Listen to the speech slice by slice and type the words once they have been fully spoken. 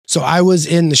So I was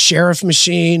in the sheriff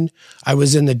machine, I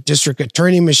was in the district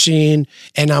attorney machine,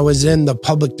 and I was in the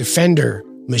public defender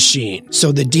machine.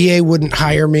 So the DA wouldn't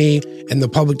hire me and the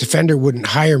public defender wouldn't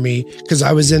hire me because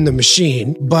I was in the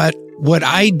machine. But what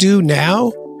I do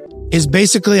now is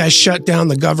basically I shut down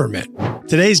the government.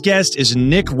 Today's guest is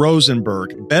Nick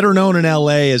Rosenberg, better known in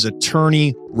LA as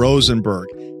Attorney Rosenberg.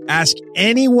 Ask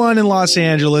anyone in Los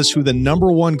Angeles who the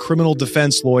number one criminal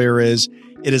defense lawyer is.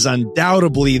 It is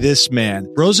undoubtedly this man.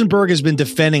 Rosenberg has been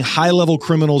defending high-level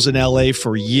criminals in LA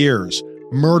for years.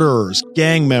 Murderers,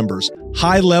 gang members,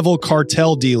 high-level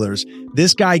cartel dealers.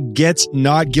 This guy gets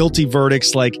not guilty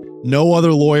verdicts like no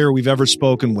other lawyer we've ever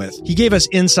spoken with. He gave us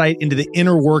insight into the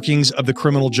inner workings of the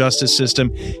criminal justice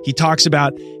system. He talks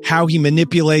about how he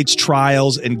manipulates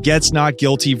trials and gets not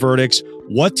guilty verdicts,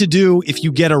 what to do if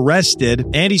you get arrested,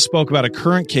 and he spoke about a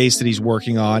current case that he's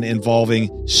working on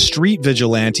involving street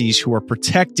vigilantes who are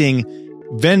protecting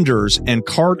vendors and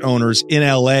cart owners in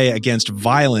LA against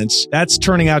violence. That's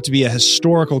turning out to be a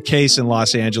historical case in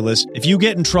Los Angeles. If you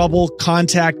get in trouble,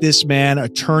 contact this man,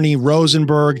 Attorney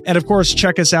Rosenberg. And of course,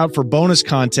 check us out for bonus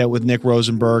content with Nick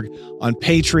Rosenberg on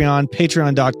Patreon,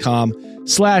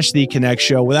 patreon.com/The Connect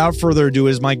Show. Without further ado,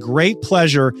 it is my great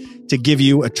pleasure to give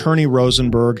you Attorney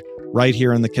Rosenberg right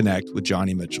here in The Connect with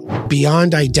Johnny Mitchell.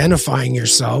 Beyond identifying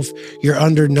yourself, you're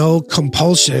under no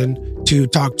compulsion to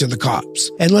talk to the cops.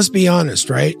 And let's be honest,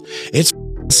 right? It's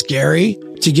scary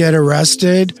to get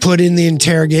arrested, put in the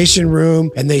interrogation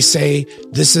room, and they say,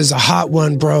 this is a hot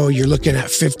one, bro. You're looking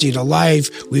at 50 to life.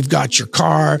 We've got your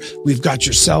car. We've got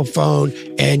your cell phone,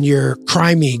 and your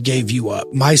crimey gave you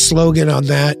up. My slogan on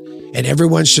that, and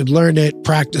everyone should learn it,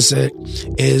 practice it,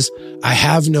 is I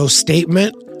have no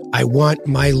statement. I want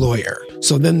my lawyer.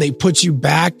 So then they put you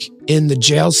back in the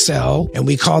jail cell, and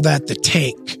we call that the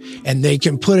tank. And they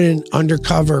can put an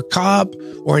undercover cop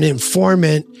or an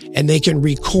informant, and they can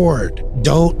record.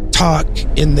 Don't talk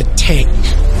in the tank.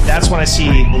 That's when I see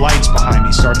the lights behind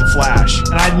me start to flash.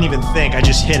 And I didn't even think, I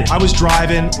just hit it. I was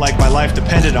driving like my life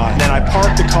depended on it. Then I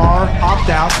parked the car, hopped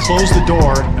out, closed the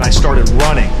door, and I started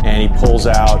running. And he pulls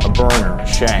out a burner, a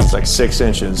shank, it's like 6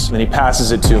 inches. And then he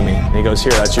passes it to me. And he goes,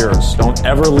 here, that's yours. Don't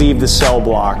ever leave the cell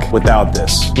block without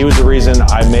this. He was the reason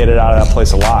I made it out of that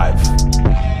place alive.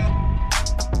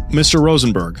 Mr.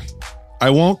 Rosenberg, I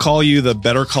won't call you the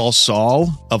Better Call Saul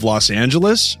of Los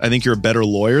Angeles. I think you're a better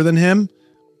lawyer than him.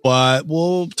 But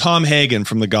Tom Hagen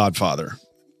from The Godfather.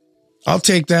 I'll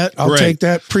take that. I'll take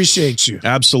that. Appreciate you.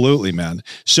 Absolutely, man.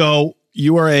 So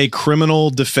you are a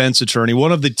criminal defense attorney,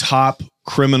 one of the top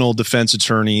criminal defense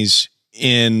attorneys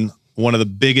in one of the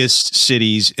biggest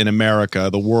cities in America,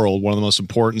 the world, one of the most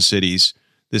important cities.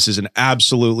 This is an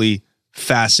absolutely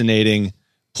fascinating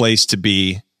place to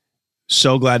be.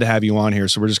 So glad to have you on here.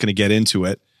 So we're just going to get into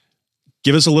it.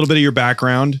 Give us a little bit of your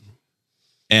background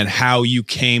and how you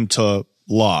came to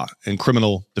law and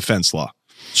criminal defense law.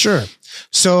 Sure.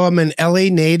 So I'm an LA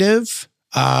native.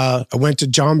 I went to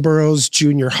John Burroughs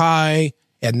Junior High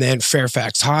and then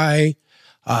Fairfax High.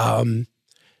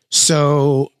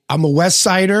 So I'm a West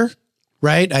Sider,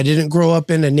 right? I didn't grow up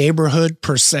in a neighborhood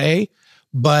per se,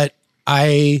 but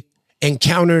I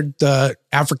encountered the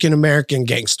African-American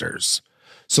gangsters.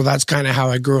 So that's kind of how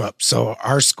I grew up. So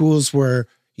our schools were,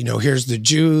 here's the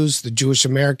Jews, the Jewish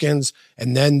Americans,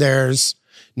 and then there's,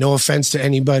 no offense to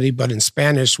anybody, but in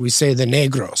Spanish, we say the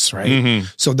negros, right? Mm-hmm.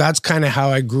 So that's kind of how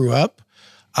I grew up.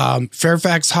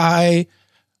 Fairfax High,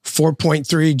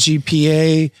 4.3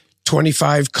 GPA,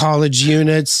 25 college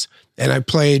units, and I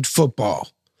played football.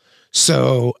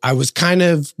 So I was kind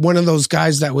of one of those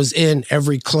guys that was in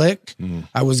every clique. Mm.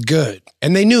 I was good,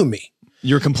 and they knew me.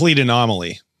 You're a complete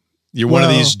anomaly. You're one of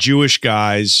these Jewish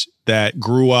guys that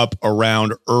grew up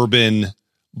around urban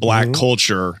Black mm-hmm.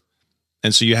 culture,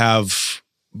 and so you have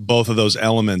both of those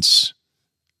elements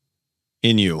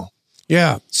in you.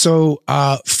 Yeah. So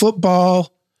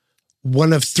football,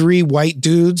 one of 3 white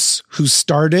dudes who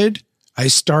started. I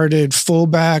started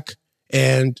fullback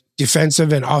and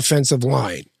defensive and offensive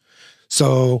line.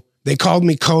 So they called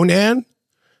me Conan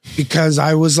because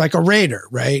I was like a raider,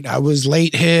 right? I was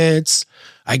late hits.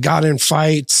 I got in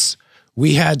fights.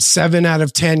 We had 7 out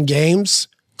of 10 games,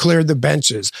 cleared the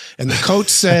benches. And the coach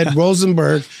said,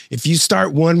 Rosenberg, if you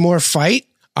start one more fight,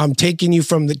 I'm taking you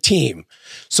from the team.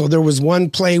 So there was one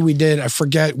play we did. I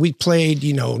forget. We played,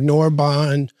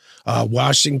 Norbon,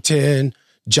 Washington,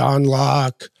 John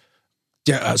Locke,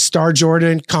 Star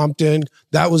Jordan, Compton.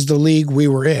 That was the league we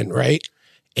were in, right?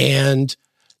 And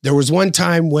there was one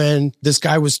time when this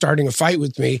guy was starting a fight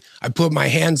with me. I put my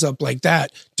hands up like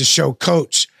that to show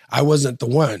coach I wasn't the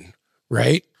one,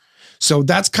 right? So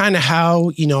that's kind of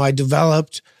how, I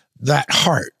developed that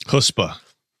heart. Chutzpah.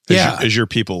 as your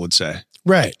people would say.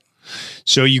 Right.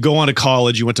 So you go on to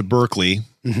college, you went to Berkeley,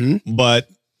 but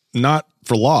not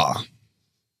for law.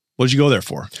 What did you go there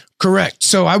for? Correct.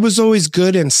 So I was always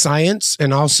good in science,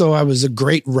 and also I was a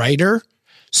great writer.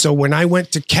 So when I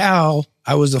went to Cal,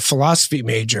 I was a philosophy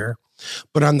major.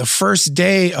 But on the first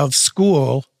day of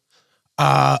school,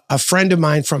 a friend of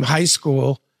mine from high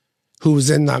school who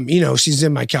was in, she's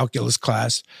in my calculus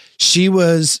class, she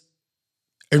was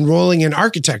enrolling in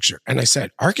architecture. And I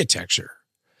said, architecture?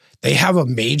 They have a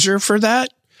major for that?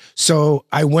 So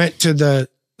I went to the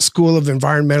School of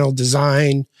Environmental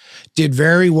Design, did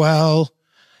very well.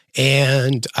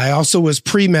 And I also was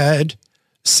pre-med,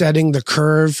 setting the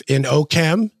curve in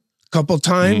OChem a couple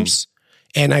times.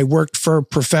 And I worked for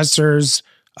professors'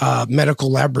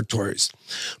 medical laboratories.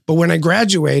 But when I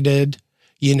graduated,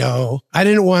 I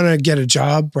didn't want to get a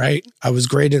job, right? I was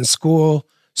great in school.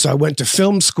 So I went to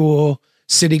film school,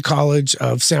 City College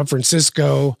of San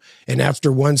Francisco. And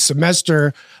after one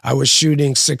semester, I was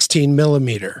shooting 16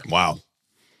 millimeter. Wow.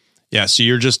 Yeah. So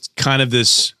you're just kind of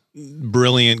this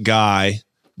brilliant guy,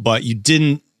 but you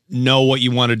didn't know what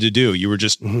you wanted to do. You were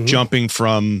just jumping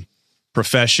from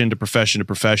profession to profession to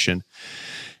profession.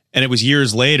 And it was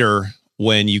years later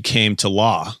when you came to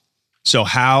law. So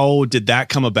how did that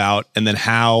come about? And then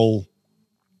how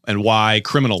and why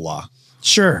criminal law?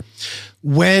 Sure.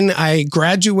 When I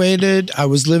graduated, I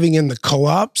was living in the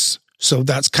co-ops. So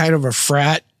that's kind of a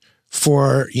frat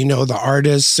for, the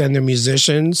artists and the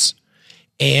musicians.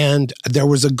 And there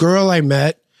was a girl I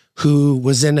met who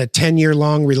was in a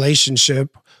 10-year-long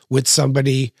relationship with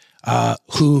somebody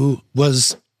who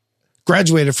was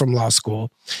graduated from law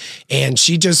school. And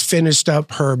she just finished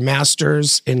up her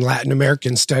master's in Latin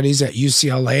American studies at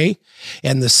UCLA.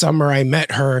 And the summer I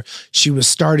met her, she was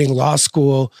starting law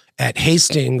school at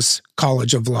Hastings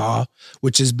College of Law,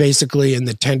 which is basically in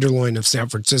the Tenderloin of San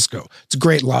Francisco. It's a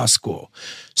great law school.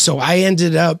 So I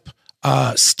ended up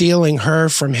stealing her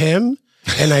from him,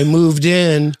 and I moved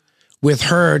in with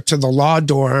her to the law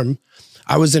dorm.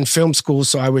 I was in film school,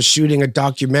 so I was shooting a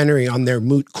documentary on their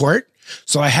moot court.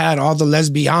 So I had all the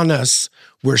lesbianas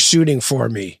were shooting for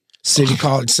me, City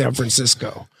College, San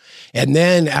Francisco. And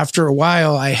then after a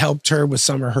while, I helped her with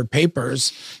some of her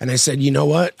papers. And I said, you know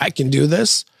what? I can do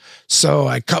this. So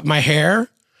I cut my hair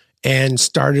and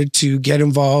started to get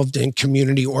involved in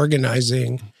community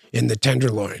organizing in the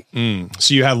Tenderloin.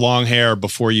 So you had long hair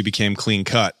before you became clean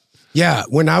cut. Yeah.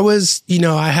 When I was,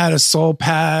 I had a soul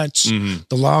patch, the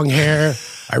long hair.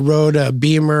 I rode a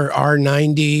Beamer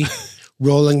R90.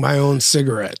 Rolling my own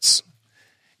cigarettes.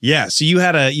 Yeah. So you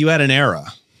had an era.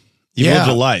 You lived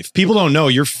a life. People don't know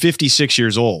you're 56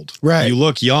 years old. Right. You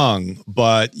look young,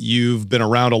 but you've been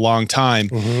around a long time.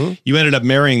 You ended up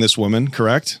marrying this woman,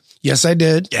 correct? Yes, I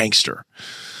did. Gangster.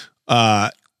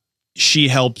 She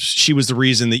was the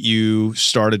reason that you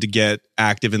started to get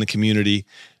active in the community.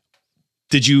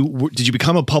 Did you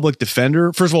become a public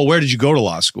defender? First of all, where did you go to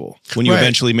law school when you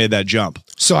eventually made that jump?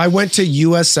 So I went to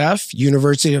USF,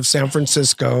 University of San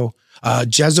Francisco,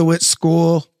 Jesuit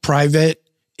school, private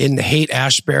in the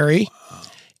Haight-Ashbury. Wow.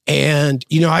 And,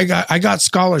 I got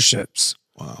scholarships.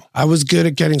 Wow. I was good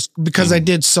at getting, because I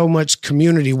did so much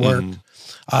community work.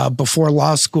 Before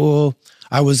law school,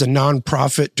 I was a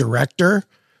nonprofit director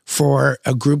for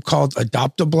a group called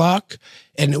Adopt-A-Block.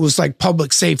 And it was like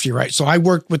public safety, right? So I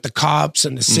worked with the cops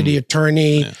and the city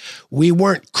attorney. Yeah. We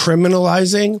weren't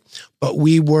criminalizing, but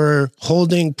we were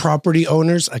holding property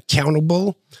owners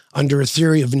accountable under a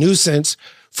theory of nuisance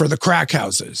for the crack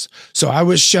houses. So I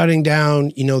was shutting down,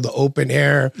 the open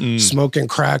air, smoking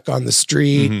crack on the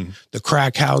street, the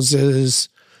crack houses.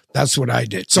 That's what I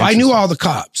did. So I knew all the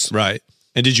cops. Right.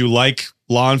 And did you like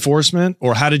law enforcement,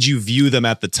 or how did you view them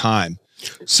at the time?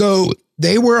 So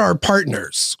they were our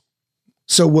partners.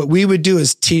 So what we would do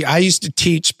is I used to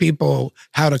teach people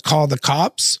how to call the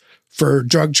cops for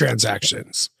drug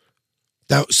transactions.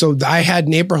 So I had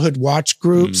neighborhood watch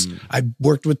groups. I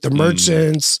worked with the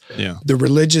merchants, the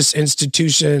religious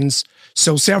institutions.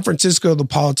 So San Francisco, the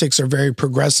politics are very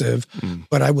progressive,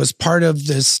 but I was part of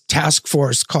this task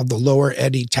force called the Lower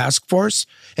Eddy Task Force.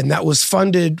 And that was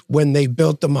funded when they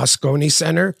built the Moscone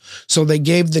Center. So they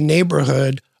gave the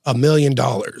neighborhood $1 million.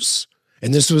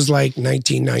 And this was like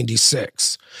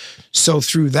 1996. So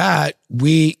through that,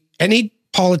 any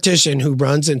politician who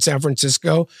runs in San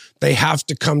Francisco, they have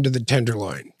to come to the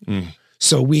Tenderloin.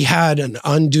 So we had an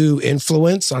undue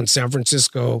influence on San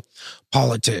Francisco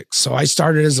politics. So I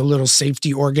started as a little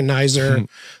safety organizer,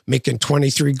 making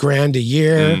 23 grand a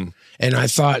year. And I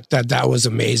thought that was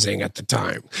amazing at the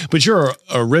time. But you're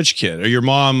a rich kid, or your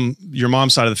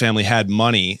mom's side of the family had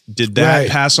money. Did that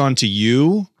pass on to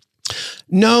you?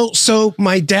 No. So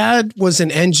my dad was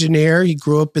an engineer. He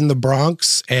grew up in the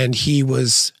Bronx, and he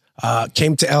was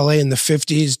came to LA in the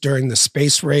 50s during the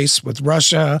space race with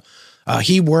Russia.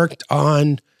 He worked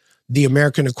on the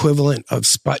American equivalent of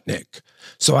Sputnik.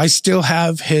 So I still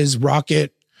have his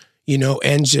rocket,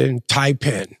 engine tie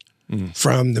pin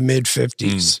from the mid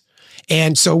 50s.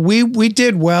 And so we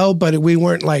did well, but we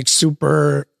weren't like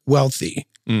super wealthy.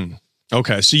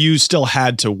 Okay. So you still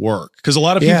had to work, because a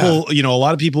lot of people, a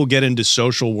lot of people get into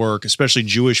social work, especially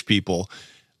Jewish people.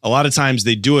 A lot of times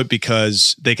they do it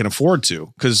because they can afford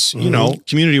to, because,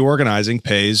 community organizing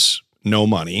pays no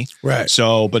money. Right.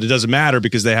 So, but it doesn't matter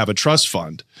because they have a trust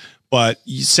fund. But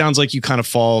it sounds like you kind of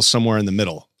fall somewhere in the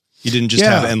middle. You didn't just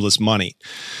have endless money.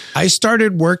 I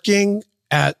started working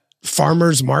at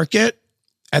farmer's market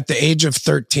at the age of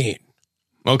 13.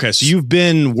 Okay. So you've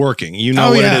been working. You know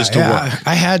what it is to work.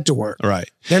 I had to work. Right.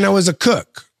 Then I was a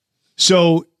cook.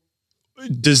 So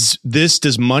does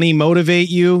money motivate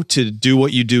you to do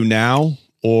what you do now?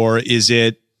 Or is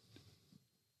it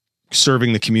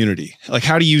serving the community? Like,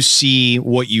 how do you see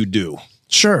what you do?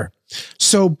 Sure.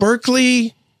 So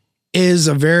Berkeley is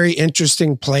a very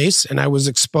interesting place, and I was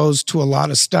exposed to a lot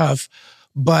of stuff.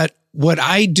 But what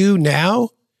I do now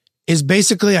is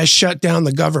basically I shut down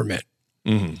the government,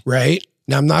 right?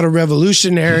 Now, I'm not a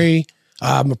revolutionary.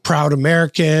 I'm a proud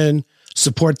American,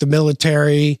 support the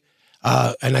military,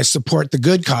 and I support the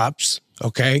good cops,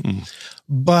 okay?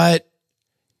 But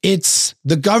it's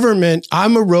the government.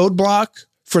 I'm a roadblock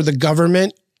for the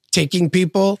government taking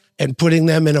people and putting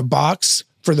them in a box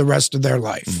for the rest of their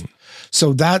life.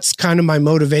 So that's kind of my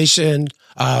motivation.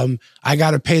 I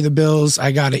got to pay the bills.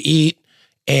 I got to eat.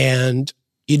 And,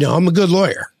 I'm a good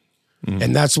lawyer.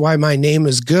 And that's why my name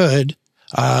is good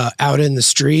out in the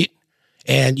street.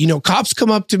 And, cops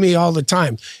come up to me all the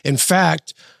time. In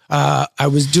fact, I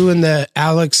was doing the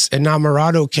Alex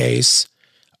Enamorado case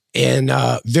in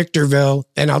Victorville.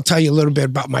 And I'll tell you a little bit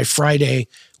about my Friday.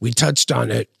 We touched on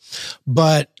it.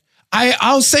 But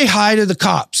I'll say hi to the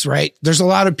cops, right? There's a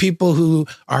lot of people who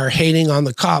are hating on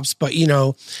the cops, but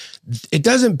it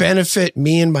doesn't benefit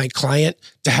me and my client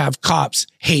to have cops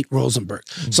hate Rosenberg.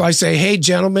 So I say, hey,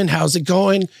 gentlemen, how's it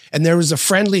going? And there was a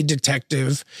friendly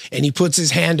detective and he puts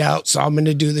his hand out. So I'm going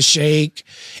to do the shake.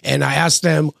 And I asked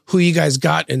them who you guys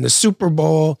got in the Super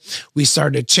Bowl. We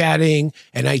started chatting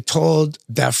and I told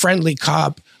that friendly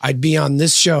cop I'd be on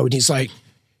this show. And he's like,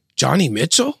 Johnny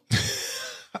Mitchell?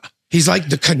 He's like,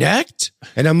 The Connect?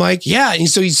 And I'm like, yeah. And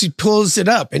so he pulls it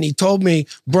up and he told me,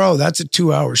 bro, that's a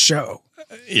 2-hour show.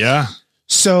 Yeah.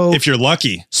 So if you're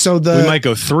lucky, we might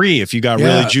go 3 if you got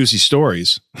really juicy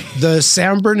stories. The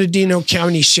San Bernardino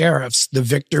County Sheriffs, the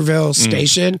Victorville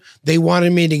station, they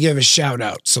wanted me to give a shout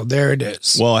out. So there it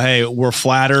is. Well, hey, we're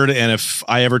flattered. And if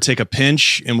I ever take a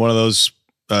pinch in one of those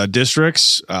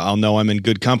districts, I'll know I'm in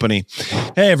good company.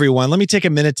 Hey, everyone, let me take a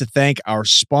minute to thank our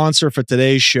sponsor for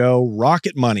today's show,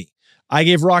 Rocket Money. I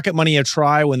gave Rocket Money a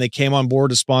try when they came on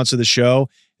board to sponsor the show.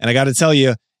 And I got to tell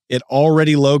you, it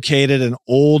already located an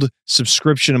old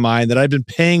subscription of mine that I've been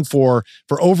paying for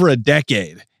over a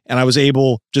decade. And I was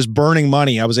able, just burning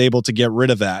money, I was able to get rid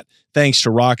of that thanks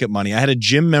to Rocket Money. I had a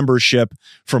gym membership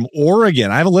from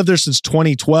Oregon. I haven't lived there since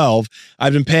 2012.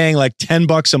 I've been paying like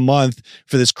 $10 a month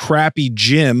for this crappy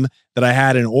gym that I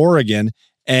had in Oregon.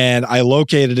 And I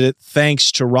located it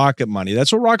thanks to Rocket Money.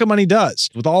 That's what Rocket Money does.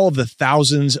 With all of the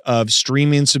thousands of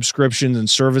streaming subscriptions and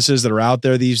services that are out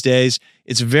there these days,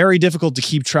 it's very difficult to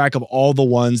keep track of all the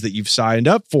ones that you've signed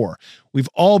up for. We've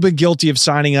all been guilty of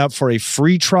signing up for a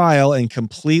free trial and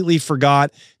completely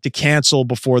forgot to cancel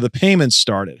before the payments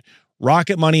started.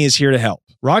 Rocket Money is here to help.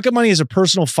 Rocket Money is a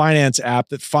personal finance app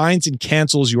that finds and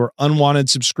cancels your unwanted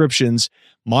subscriptions,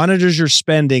 monitors your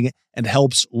spending, and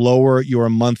helps lower your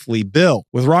monthly bill.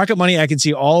 With Rocket Money, I can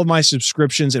see all of my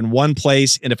subscriptions in one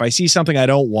place, and if I see something I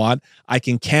don't want, I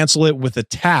can cancel it with a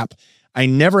tap. I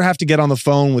never have to get on the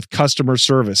phone with customer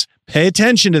service. Pay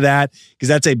attention to that, because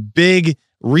that's a big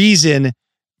reason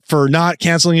for not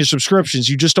canceling your subscriptions.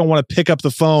 You just don't want to pick up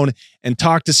the phone and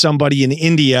talk to somebody in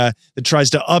India that tries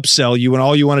to upsell you and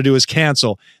all you want to do is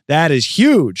cancel. That is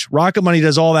huge. Rocket Money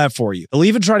does all that for you. They'll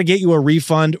even try to get you a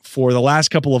refund for the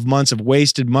last couple of months of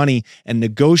wasted money and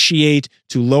negotiate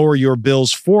to lower your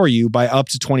bills for you by up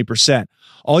to 20%.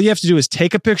 All you have to do is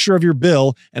take a picture of your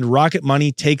bill and Rocket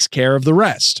Money takes care of the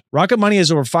rest. Rocket Money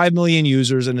has over 5 million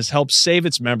users and has helped save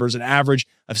its members an average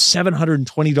of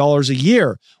 $720 a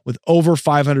year with over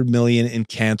 500 million in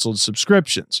canceled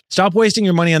subscriptions. Stop wasting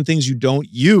your money on things you don't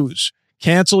use.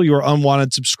 Cancel your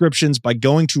unwanted subscriptions by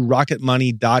going to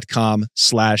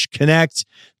rocketmoney.com/connect.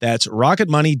 That's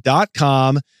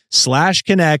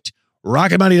rocketmoney.com/connect,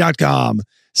 rocketmoney.com/connect.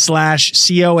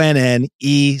 CONNECT.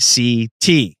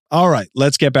 All right,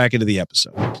 let's get back into the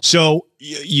episode. So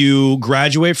you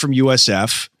graduate from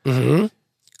USF.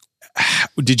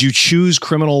 Mm-hmm. Did you choose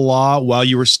criminal law while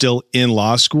you were still in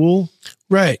law school?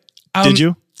 Right. Did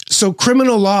you? So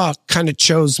criminal law kind of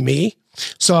chose me.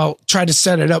 So I'll try to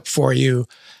set it up for you.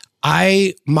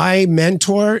 My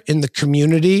mentor in the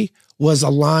community was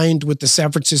aligned with the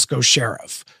San Francisco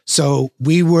sheriff. So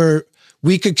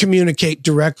we could communicate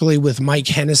directly with Mike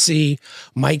Hennessy.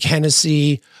 Mike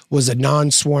Hennessy was a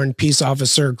non-sworn peace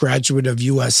officer, graduate of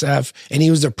USF, and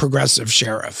he was a progressive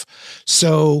sheriff.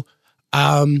 So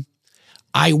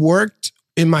I worked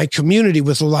in my community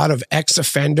with a lot of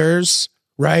ex-offenders,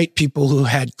 right? People who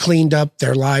had cleaned up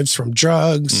their lives from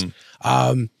drugs.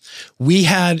 We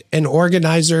had an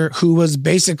organizer who was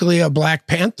basically a Black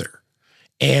Panther.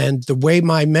 And the way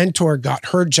my mentor got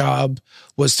her job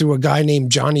was through a guy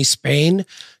named Johnny Spain.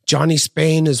 Johnny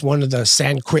Spain is one of the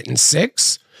San Quentin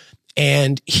Six,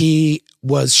 and he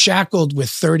was shackled with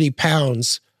 30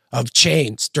 pounds of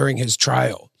chains during his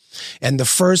trial. And the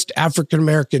first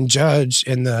African-American judge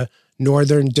in the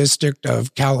Northern District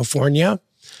of California,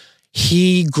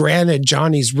 he granted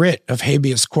Johnny's writ of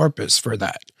habeas corpus for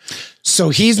that. So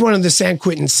he's one of the San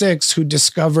Quentin Six who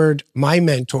discovered my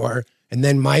mentor, and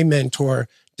then my mentor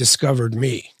discovered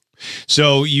me.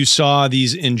 So you saw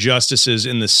these injustices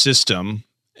in the system,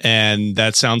 and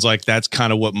that sounds like that's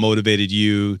kind of what motivated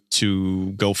you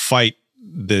to go fight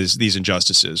these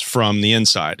injustices from the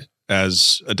inside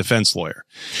as a defense lawyer.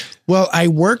 Well, I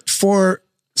worked for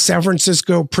San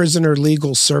Francisco Prisoner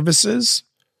Legal Services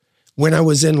when I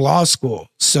was in law school.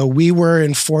 So we were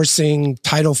enforcing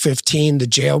Title 15, the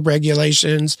jail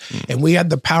regulations, and we had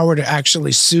the power to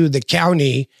actually sue the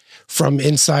county from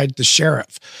inside the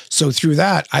sheriff. So through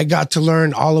that, I got to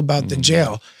learn all about the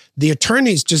jail. The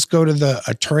attorneys just go to the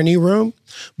attorney room,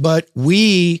 but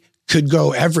we could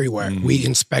go everywhere. We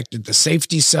inspected the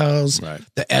safety cells,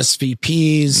 the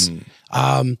SVPs.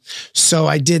 So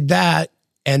I did that.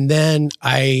 And then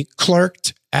I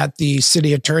clerked at the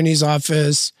city attorney's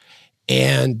office.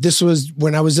 And this was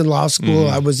when I was in law school.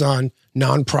 I was on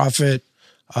nonprofit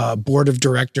board of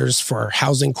directors for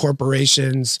housing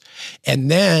corporations. And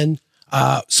then,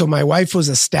 so my wife was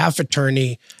a staff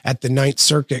attorney at the Ninth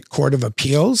Circuit Court of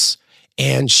Appeals,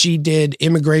 and she did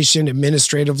immigration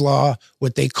administrative law,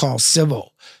 what they call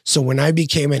civil. So when I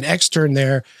became an extern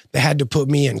there, they had to put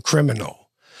me in criminal.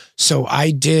 So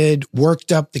I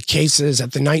worked up the cases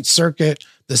at the Ninth Circuit.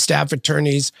 The staff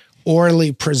attorneys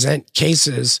orally present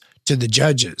cases to the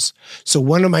judges. So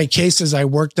one of my cases I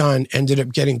worked on ended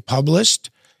up getting published.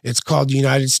 It's called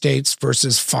United States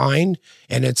versus Fine,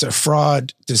 and it's a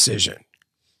fraud decision.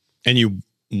 And you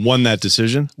won that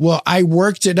decision? Well, I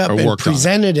worked it up and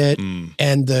presented it,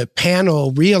 and the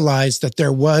panel realized that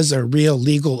there was a real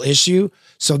legal issue,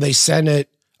 so they sent it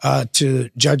to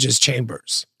judges'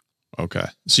 chambers. Okay.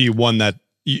 So you won that.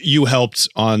 You helped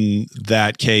on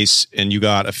that case, and you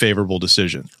got a favorable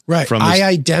decision. Right. I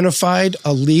identified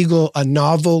a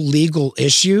novel legal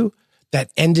issue that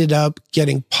ended up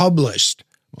getting published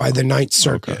by the Ninth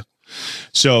Circuit. Okay.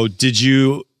 So did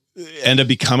you end up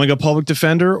becoming a public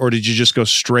defender, or did you just go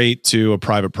straight to a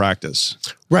private practice?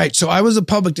 Right. So I was a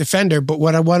public defender, but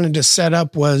what I wanted to set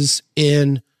up was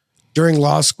during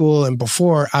law school and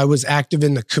before, I was active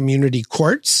in the community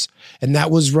courts, and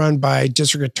that was run by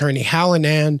District Attorney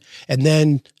Hallinan and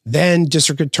then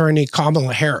District Attorney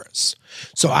Kamala Harris.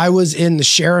 So I was in the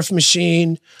sheriff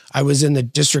machine, I was in the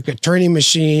district attorney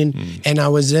machine, and I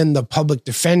was in the public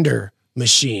defender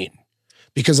machine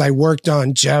because I worked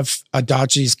on Jeff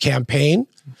Adachi's campaign,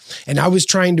 and I was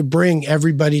trying to bring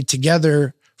everybody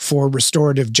together for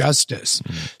restorative justice.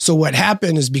 So what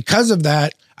happened is because of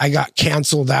that, I got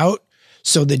canceled out.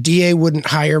 So the DA wouldn't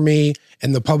hire me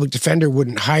and the public defender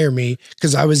wouldn't hire me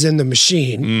because I was in the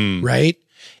machine, right?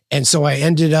 And so I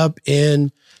ended up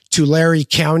in Tulare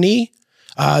County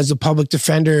as a public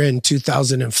defender in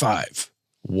 2005.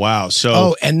 Wow.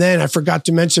 So, and then I forgot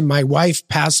to mention my wife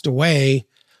passed away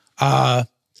right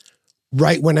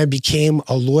when I became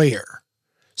a lawyer.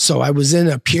 So I was in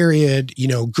a period,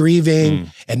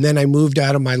 grieving, and then I moved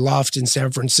out of my loft in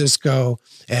San Francisco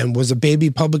and was a baby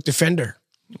public defender.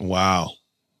 Wow.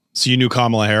 So you knew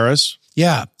Kamala Harris?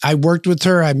 Yeah. I worked with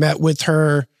her. I met with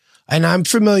her, and I'm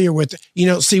familiar with,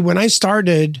 when I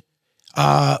started,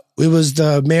 it was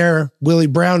the Mayor Willie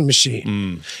Brown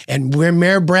machine. And where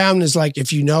Mayor Brown is like,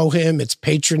 if you know him, it's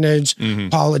patronage,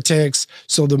 politics.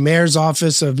 So the mayor's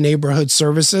office of neighborhood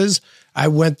services, I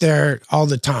went there all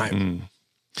the time.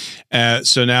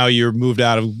 So now you're moved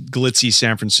out of glitzy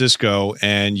San Francisco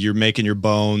and you're making your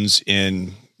bones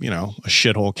in a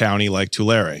shithole county like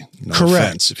Tulare. No Correct.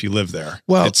 offense if you live there.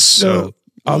 Well, it's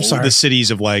I'm sorry. the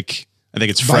cities of like, I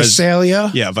think it's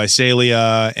Visalia. Yeah,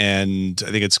 Visalia, and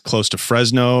I think it's close to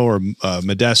Fresno or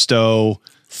Modesto.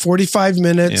 45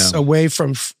 minutes away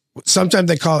from, sometimes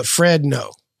they call it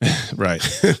Fredno. Right.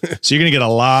 So you're going to get a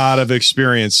lot of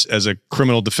experience as a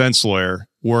criminal defense lawyer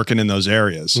working in those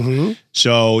areas. Mm-hmm.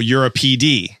 So you're a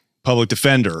PD, public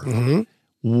defender. Mm-hmm.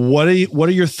 What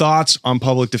are your thoughts on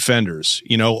public defenders?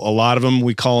 A lot of them,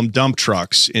 we call them dump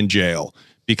trucks in jail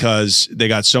because they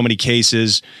got so many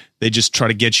cases. They just try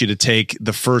to get you to take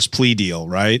the first plea deal,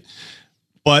 right?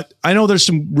 But I know there's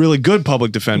some really good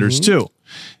public defenders too.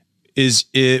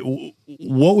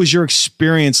 What was your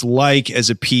experience like as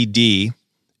a PD,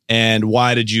 and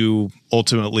why did you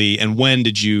ultimately, and when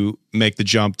did you make the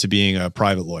jump to being a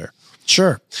private lawyer?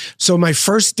 Sure. So my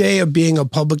first day of being a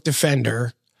public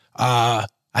defender,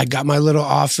 I got my little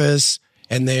office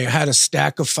and they had a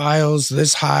stack of files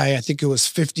this high. I think it was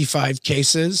 55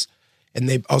 cases. And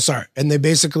they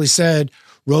basically said,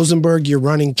 Rosenberg, you're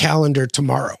running calendar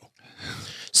tomorrow.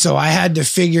 So I had to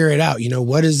figure it out.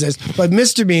 What is this? But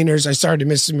misdemeanors, I started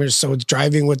misdemeanors. So it's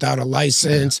driving without a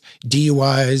license,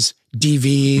 DUIs,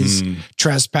 DVs,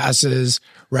 trespasses,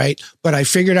 right? But I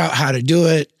figured out how to do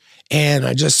it and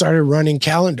I just started running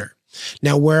calendar.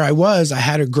 Now, where I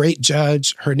had a great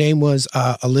judge. Her name was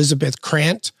Elizabeth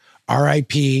Krant,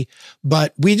 RIP,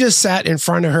 but we just sat in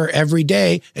front of her every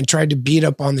day and tried to beat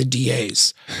up on the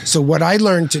DAs. So what I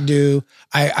learned to do,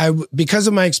 I because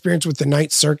of my experience with the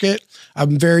Ninth Circuit,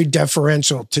 I'm very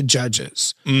deferential to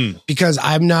judges because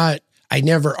I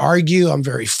never argue. I'm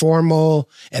very formal,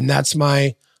 and that's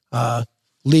my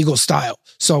legal style.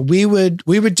 So we would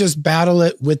just battle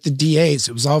it with the DAs.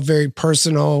 It was all very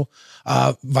personal.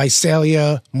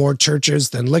 Visalia, more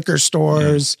churches than liquor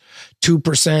stores,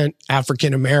 2%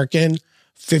 African-American,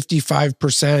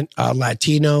 55%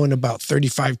 Latino, and about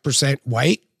 35%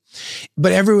 white.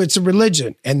 But it's a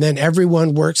religion. And then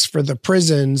everyone works for the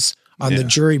prisons on the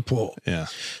jury pool. Yeah.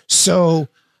 So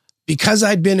because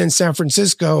I'd been in San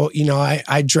Francisco,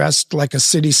 I dressed like a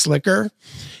city slicker.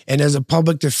 And as a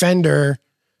public defender,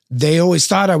 they always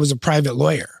thought I was a private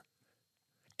lawyer.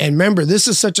 And remember, this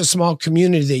is such a small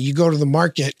community that you go to the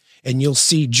market and you'll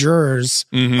see jurors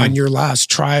on your last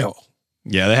trial.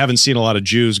 Yeah, they haven't seen a lot of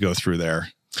Jews go through there.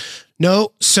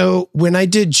 No. So when I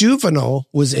did juvenile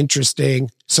was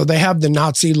interesting. So they have the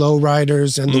Nazi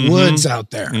lowriders and the Woods out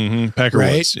there. Pecker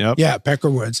right? Woods. Yep. Yeah, Pecker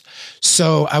Woods.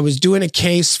 So I was doing a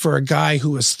case for a guy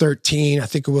who was 13. I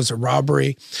think it was a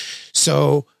robbery.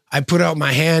 So I put out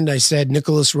my hand. I said,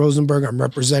 Nicholas Rosenberg, I'm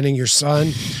representing your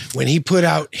son. When he put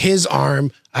out his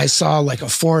arm, I saw like a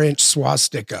 4-inch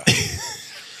swastika.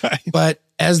 But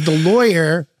as the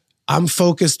lawyer, I'm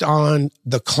focused on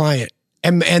the client.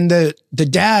 And the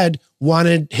dad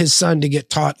wanted his son to get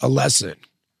taught a lesson.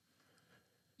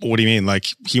 What do you mean? Like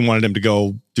he wanted him to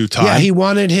go do time? Yeah, he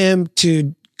wanted him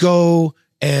to go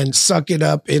and suck it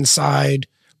up inside.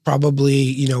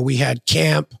 Probably, we had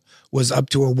camp. Was up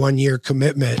to a 1-year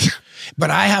commitment,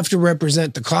 but I have to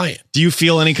represent the client. Do you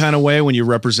feel any kind of way when you're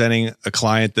representing a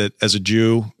client that, as a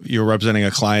Jew, you're representing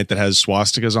a client that has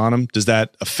swastikas on him? Does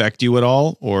that affect you at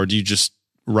all? Or do you just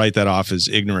write that off as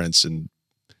ignorance and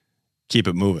keep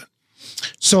it moving?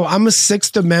 So I'm a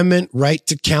Sixth Amendment right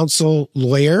to counsel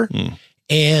lawyer.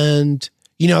 And,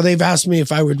 they've asked me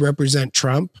if I would represent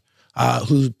Trump,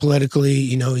 who politically,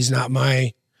 he's not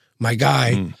my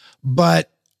guy, but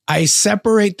I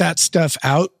separate that stuff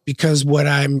out because what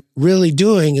I'm really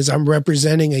doing is I'm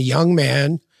representing a young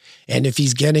man. And if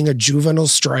he's getting a juvenile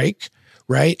strike,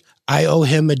 right, I owe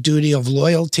him a duty of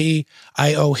loyalty.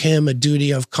 I owe him a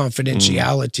duty of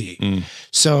confidentiality.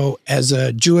 So as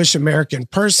a Jewish American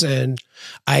person,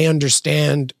 I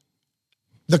understand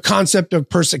the concept of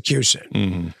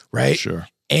persecution, right? Sure.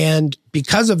 And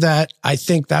because of that, I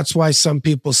think that's why some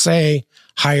people say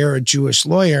hire a Jewish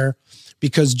lawyer,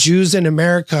 because Jews in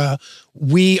America,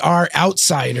 we are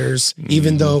outsiders,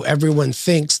 even though everyone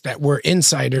thinks that we're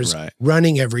insiders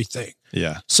running everything.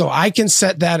 Yeah. So I can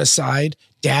set that aside.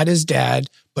 Dad is dad,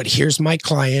 but here's my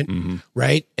client,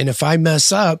 right? And if I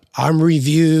mess up, I'm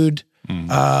reviewed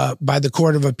by the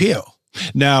Court of Appeal.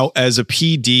 Now, as a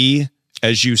PD,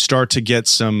 as you start to get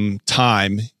some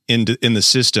time in the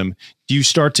system, do you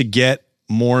start to get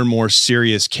more and more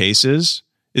serious cases?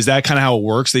 Is that kind of how it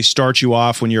works? They start you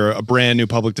off when you're a brand new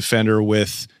public defender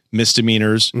with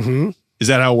misdemeanors. Is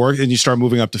that how it works? And you start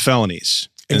moving up to felonies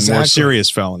and more serious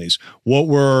felonies. What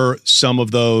were some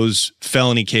of those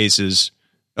felony cases?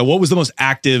 What was the most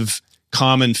active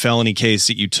common felony case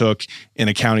that you took in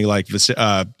a county like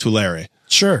Tulare?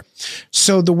 Sure.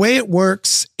 So the way it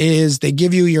works is they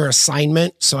give you your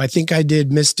assignment. So I think I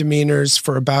did misdemeanors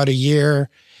for about a year.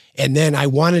 And then I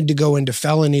wanted to go into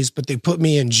felonies, but they put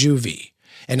me in juvie.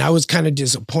 And I was kind of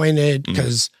disappointed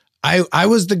because I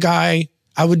was the guy,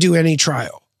 I would do any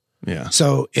trial. Yeah.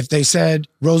 So if they said,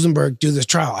 Rosenberg, do this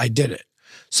trial, I did it.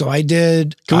 So I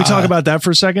did. Can we talk about that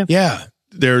for a second? Yeah.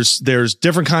 There's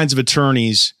different kinds of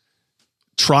attorneys.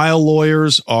 Trial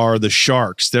lawyers are the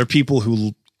sharks. They're people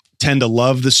who tend to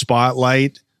love the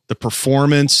spotlight, the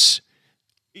performance.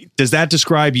 Does that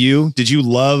describe you? Did you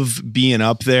love being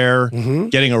up there,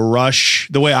 getting a rush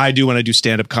the way I do when I do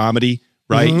stand-up comedy,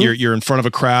 right? You're in front of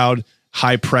a crowd,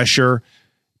 high pressure.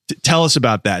 Tell us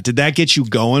about that. Did that get you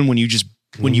going when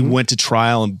you went to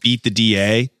trial and beat the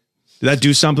DA? Did that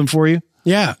do something for you?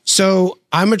 Yeah. So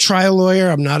I'm a trial lawyer.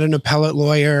 I'm not an appellate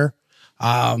lawyer.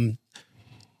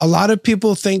 A lot of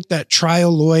people think that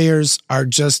trial lawyers are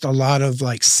just a lot of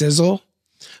like sizzle,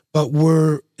 but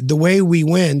the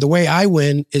way I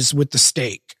win is with the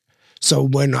stake. So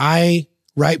when I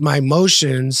write my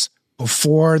motions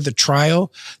before the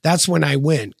trial, that's when I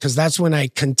win, because that's when I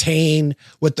contain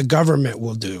what the government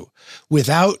will do.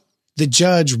 Without the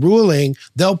judge ruling,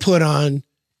 they'll put on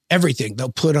everything.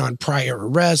 They'll put on prior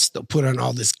arrests. They'll put on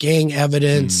all this gang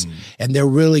evidence, and they'll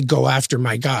really go after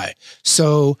my guy.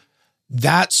 So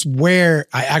that's where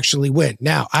I actually win.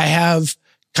 Now, I have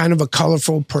kind of a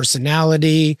colorful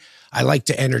personality. I like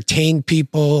to entertain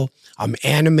people. I'm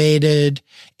animated,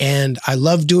 and I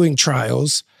love doing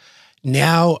trials.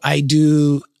 Now I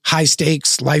do high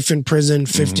stakes, life in prison,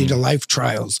 50 to life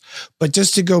trials. But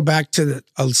just to go back to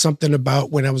something about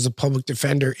when I was a public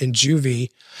defender in juvie,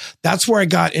 that's where I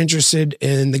got interested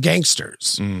in the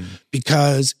gangsters.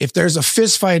 Because if there's a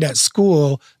fist fight at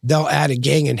school, they'll add a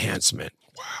gang enhancement.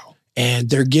 Wow. And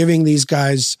they're giving these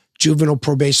guys juvenile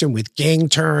probation with gang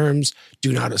terms,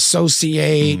 do not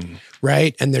associate,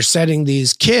 right? And they're setting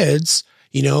these kids,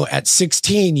 at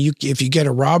 16, if you get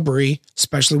a robbery,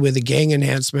 especially with a gang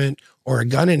enhancement or a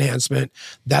gun enhancement,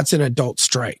 that's an adult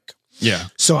strike. Yeah.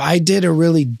 So I did a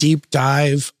really deep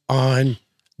dive on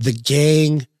the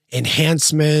gang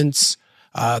enhancements.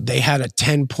 They had a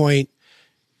 10-point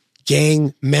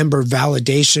gang member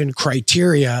validation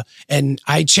criteria, and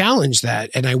I challenged that,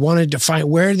 and I wanted to find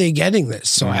where are they getting this.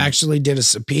 So I actually did a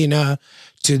subpoena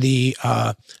to the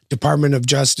Department of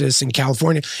Justice in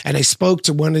California, and I spoke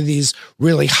to one of these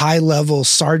really high-level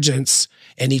sergeants,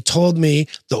 and he told me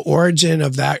the origin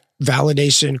of that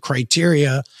validation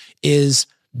criteria is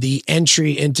the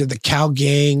entry into the Cal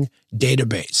Gang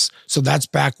database. So that's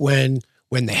back when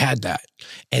they had that.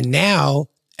 And now,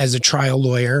 as a trial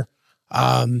lawyer,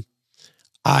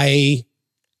 I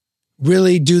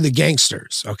really do the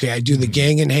gangsters. Okay. I do the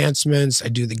gang enhancements. I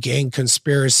do the gang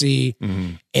conspiracy.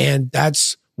 And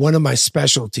that's one of my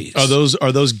specialties.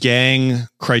 Are those gang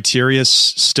criteria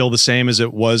still the same as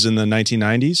it was in the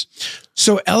 1990s?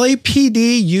 So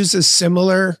LAPD uses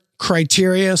similar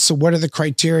criteria. So what are the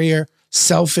criteria?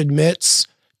 Self-admits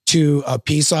to a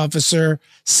peace officer,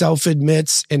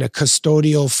 self-admits in a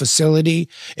custodial facility.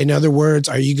 In other words,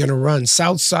 are you going to run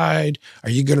Southside? Are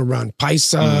you going to run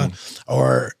Paisa?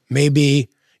 Or maybe,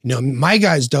 my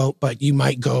guys don't, but you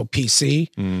might go PC.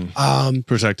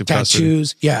 Protective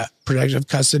tattoos, custody. Yeah, protective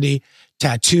custody,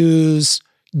 tattoos,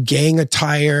 gang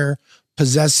attire,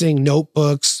 possessing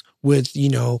notebooks with,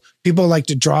 people like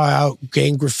to draw out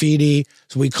gang graffiti.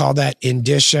 So we call that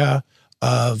indicia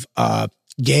of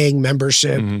gang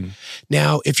membership.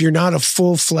 Now, if you're not a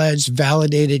full-fledged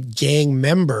validated gang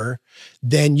member,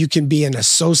 then you can be an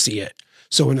associate.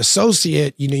 So an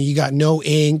associate, you got no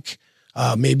ink,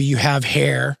 maybe you have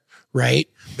hair, right?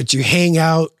 But you hang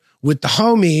out with the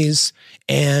homies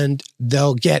and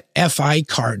they'll get FI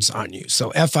cards on you. So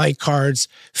FI cards,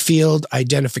 field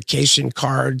identification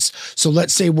cards. So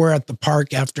let's say we're at the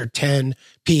park after 10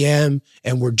 p.m.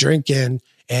 and we're drinking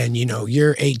and,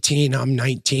 you're 18, I'm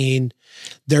 19.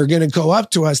 They're going to go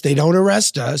up to us. They don't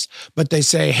arrest us, but they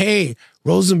say, hey,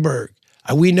 Rosenberg,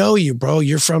 we know you, bro.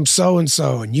 You're from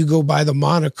so-and-so, and you go by the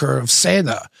moniker of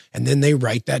Seda. And then they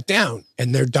write that down,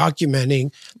 and they're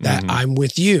documenting that I'm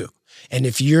with you. And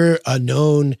if you're a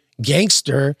known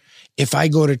gangster, if I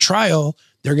go to trial,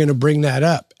 they're going to bring that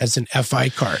up as an FI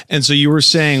card. And so you were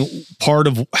saying part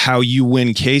of how you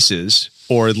win cases,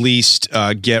 or at least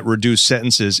get reduced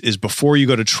sentences, is before you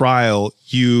go to trial,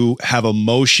 you have a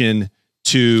motion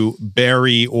to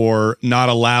bury or not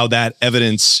allow that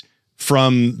evidence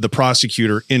from the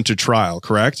prosecutor into trial,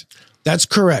 correct? That's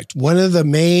correct. One of the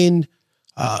main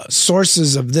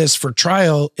sources of this for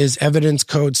trial is Evidence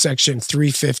Code Section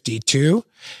 352.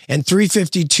 And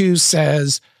 352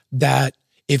 says that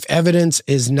if evidence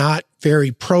is not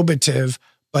very probative,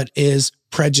 but is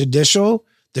prejudicial,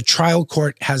 the trial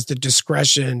court has the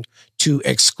discretion to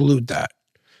exclude that.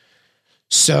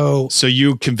 So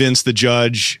you convince the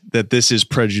judge that this is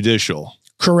prejudicial.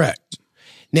 Correct.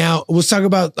 Now, let's talk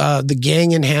about the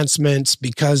gang enhancements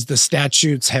because the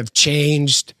statutes have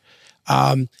changed.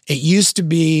 It used to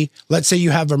be, let's say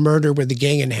you have a murder with a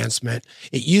gang enhancement.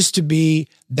 It used to be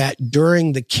that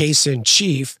during the case in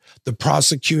chief, the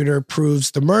prosecutor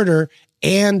proves the murder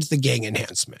and the gang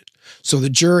enhancement. So the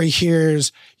jury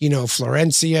hears,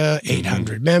 Florencia,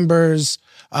 800 members,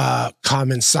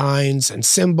 common signs and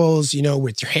symbols,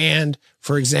 with your hand,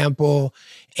 for example,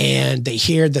 and they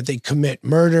hear that they commit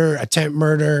murder, attempt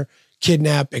murder,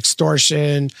 kidnap,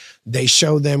 extortion. They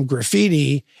show them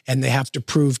graffiti and they have to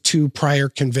prove 2 prior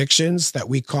convictions that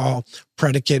we call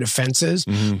predicate offenses.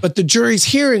 Mm-hmm. But the jury's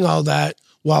hearing all that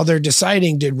while they're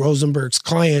deciding, did Rosenberg's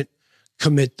client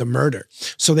commit the murder?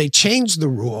 So they changed the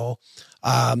rule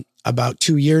about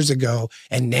 2 years ago,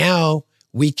 and now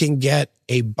we can get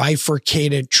a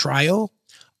bifurcated trial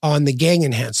on the gang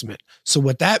enhancement. So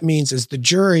what that means is the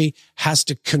jury has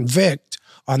to convict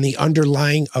on the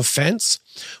underlying offense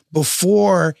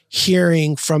before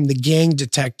hearing from the gang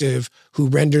detective who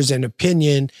renders an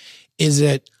opinion. Is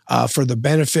it for the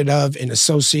benefit of, in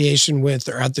association with,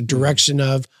 or at the direction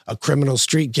of a criminal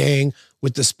street gang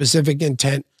with the specific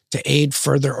intent to aid,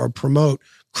 further, or promote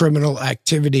criminal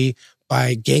activity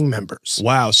by gang members?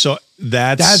 Wow. So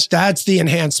that's the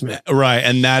enhancement. Right.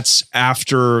 And that's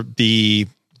after the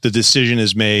decision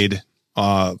is made,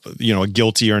 a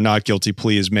guilty or not guilty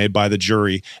plea is made by the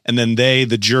jury. And then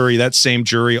that same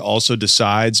jury also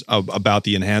decides about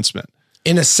the enhancement.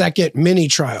 In a second mini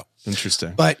trial.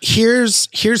 Interesting. But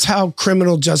here's how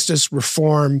criminal justice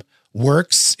reform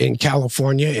works in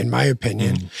California, in my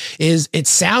opinion, is it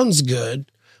sounds good,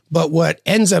 but what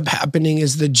ends up happening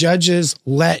is the judges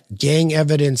let gang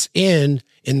evidence in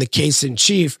the case in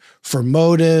chief for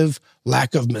motive,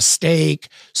 lack of mistake.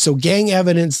 So gang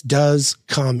evidence does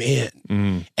come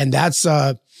in. And that's,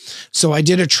 so I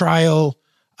did a trial.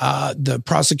 The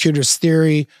prosecutor's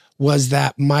theory was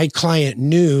that my client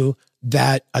knew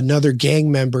that another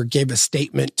gang member gave a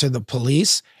statement to the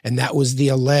police, and that was the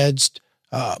alleged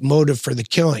motive for the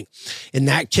killing. In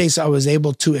that case, I was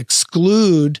able to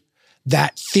exclude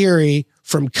that theory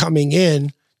from coming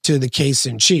in to the case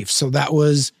in chief. So that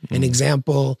was an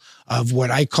example of what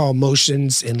I call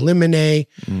motions in limine.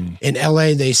 In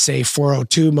LA, they say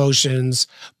 402 motions,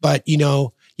 but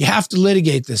you have to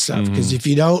litigate this stuff because if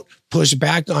you don't push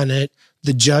back on it,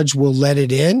 the judge will let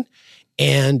it in,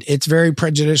 and it's very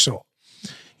prejudicial.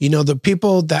 The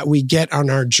people that we get on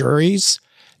our juries,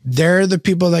 they're the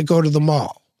people that go to the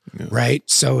mall, right?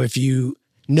 So if you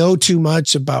know too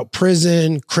much about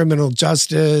prison, criminal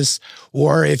justice,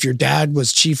 or if your dad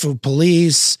was chief of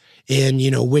police in,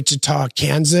 Wichita,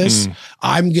 Kansas,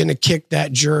 I'm going to kick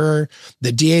that juror.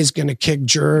 The DA is going to kick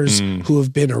jurors who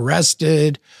have been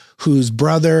arrested, whose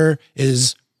brother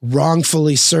is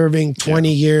wrongfully serving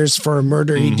 20 years for a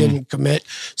murder he didn't commit.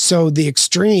 So the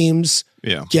extremes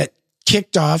get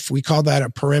kicked off. We call that a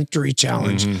peremptory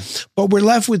challenge, but we're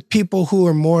left with people who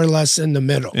are more or less in the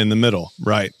middle. In the middle,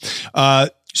 right.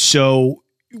 So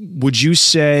would you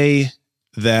say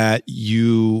that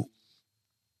you,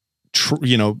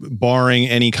 barring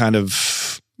any kind of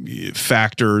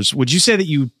factors, would you say that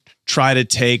you try to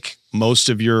take most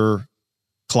of your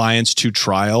clients to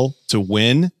trial to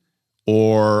win,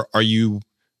 or are you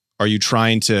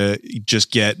trying to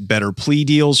just get better plea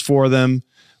deals for them?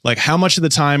 Like, how much of the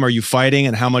time are you fighting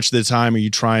and how much of the time are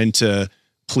you trying to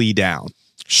plea down?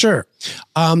 Sure.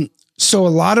 So a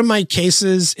lot of my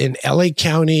cases in LA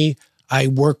County, I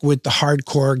work with the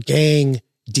hardcore gang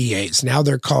DAs. Now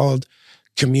they're called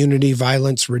Community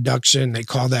Violence Reduction. They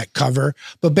call that cover.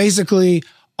 But basically,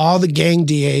 all the gang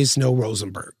DAs know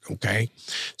Rosenberg, okay?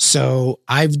 So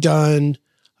I've done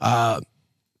a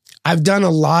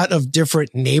lot of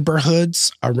different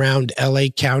neighborhoods around LA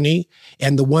County,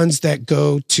 and the ones that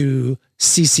go to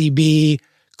CCB,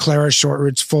 Clara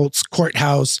Shortridge Foltz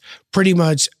Courthouse, pretty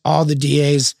much all the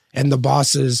DAs and the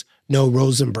bosses know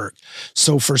Rosenberg.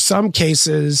 So for some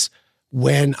cases,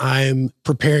 when I'm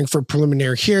preparing for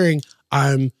preliminary hearing,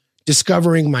 I'm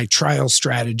discovering my trial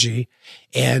strategy.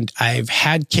 And I've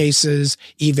had cases,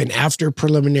 even after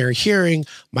preliminary hearing,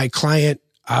 my client,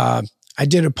 I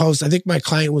did a post, I think my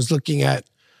client was looking at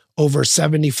over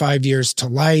 75 years to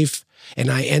life,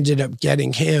 and I ended up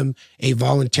getting him a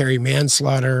voluntary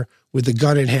manslaughter with a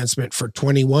gun enhancement for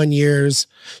 21 years.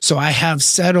 So I have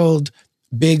settled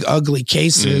big, ugly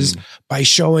cases by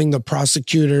showing the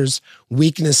prosecutors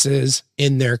weaknesses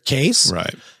in their case.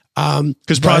 Right.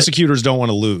 Because prosecutors don't want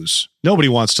to lose. Nobody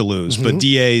wants to lose, but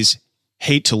DAs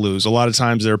hate to lose. A lot of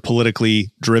times they're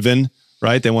politically driven,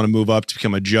 right? They want to move up to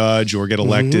become a judge or get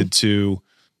elected to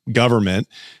government.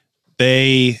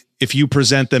 If you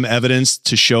present them evidence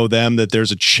to show them that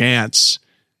there's a chance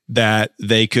that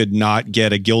they could not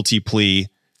get a guilty plea,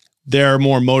 they're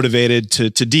more motivated to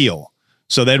deal.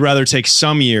 So they'd rather take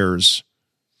some years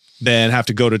than have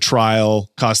to go to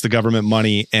trial, cost the government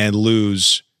money, and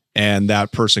lose, and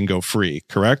that person go free,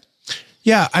 correct?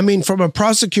 Yeah, I mean, from a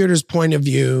prosecutor's point of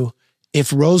view,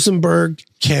 if Rosenberg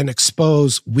can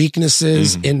expose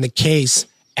weaknesses in the case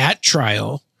at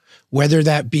trial, whether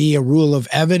that be a rule of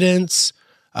evidence,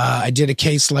 I did a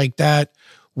case like that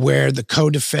where the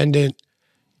co-defendant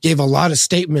gave a lot of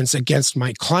statements against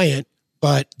my client,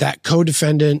 but that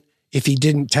co-defendant, if he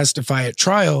didn't testify at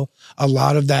trial, a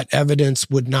lot of that evidence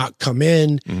would not come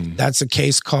in. That's a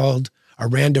case called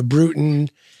Aranda Bruton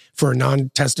for a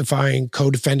non-testifying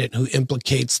co-defendant who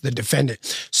implicates the defendant.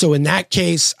 So in that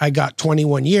case, I got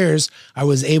 21 years. I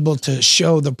was able to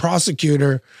show the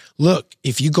prosecutor, look,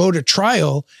 if you go to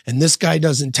trial and this guy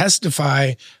doesn't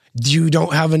testify, you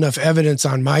don't have enough evidence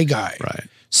on my guy. Right.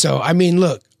 So, I mean,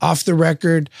 look, off the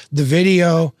record, the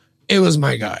video, it was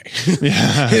my guy.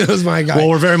 Yeah. It was my guy. Well,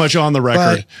 we're very much on the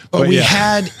record. But we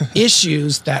had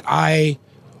issues that I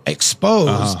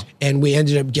exposed and we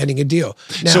ended up getting a deal.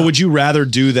 Now, so would you rather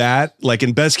do that? Like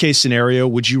in best case scenario,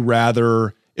 would you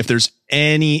rather, if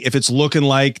it's looking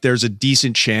like there's a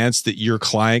decent chance that your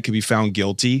client could be found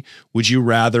guilty, would you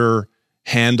rather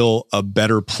handle a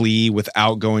better plea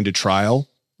without going to trial?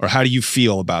 Or how do you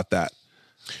feel about that?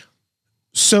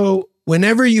 So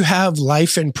whenever you have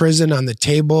life in prison on the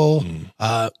table,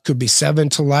 could be 7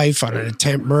 to life on an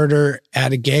attempt murder,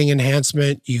 add a gang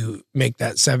enhancement, you make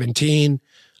that 17.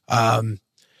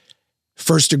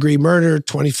 First degree murder,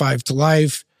 25 to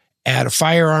life, add a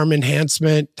firearm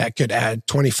enhancement, that could add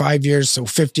 25 years, so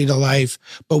 50 to life.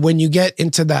 But when you get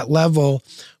into that level,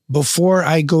 before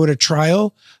I go to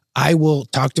trial, I will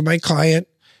talk to my client,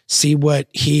 see what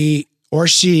he or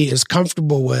she is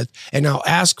comfortable with, and I'll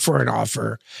ask for an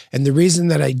offer. And the reason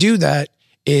that I do that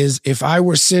is if I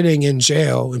were sitting in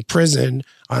jail, in prison,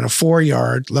 on a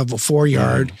level 4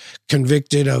 yard,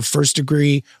 convicted of first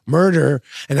degree murder,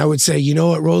 and I would say, you know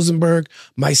what, Rosenberg,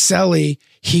 my cellie,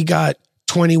 he got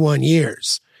 21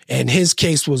 years and his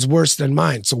case was worse than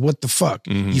mine. So what the fuck?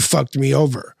 You fucked me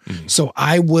over. So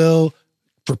I will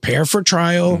prepare for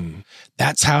trial.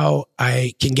 That's how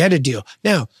I can get a deal.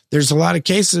 Now, there's a lot of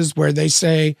cases where they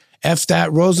say, F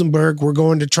that Rosenberg, we're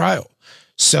going to trial.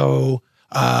 So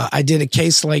I did a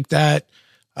case like that.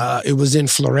 It was in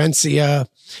Florencia,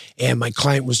 and my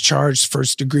client was charged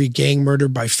first degree gang murder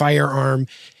by firearm.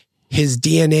 His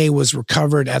DNA was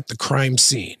recovered at the crime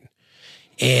scene,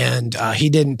 and he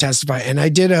didn't testify. And I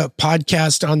did a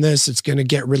podcast on this. It's going to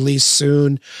get released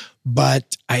soon,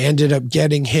 but I ended up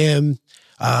getting him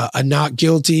a not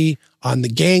guilty on the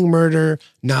gang murder,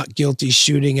 not guilty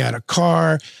shooting at a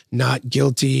car, not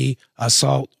guilty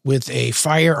assault with a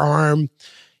firearm,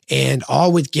 and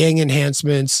all with gang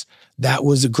enhancements. That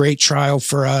was a great trial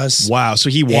for us. Wow.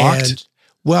 So he walked? And,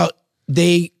 well,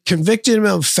 they convicted him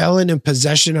of felon in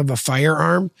possession of a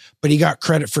firearm, but he got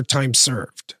credit for time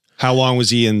served. How long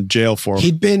was he in jail for?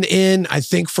 He'd been in, I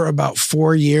think, for about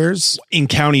 4 years. In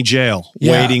county jail,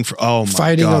 waiting for,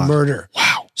 fighting a murder. Wow.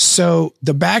 So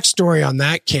the backstory on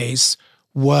that case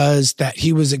was that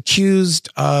he was accused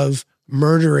of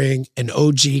murdering an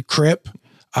OG Crip.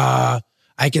 I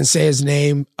can say his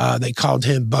name. They called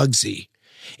him Bugsy.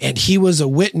 And he was a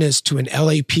witness to an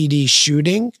LAPD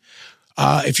shooting.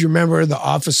 If you remember the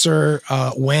officer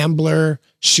Wambler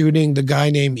shooting the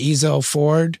guy named Ezel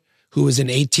Ford, who was an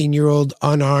 18-year-old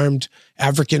unarmed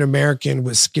African-American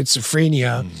with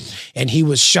schizophrenia, and he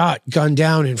was shot, gunned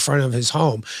down in front of his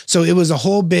home. So it was a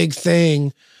whole big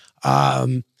thing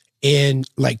in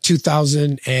like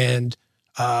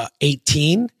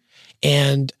 2018.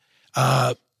 And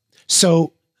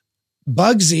so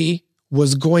Bugsy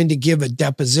was going to give a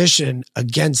deposition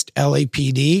against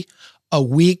LAPD a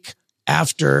week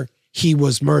after he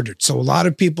was murdered. So a lot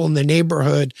of people in the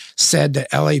neighborhood said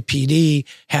that LAPD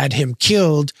had him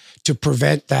killed to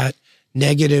prevent that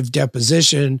negative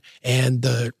deposition, and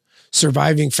the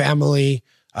surviving family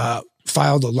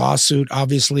filed a lawsuit,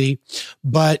 obviously.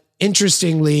 But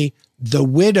interestingly, the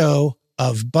widow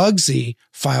of Bugsy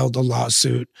filed a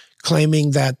lawsuit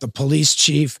claiming that the police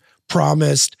chief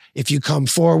promised, if you come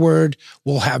forward,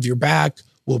 we'll have your back,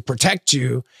 we'll protect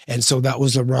you. And so that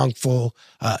was a wrongful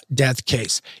death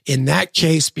case. In that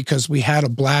case, because we had a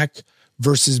black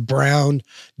versus brown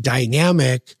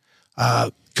dynamic,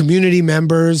 community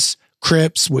members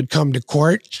Crips would come to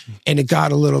court, and it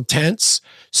got a little tense.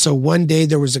 So one day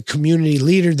there was a community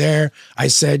leader there. I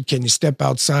said, can you step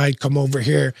outside, come over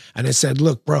here? And I said,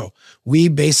 look, bro, we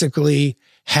basically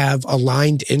have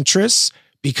aligned interests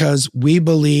because we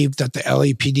believe that the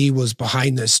LAPD was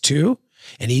behind this too.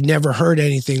 And he never heard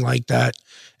anything like that.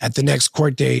 At the next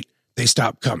court date, they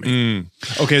stopped coming.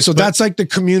 Okay. So that's like the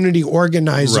community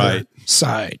organizer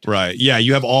side. Right. Yeah.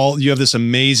 You have this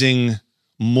amazing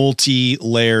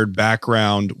multi-layered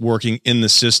background working in the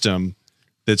system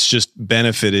that's just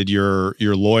benefited your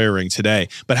lawyering today.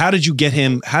 But how did you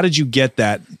get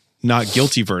that not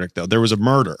guilty verdict though? There was a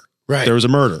murder. Right. There was a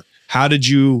murder. How did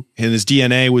you, and his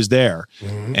DNA was there,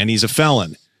 and he's a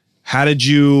felon. How did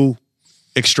you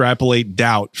extrapolate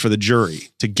doubt for the jury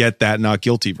to get that not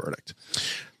guilty verdict?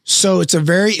 So it's a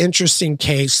very interesting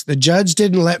case. The judge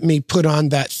didn't let me put on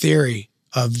that theory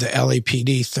of the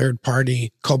LAPD third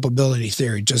party culpability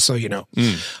theory, just so you know.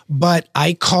 But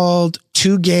I called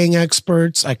 2 gang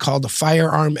experts. I called a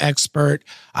firearm expert.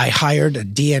 I hired a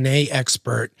DNA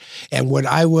expert. And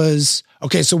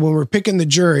so when we're picking the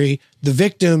jury, the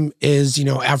victim is,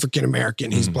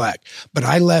 African-American, he's black, but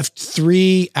I left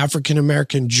 3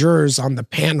 African-American jurors on the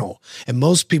panel. And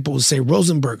most people would say,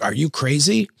 Rosenberg, are you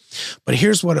crazy? But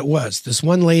here's what it was. This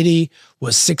one lady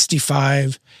was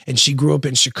 65 and she grew up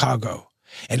in Chicago.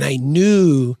 And I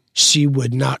knew she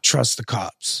would not trust the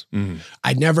cops.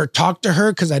 I never talked to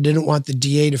her because I didn't want the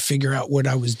DA to figure out what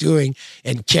I was doing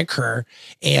and kick her.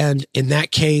 And in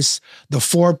that case, the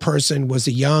 4-person was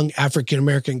a young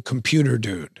African-American computer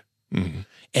dude.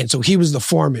 And so he was the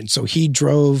foreman. So he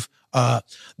drove the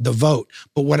vote.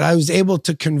 But what I was able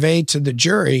to convey to the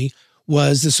jury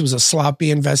was this was a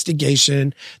sloppy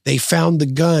investigation. They found the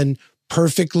gun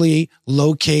perfectly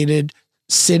located,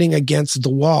 sitting against the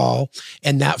wall,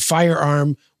 and that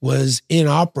firearm was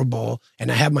inoperable.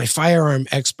 And I had my firearm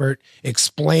expert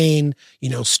explain,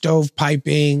 stove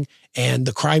piping, and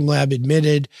the crime lab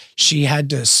admitted she had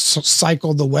to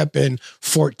cycle the weapon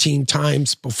 14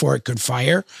 times before it could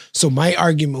fire. So my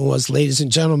argument was, ladies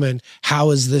and gentlemen,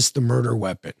 how is this the murder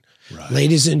weapon? Right.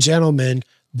 Ladies and gentlemen,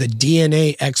 the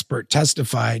DNA expert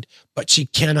testified, but she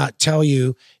cannot tell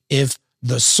you if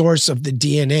the source of the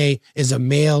DNA is a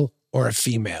male or a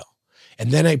female.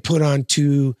 And then I put on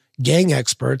 2 gang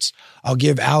experts. I'll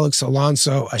give Alex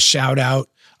Alonso a shout out,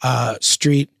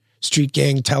 Street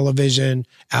Gang Television.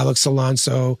 Alex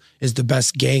Alonso is the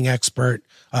best gang expert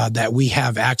that we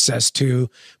have access to.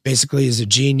 Basically is a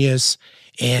genius,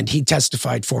 and he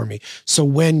testified for me. So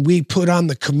when we put on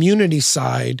the community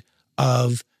side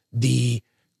of the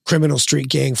criminal street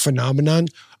gang phenomenon,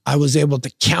 I was able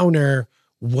to counter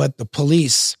what the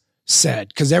police said,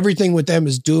 because everything with them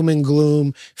is doom and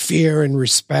gloom, fear and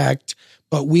respect.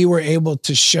 But we were able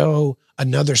to show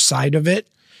another side of it,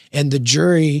 and the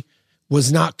jury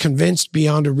was not convinced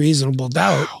beyond a reasonable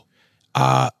doubt.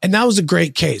 And that was a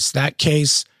great case. That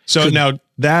case. So now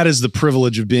that is the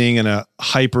privilege of being in a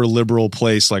hyper liberal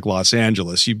place like Los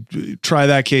Angeles. You try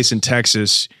that case in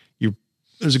Texas,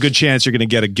 there's a good chance you're going to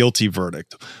get a guilty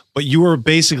verdict. But you were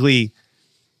basically,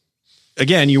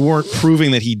 again, you weren't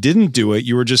proving that he didn't do it.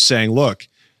 You were just saying, look,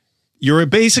 you're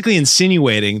basically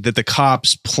insinuating that the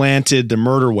cops planted the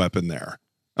murder weapon there.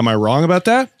 Am I wrong about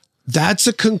that? That's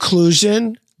a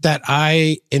conclusion that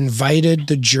I invited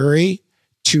the jury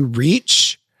to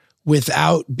reach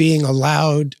without being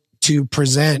allowed to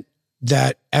present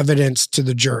that evidence to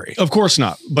the jury. Of course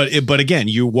not. But again,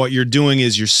 what you're doing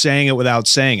is you're saying it without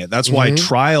saying it. That's why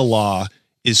trial law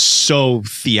is so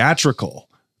theatrical.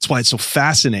 That's why it's so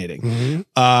fascinating.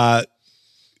 Yeah.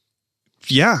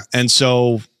 And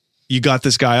so you got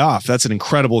this guy off. That's an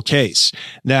incredible case.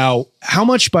 Now, how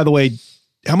much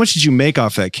did you make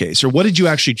off that case? Or what did you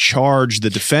actually charge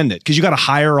the defendant? Because you got to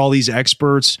hire all these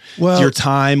experts, your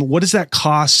time. What does that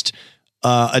cost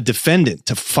a defendant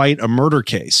to fight a murder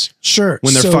case? Sure.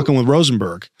 When they're fucking with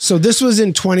Rosenberg. So this was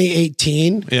in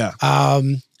 2018. Yeah.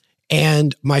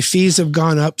 And my fees have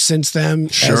gone up since then.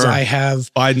 Sure. As I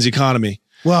have. Biden's economy.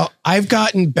 Well, I've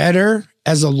gotten better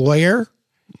as a lawyer,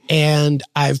 and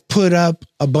I've put up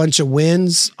a bunch of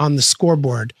wins on the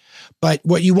scoreboard. But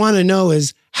what you want to know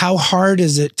is, how hard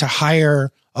is it to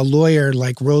hire a lawyer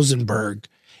like Rosenberg,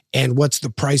 and what's the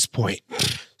price point?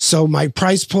 So my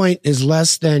price point is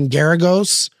less than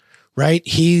Garagos, right?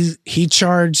 He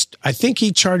charged, I think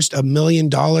he charged $1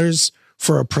 million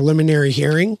for a preliminary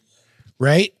hearing,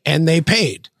 right? And they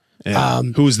paid. Yeah.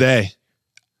 Who's they?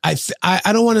 I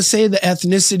don't want to say the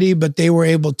ethnicity, but they were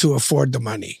able to afford the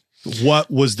money. What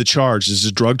was the charge? Is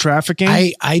it drug trafficking?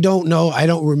 I don't know. I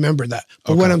don't remember that.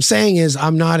 But what I'm saying is,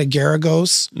 I'm not a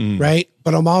Garagos, right?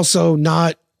 But I'm also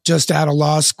not just out of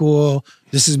law school,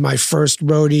 This is my first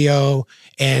rodeo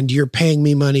and you're paying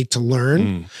me money to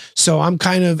learn. So I'm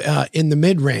kind of in the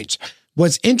mid-range.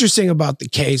 What's interesting about the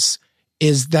case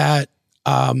is that,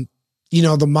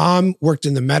 the mom worked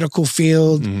in the medical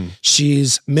field.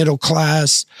 She's middle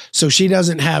class. So she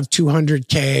doesn't have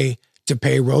 $200K to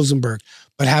pay Rosenberg.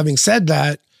 But having said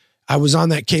that, I was on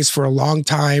that case for a long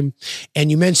time. And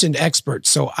you mentioned experts.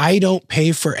 So I don't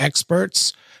pay for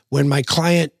experts. When my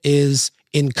client is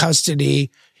in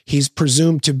custody, he's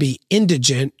presumed to be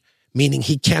indigent, meaning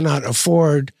he cannot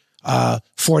afford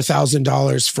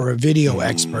 $4,000 for a video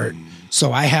expert.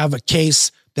 So I have a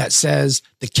case that says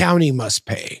the county must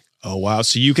pay. Oh, wow.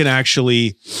 So you can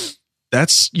actually,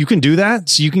 you can do that?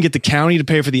 So you can get the county to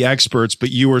pay for the experts,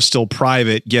 but you are still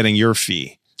private getting your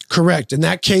fee. Correct. And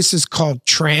that case is called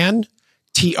Tran,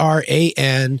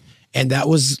 T-R-A-N. And that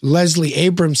was Leslie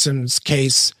Abramson's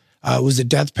case. It was a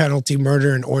death penalty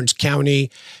murder in Orange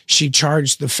County. She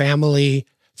charged the family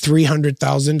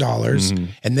 $300,000.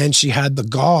 And then she had the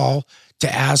gall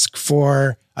to ask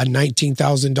for a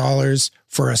 $19,000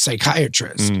 for a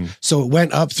psychiatrist. So it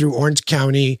went up through Orange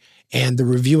County and the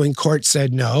reviewing court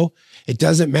said, no, it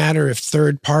doesn't matter if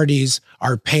third parties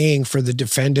are paying for the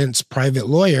defendant's private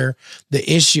lawyer. The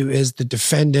issue is the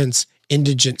defendant's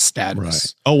indigent status.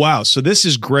 Right. Oh, wow. So this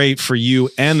is great for you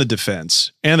and the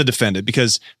defense and the defendant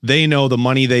because they know the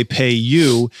money they pay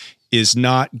you is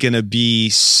not going to be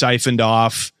siphoned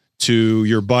off to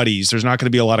your buddies. There's not going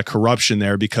to be a lot of corruption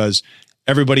there because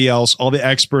everybody else, all the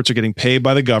experts are getting paid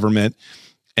by the government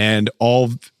and all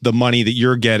the money that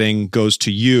you're getting goes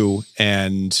to you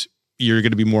and you're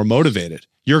going to be more motivated.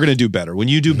 You're going to do better. When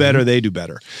you do better, they do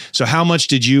better. So how much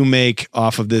did you make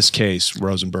off of this case,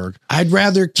 Rosenberg? I'd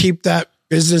rather keep that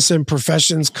Business and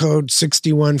Professions Code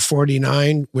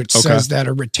 6149, which says that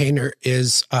a retainer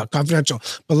is confidential.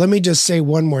 But let me just say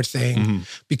one more thing,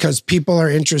 because people are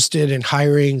interested in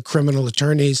hiring criminal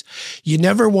attorneys. You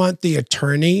never want the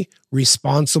attorney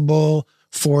responsible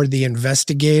for the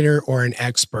investigator or an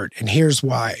expert. And here's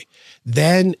why.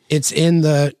 Then it's in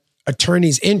the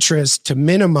attorney's interest to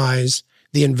minimize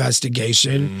the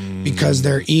investigation because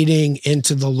they're eating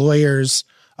into the lawyer's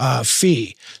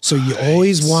fee. So you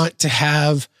always want to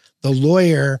have the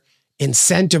lawyer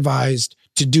incentivized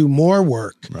to do more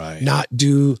work, not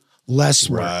do less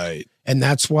work. And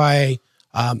that's why,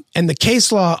 and the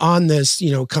case law on this,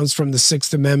 comes from the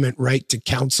Sixth Amendment right to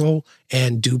counsel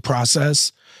and due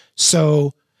process.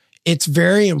 So it's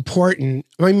very important.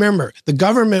 Remember, the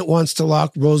government wants to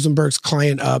lock Rosenberg's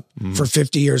client up for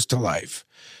 50 years to life.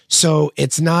 So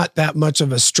it's not that much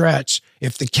of a stretch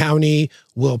if the county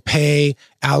will pay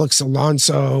Alex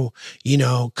Alonso,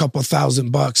 a couple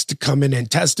 $1,000 to come in and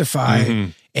testify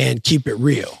and keep it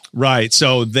real. Right.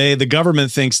 So the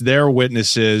government thinks their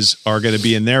witnesses are going to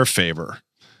be in their favor.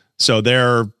 So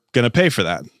they're going to pay for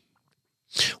that.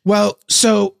 Well,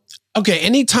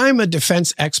 anytime a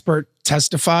defense expert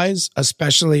testifies,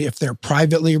 especially if they're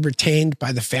privately retained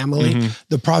by the family,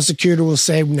 the prosecutor will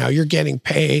say, now you're getting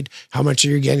paid. How much are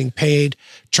you getting paid?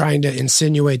 Trying to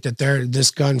insinuate that they're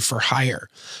this gun for hire.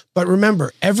 But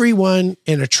remember, everyone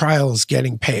in a trial is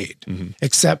getting paid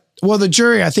except, the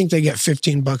jury, I think they get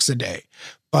 $15 a day,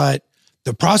 but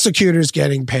the prosecutor's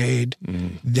getting paid.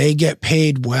 They get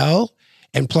paid well.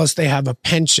 And plus they have a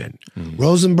pension.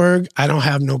 Rosenberg, I don't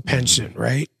have no pension,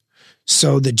 right?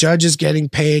 So the judge is getting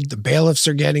paid, the bailiffs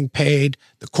are getting paid,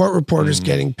 the court reporter's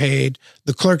getting paid,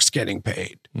 the clerk's getting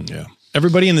paid. Yeah.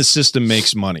 Everybody in the system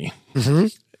makes money.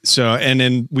 So, and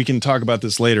then we can talk about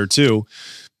this later too,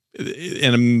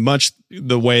 in much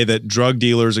the way that drug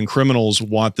dealers and criminals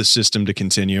want the system to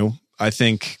continue. I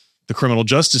think the criminal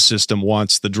justice system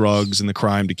wants the drugs and the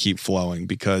crime to keep flowing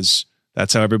because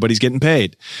that's how everybody's getting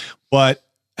paid. But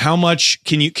how much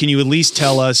can you at least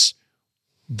tell us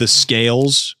the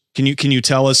scales? Can you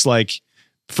tell us like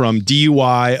from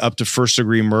DUI up to first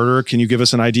degree murder? Can you give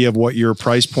us an idea of what your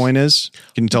price point is?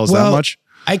 Can you tell us that much?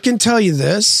 I can tell you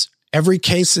this. Every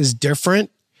case is different.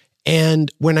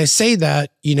 And when I say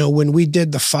that, when we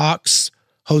did the Fox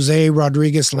Jose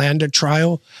Rodriguez Landa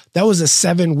trial, that was a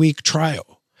 7-week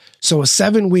trial. So a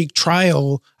 7-week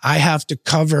trial, I have to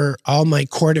cover all my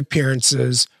court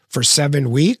appearances for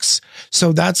 7 weeks.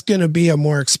 So that's going to be a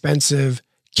more expensive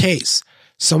case.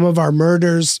 Some of our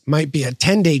murders might be a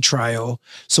 10-day trial.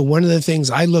 So one of the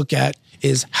things I look at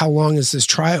is how long is this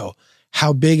trial?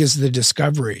 How big is the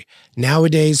discovery?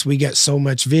 Nowadays, we get so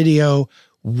much video.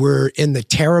 We're in the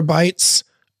terabytes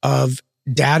of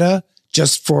data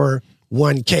just for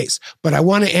one case. But I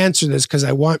want to answer this because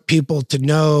I want people to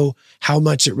know how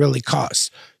much it really costs.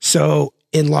 So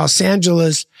in Los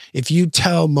Angeles, if you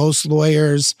tell most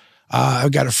lawyers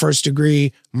I've got a first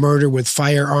degree murder with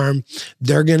firearm.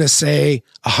 They're going to say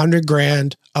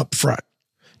 $100,000 up front.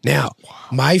 Now,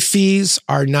 my fees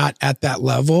are not at that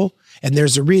level. And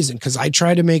there's a reason, because I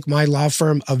try to make my law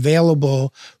firm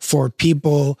available for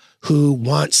people who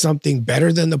want something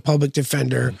better than the public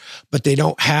defender, but they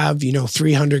don't have,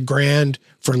 $300,000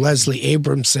 for Leslie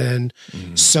Abramson.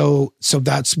 So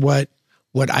that's what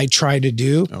I try to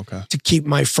do to keep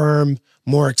my firm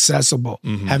more accessible.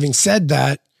 Having said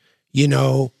that,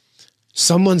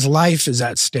 someone's life is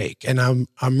at stake. And I'm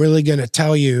really going to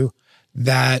tell you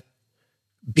that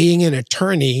being an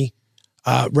attorney,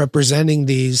 representing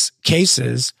these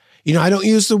cases, I don't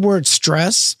use the word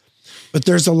stress, but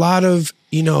there's a lot of,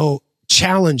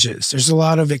 challenges. There's a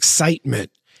lot of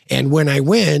excitement. And when I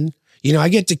win, I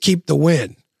get to keep the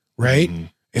win, right?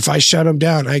 If I shut them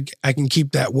down, I can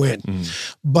keep that win.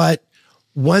 But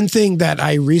one thing that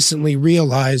I recently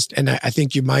realized, and I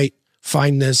think you might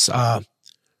find this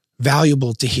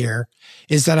valuable to hear,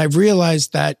 is that I've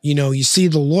realized that, you see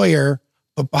the lawyer,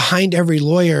 but behind every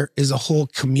lawyer is a whole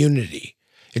community.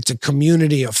 It's a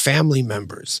community of family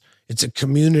members. It's a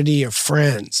community of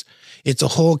friends. It's a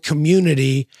whole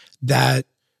community that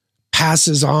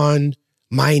passes on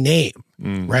my name,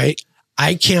 right?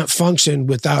 I can't function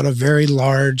without a very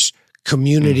large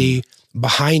community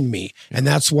behind me. And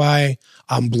that's why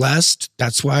I'm blessed.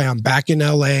 That's why I'm back in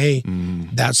LA.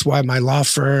 That's why my law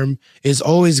firm is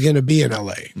always going to be in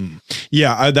LA.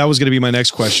 Yeah, that was going to be my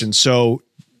next question. So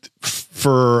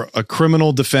for a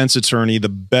criminal defense attorney, the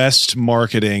best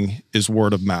marketing is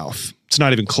word of mouth. It's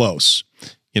not even close.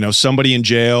 Somebody in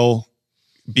jail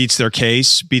beats their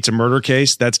case, beats a murder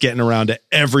case, that's getting around to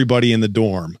everybody in the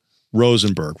dorm.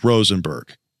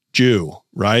 Rosenberg, Jew,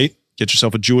 right? Get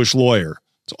yourself a Jewish lawyer.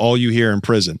 It's all you hear in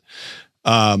prison.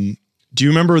 Do you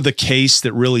remember the case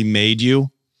that really made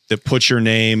you, that put your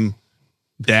name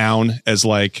down as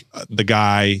like the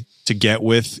guy to get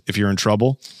with if you're in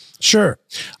trouble? Sure.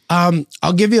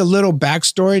 I'll give you a little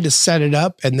backstory to set it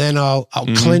up, and then I'll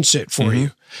clinch it for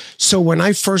you. So when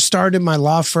I first started my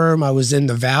law firm, I was in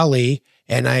the Valley,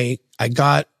 and I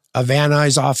got a Van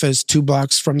Nuys office 2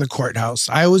 blocks from the courthouse.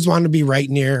 I always wanted to be right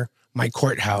near my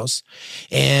courthouse.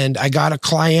 And I got a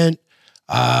client.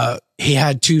 He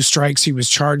had 2 strikes he was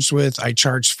charged with. I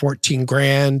charged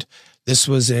 $14,000. This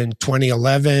was in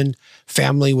 2011.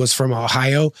 Family was from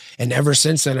Ohio. And ever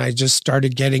since then, I just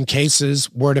started getting cases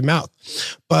word of mouth.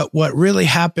 But what really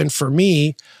happened for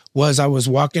me was I was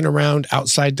walking around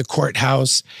outside the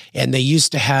courthouse, and they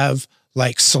used to have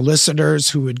like solicitors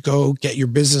who would go get your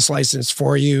business license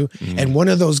for you. And one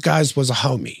of those guys was a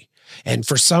homie. And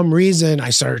for some reason, I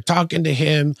started talking to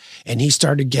him, and he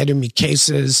started getting me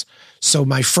cases. So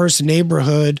my first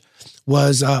neighborhood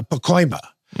was Pacoima.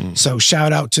 So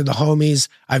shout out to the homies.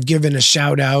 I've given a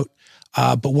shout out.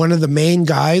 But one of the main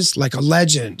guys, like a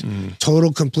legend,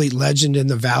 total complete legend in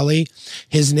the Valley,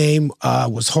 his name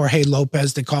was Jorge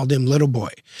Lopez. They called him Little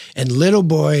Boy. And Little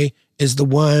Boy is the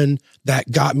one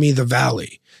that got me the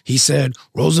Valley. He said,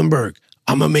 Rosenberg,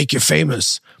 I'm going to make you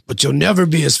famous, but you'll never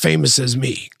be as famous as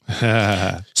me.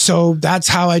 So that's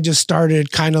how I just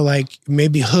started kind of like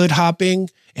maybe hood hopping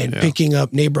and picking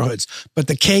up neighborhoods. But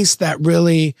the case that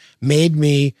really made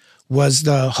me was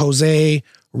the Jose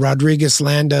Rodriguez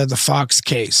Landa, the Fox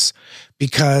case,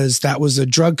 because that was a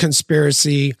drug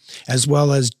conspiracy as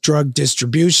well as drug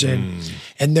distribution.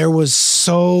 And there was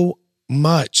so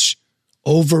much,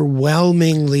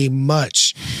 overwhelmingly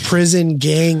much prison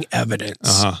gang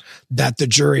evidence that the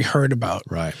jury heard about.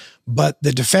 Right. But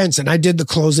the defense, and I did the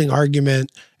closing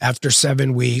argument after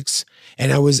 7 weeks,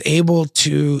 and I was able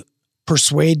to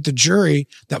persuade the jury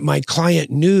that my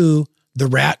client knew the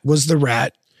rat was the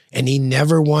rat, and he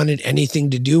never wanted anything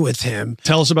to do with him.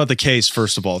 Tell us about the case,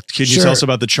 first of all. Could you tell us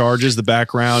about the charges, the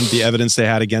background, the evidence they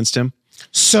had against him?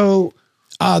 So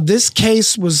this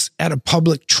case was at a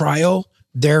public trial.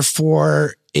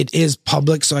 Therefore, it is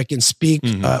public, so I can speak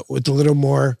with a little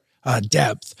more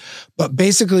depth. But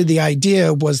basically, the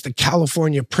idea was the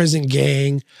California prison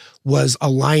gang was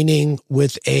aligning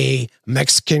with a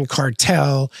Mexican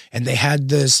cartel, and they had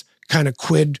this kind of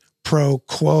quid pro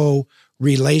quo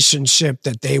relationship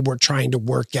that they were trying to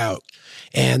work out.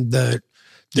 And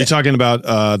you're talking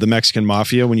about the Mexican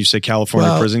mafia when you say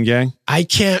California prison gang? I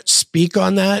can't speak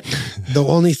on that. The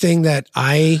only thing that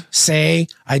I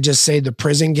just say the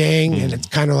prison gang, and it's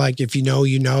kind of like, if you know,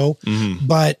 you know.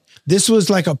 But this was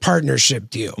like a partnership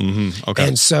deal. Okay.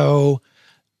 And so,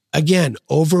 again,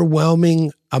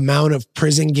 overwhelming amount of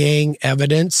prison gang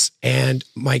evidence. And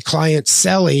my client,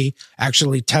 Selly,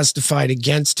 actually testified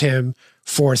against him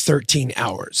for 13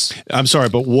 hours. I'm sorry,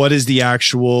 but what is the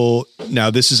actual, now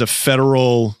this is a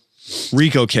federal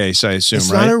RICO case, I assume,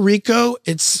 it's right? not a RICO.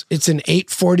 It's an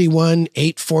 841,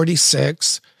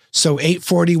 846. So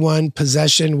 841,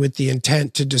 possession with the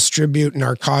intent to distribute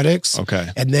narcotics. Okay.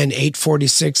 And then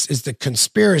 846 is the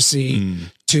conspiracy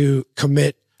to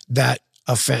commit that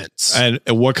offense. And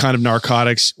what kind of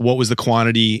narcotics? What was the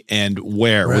quantity and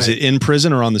where? Right. Was it in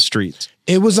prison or on the streets?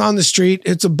 It was on the street.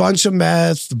 It's a bunch of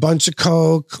meth, a bunch of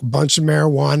coke, a bunch of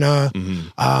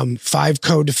marijuana, 5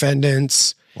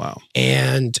 co-defendants. Wow.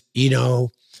 And,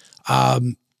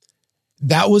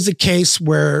 that was a case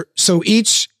where, so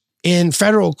each in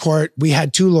federal court, we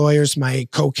had 2 lawyers, my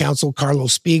co-counsel,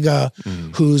 Carlos Spiga,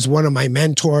 who's one of my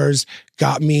mentors,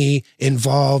 got me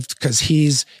involved because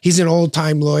he's an old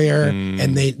time lawyer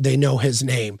and they know his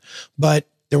name. But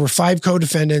there were 5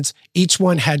 co-defendants. Each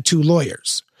one had 2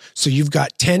 lawyers. So you've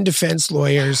got 10 defense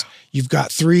lawyers. You've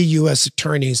got 3 U.S.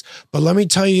 attorneys. But let me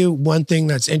tell you one thing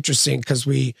that's interesting because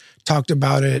we talked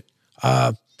about it,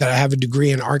 that I have a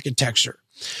degree in architecture.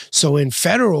 So in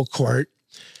federal court,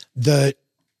 the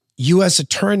U.S.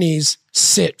 attorneys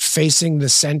sit facing the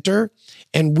center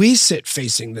and we sit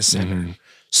facing the center.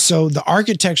 So the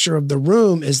architecture of the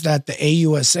room is that the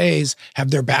AUSAs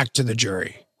have their back to the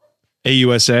jury.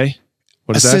 AUSA?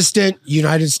 What is Assistant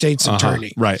United States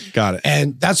Attorney. Right. Got it.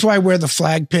 And that's why I wear the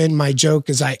flag pin. My joke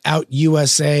is I out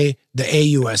USA the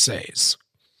AUSAs.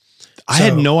 I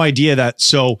had no idea that.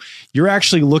 So you're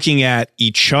actually looking at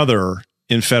each other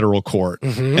in federal court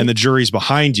and the jury's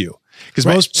behind you.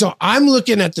 Because So I'm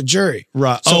looking at the jury.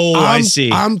 Right. So I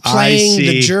see. I'm playing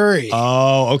the jury.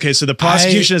 Oh, okay. So the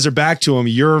prosecution has their back to them.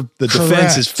 The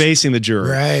defense is facing the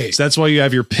jury. Right. So that's why you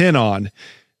have your pin on.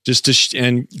 Just to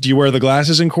and do you wear the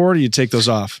glasses in court or you take those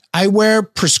off? I wear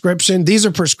prescription. These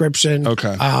are prescription.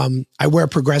 Okay. I wear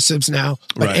progressives now.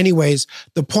 But anyways,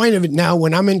 the point of it now,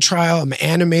 when I'm in trial, I'm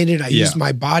animated. I use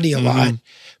my body a lot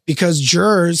because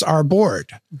jurors are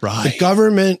bored. Right. The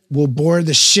government will bore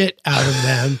the shit out of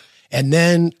them. And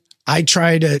then I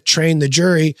try to train the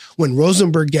jury. When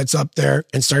Rosenberg gets up there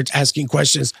and starts asking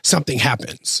questions, something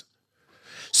happens.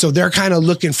 So they're kind of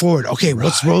looking forward. Okay,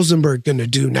 what's Rosenberg going to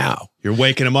do now? You're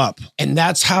waking them up. And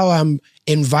that's how I'm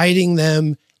inviting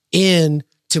them in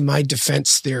to my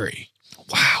defense theory.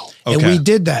 Wow. Okay. And we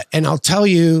did that. And I'll tell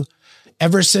you,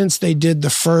 ever since they did the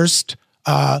first,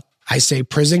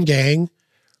 prison gang,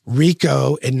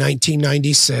 RICO in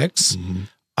 1996,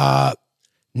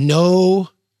 no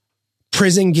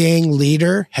prison gang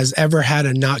leader has ever had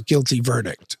a not guilty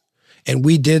verdict. And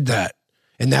we did that.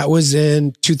 And that was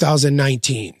in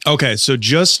 2019. Okay. So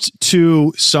just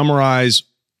to summarize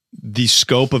the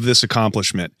scope of this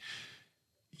accomplishment,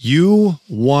 you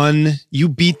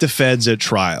beat the feds at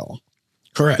trial.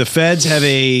 Correct. The feds have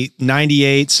a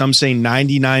 98, some say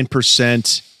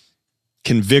 99%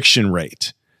 conviction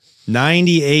rate.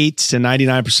 98 to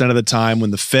 99% of the time when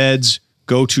the feds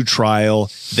go to trial,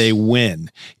 they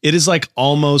win. It is like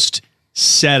almost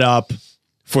set up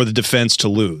for the defense to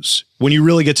lose. When you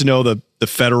really get to know the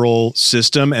federal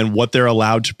system and what they're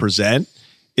allowed to present,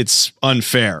 it's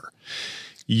unfair.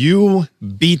 You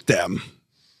beat them.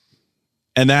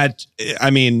 And that,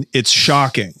 I mean, it's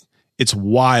shocking. It's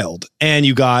wild. And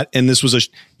this was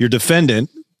your defendant,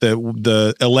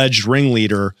 the alleged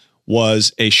ringleader,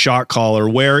 was a shot caller.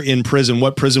 Where in prison?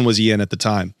 What prison was he in at the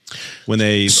time when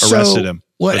they arrested him?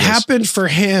 What happened for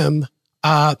him,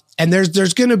 and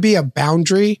there's going to be a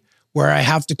boundary where I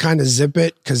have to kind of zip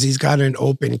it because he's got an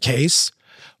open case.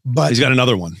 But he's got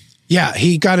another one. Yeah,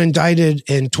 he got indicted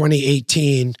in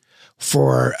 2018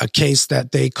 for a case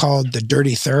that they called the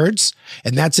Dirty Thirds,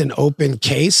 and that's an open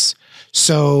case.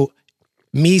 So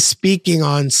me speaking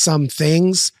on some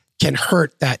things can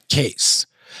hurt that case.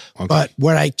 Okay. But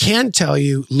what I can tell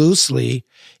you loosely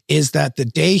is that the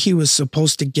day he was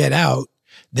supposed to get out,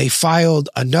 they filed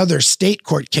another state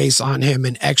court case on him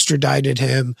and extradited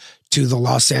him to the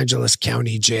Los Angeles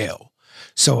County Jail.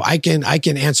 So I can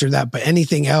answer that, but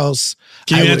anything else.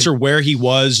 Can you answer where he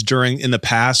was in the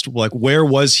past? Like, where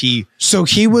was he? So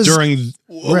he was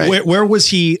where was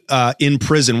he in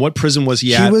prison? What prison was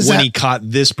he at when he caught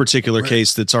this particular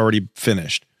case that's already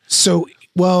finished? So,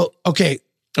 okay.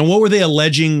 And what were they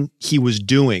alleging he was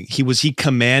doing? Was he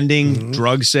commanding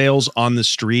drug sales on the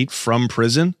street from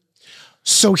prison?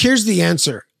 So here's the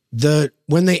answer.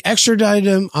 When they extradited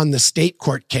him on the state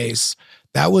court case,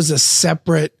 that was a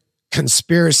separate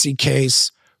conspiracy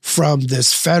case from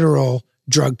this federal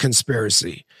drug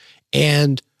conspiracy.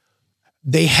 And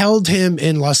they held him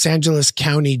in Los Angeles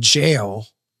County Jail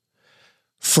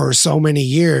for so many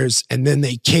years. And then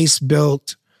they case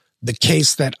built the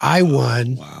case that I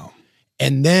won. Wow.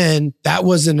 And then that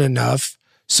wasn't enough.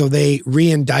 So they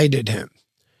re-indicted him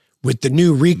with the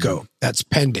new RICO that's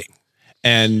pending.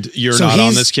 And you're So not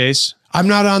on this case? I'm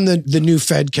not on the new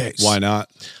Fed case. Why not?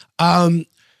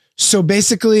 So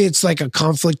basically it's like a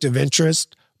conflict of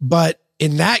interest, but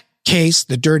in that case,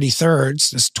 the Dirty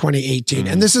Thirds, this 2018,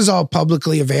 and this is all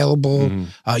publicly available.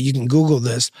 You can Google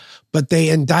this, but they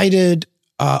indicted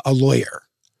a lawyer,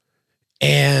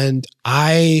 and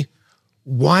I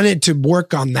wanted to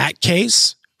work on that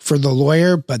case for the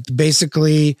lawyer, but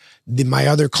basically my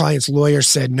other client's lawyer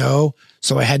said no,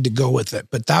 so I had to go with it.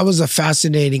 But that was a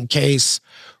fascinating case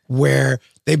where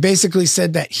they basically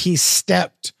said that he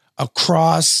stepped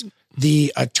across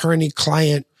the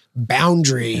attorney-client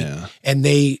boundary, and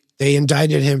they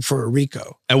indicted him for a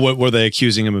RICO. And what were they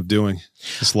accusing him of doing,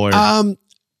 this lawyer?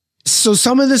 So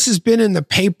some of this has been in the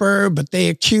paper, but they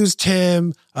accused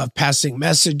him of passing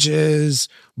messages,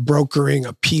 brokering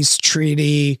a peace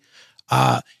treaty.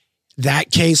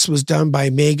 That case was done by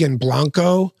Megan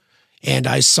Blanco, and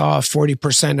I saw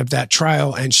 40% of that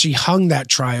trial, and she hung that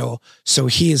trial, so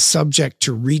he is subject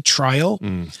to retrial.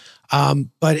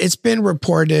 But it's been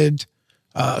reported,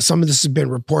 some of this has been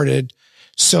reported.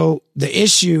 So the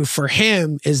issue for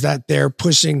him is that they're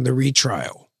pushing the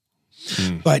retrial.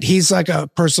 But he's like a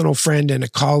personal friend and a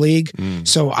colleague.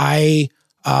 So I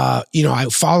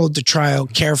followed the trial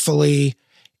carefully.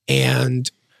 And,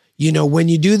 when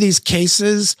you do these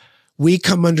cases, we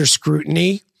come under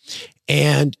scrutiny.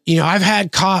 And, I've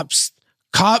had cops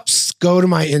go to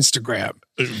my Instagram,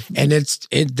 and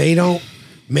they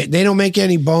don't make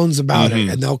any bones about it.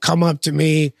 And they'll come up to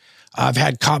me. I've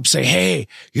had cops say, "Hey,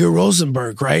 you're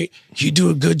Rosenberg, right? You do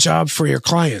a good job for your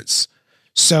clients."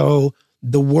 So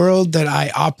the world that I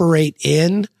operate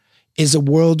in is a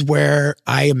world where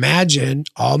I imagine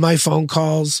all my phone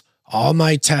calls, all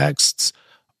my texts,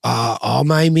 all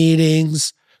my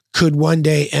meetings could one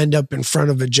day end up in front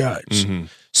of a judge.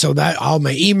 So that all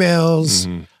my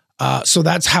emails, so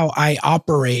that's how I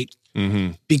operate,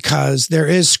 because there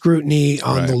is scrutiny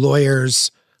on the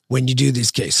lawyers when you do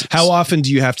these cases. How often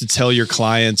do you have to tell your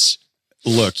clients,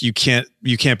 look, you can't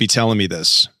be telling me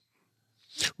this?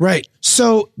 Right.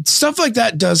 So stuff like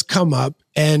that does come up.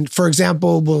 And for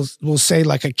example, we'll say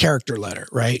like a character letter,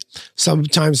 right?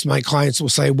 Sometimes my clients will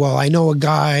say, well, I know a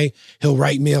guy, he'll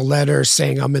write me a letter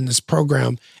saying I'm in this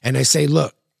program. And I say,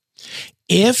 look,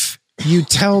 if you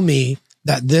tell me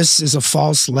that this is a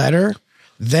false letter,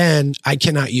 then I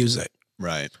cannot use it.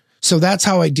 Right. So that's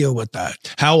how I deal with that.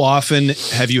 How often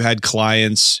have you had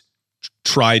clients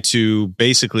try to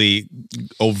basically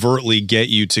overtly get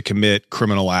you to commit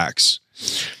criminal acts?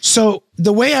 So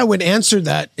the way I would answer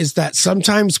that is that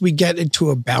sometimes we get into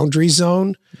a boundary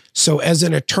zone. So as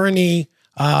an attorney,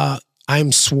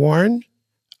 I'm sworn.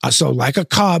 So like a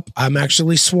cop, I'm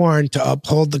actually sworn to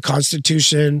uphold the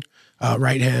Constitution,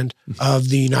 right hand, of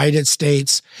the United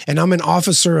States. And I'm an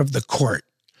officer of the court.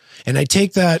 And I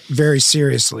take that very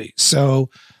seriously. So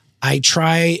I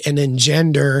try and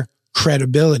engender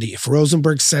credibility. If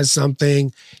Rosenberg says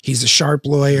something, he's a sharp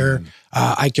lawyer,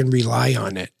 I can rely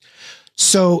on it.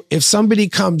 So if somebody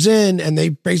comes in and they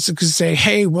basically say,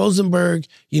 hey, Rosenberg,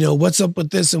 what's up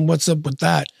with this and what's up with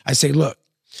that? I say, look,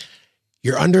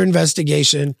 you're under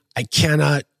investigation. I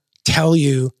cannot tell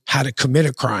you how to commit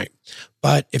a crime.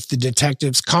 But if the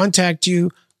detectives contact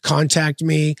you, contact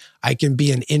me. I can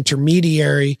be an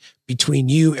intermediary between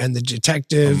you and the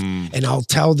detective, and I'll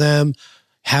tell them,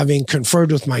 having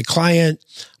conferred with my client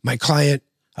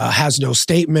has no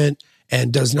statement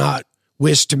and does not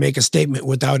wish to make a statement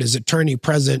without his attorney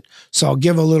present. So I'll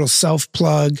give a little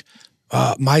self-plug.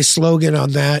 My slogan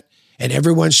on that, and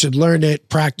everyone should learn it,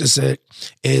 practice it,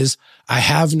 is I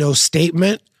have no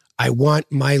statement. I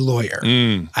want my lawyer.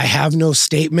 I have no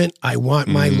statement. I want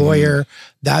my lawyer.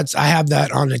 I have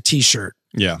that on a t-shirt.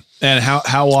 Yeah. And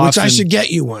how often? Which I should get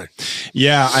you one.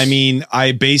 Yeah. I mean,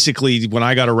 when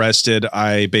I got arrested,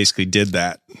 I basically did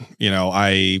that.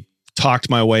 I talked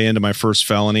my way into my first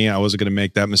felony. I wasn't going to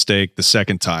make that mistake the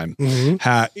second time.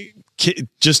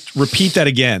 Just repeat that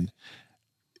again.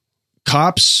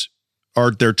 Cops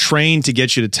they're trained to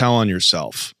get you to tell on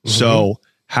yourself. So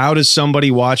how does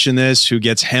somebody watching this who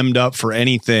gets hemmed up for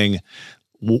anything,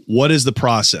 what is the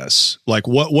process? Like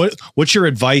what's your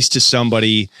advice to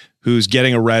somebody who's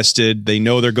getting arrested? They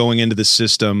know they're going into the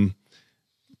system.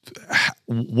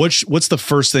 What's the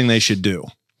first thing they should do?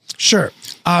 Sure.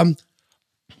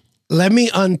 Let me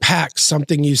unpack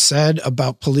something you said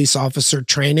about police officer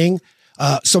training.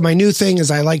 So my new thing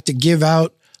is I like to give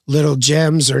out little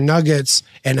gems or nuggets,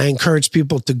 and I encourage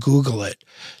people to Google it.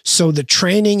 So the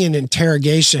training and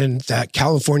interrogation that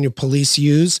California police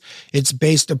use, it's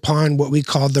based upon what we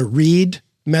call the REID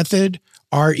method,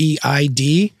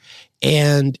 REID,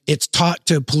 and it's taught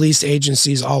to police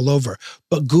agencies all over.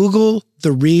 But Google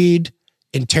the REID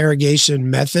interrogation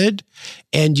method,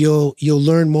 and you'll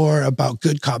learn more about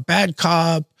good cop, bad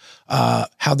cop,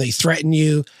 how they threaten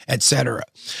you, etc.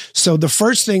 So the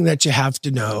first thing that you have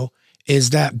to know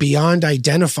is that beyond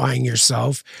identifying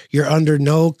yourself, you're under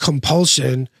no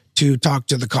compulsion to talk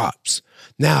to the cops.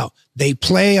 Now, they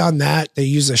play on that. They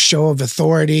use a show of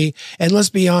authority. And let's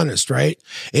be honest, right?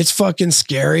 It's fucking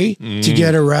scary to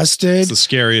get arrested. It's the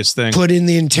scariest thing. Put in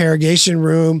the interrogation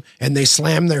room, and they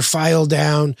slam their file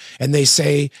down and they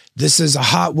say, this is a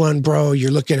hot one, bro.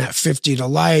 You're looking at 50 to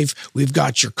life. We've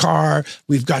got your car.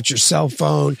 We've got your cell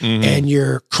phone, and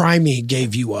your crimey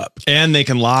gave you up. And they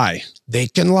can lie. They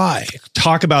can lie.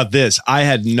 Talk about this. I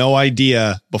had no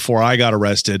idea before I got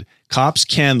arrested. Cops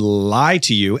can lie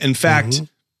to you. In fact,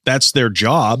 that's their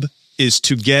job, is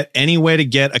to get any way to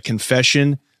get a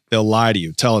confession. They'll lie to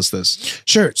you. Tell us this.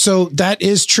 Sure. So that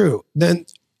is true. Then,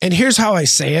 and here's how I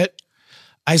say it.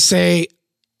 I say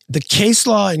the case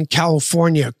law in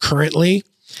California currently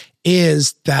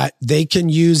is that they can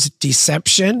use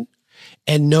deception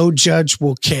and no judge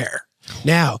will care.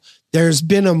 Now, there's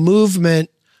been a movement.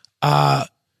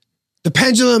 The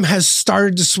pendulum has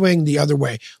started to swing the other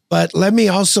way, but let me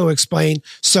also explain.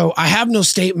 So I have no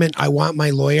statement. I want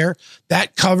my lawyer.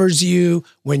 That covers you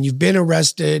when you've been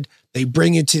arrested. They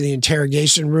bring you to the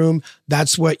interrogation room.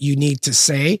 That's what you need to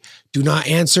say. Do not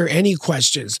answer any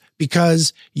questions,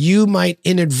 because you might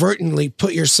inadvertently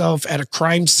put yourself at a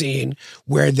crime scene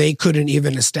where they couldn't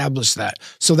even establish that.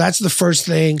 So that's the first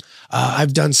thing.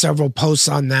 I've done several posts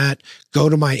on that. Go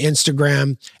to my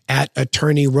Instagram at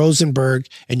Attorney Rosenberg,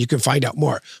 and you can find out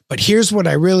more. But here's what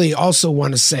I really also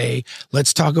want to say.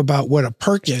 Let's talk about what a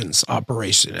Perkins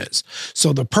operation is.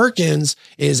 So the Perkins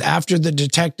is after the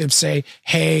detectives say,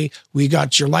 hey, we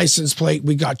got your license plate.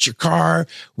 We got your car.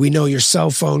 We know your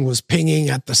cell phone was pinging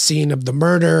at the scene of the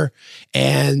murder.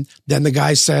 And then the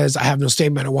guy says, I have no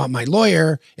statement. I want my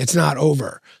lawyer. It's not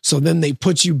over. So then they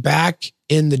put you back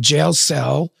in the jail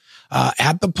cell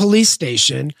at the police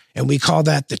station, and we call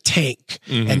that the tank.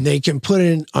 And they can put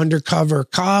an undercover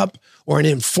cop or an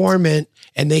informant,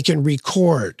 and they can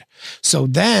record. So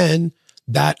then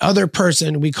that other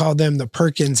person, we call them the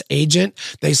Perkins agent.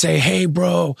 They say, hey,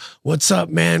 bro, what's up,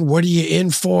 man? What are you in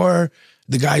for?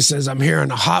 The guy says, I'm here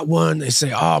on a hot one. They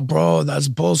say, oh, bro, that's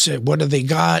bullshit. What do they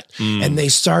got? And they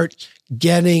start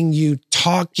getting you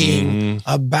talking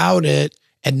about it.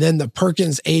 And then the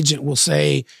Perkins agent will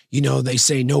say, you know, they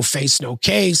say no face, no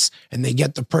case, and they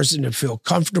get the person to feel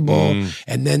comfortable.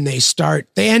 And then they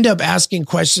end up asking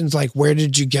questions like, where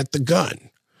did you get the gun?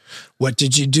 What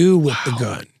did you do with the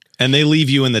gun? And they leave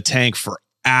you in the tank for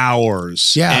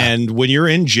hours. Yeah. And when you're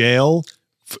in jail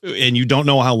and you don't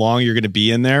know how long you're going to be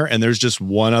in there, and there's just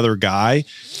one other guy,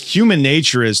 human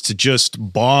nature is to just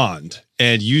bond.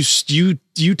 And you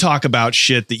talk about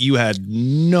shit that you had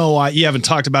you haven't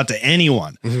talked about to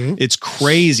anyone. It's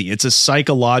crazy. It's a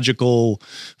psychological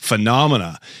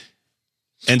phenomena.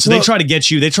 And so they try to get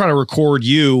you, they try to record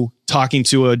you talking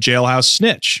to a jailhouse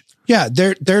snitch. Yeah,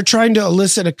 they're trying to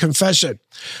elicit a confession.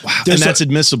 Wow. And that's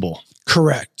admissible.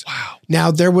 Correct. Wow.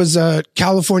 Now, there was a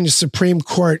California Supreme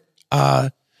Court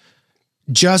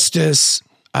justice,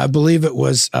 I believe it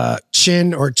was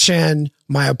Chin or Chen.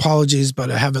 My apologies, but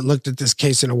I haven't looked at this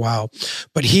case in a while.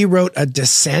 But he wrote a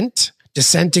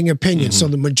dissenting opinion. So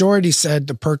the majority said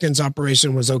the Perkins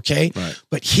operation was okay,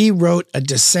 but he wrote a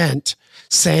dissent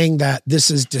saying that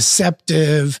this is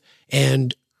deceptive.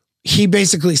 And he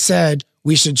basically said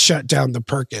we should shut down the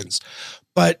Perkins.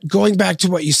 But going back to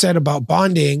what you said about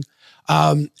bonding,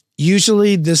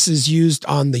 usually this is used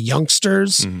on the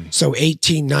youngsters. So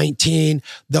 18, 19,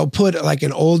 they'll put like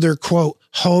an older quote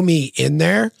homie in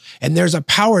there, and there's a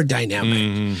power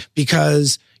dynamic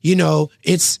because, you know,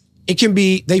 it can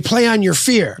be, they play on your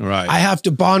fear. Right. I have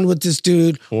to bond with this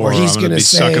dude, or he's going to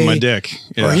say, sucking my dick.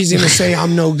 Yeah. Or he's going to say,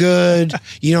 I'm no good.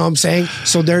 You know what I'm saying?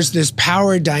 So there's this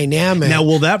power dynamic. Now,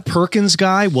 will that Perkins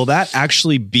guy, will that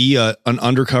actually be an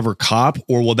undercover cop,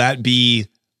 or will that be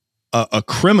a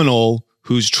criminal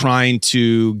who's trying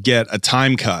to get a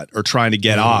time cut or trying to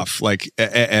get off, like,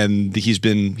 and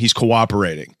he's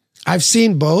cooperating? I've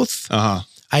seen both.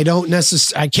 I don't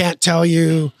necessarily, I can't tell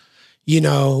you, you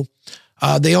know,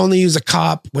 they only use a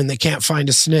cop when they can't find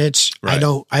a snitch. Right.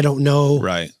 I don't know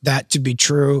that to be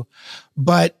true.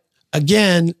 But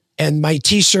again, and my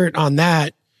t-shirt on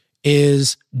that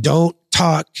is don't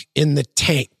talk in the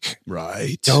tank.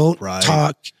 Right. Don't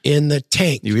talk in the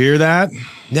tank. You hear that?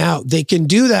 Now, they can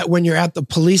do that when you're at the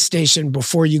police station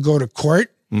before you go to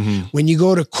court. When you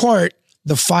go to court,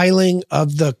 the filing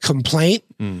of the complaint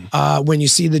when you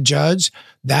see the judge,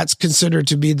 that's considered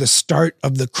to be the start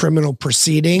of the criminal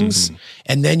proceedings.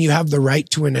 And then you have the right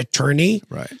to an attorney.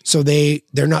 Right. So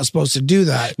they're not supposed to do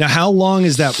that. Now, how long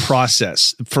is that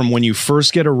process from when you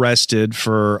first get arrested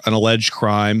for an alleged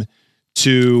crime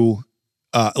to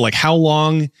like how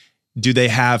long do they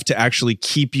have to actually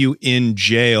keep you in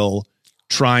jail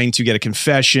trying to get a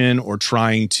confession or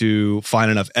trying to find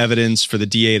enough evidence for the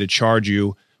DA to charge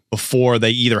you before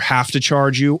they either have to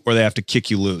charge you or they have to kick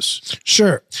you loose?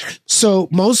 Sure. So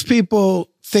most people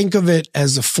think of it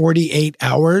as a 48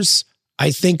 hours.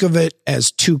 I think of it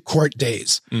as 2 court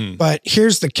days. But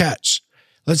here's the catch.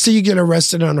 Let's say you get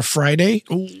arrested on a Friday.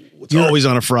 It's always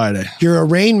on a Friday. Your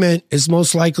arraignment is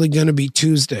most likely going to be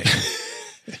Tuesday.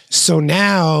 So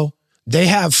now they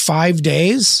have 5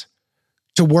 days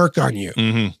to work on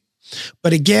you.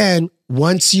 But again,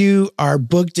 once you are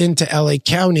booked into LA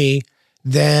County,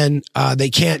 then they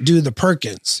can't do the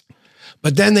Perkins.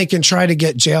 But then they can try to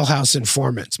get jailhouse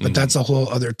informants, but that's a whole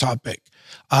other topic.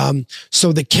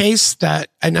 So the case that,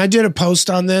 and I did a post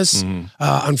on this,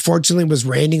 unfortunately it was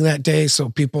raining that day. So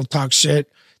people talk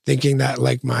shit thinking that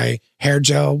like my hair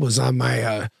gel was on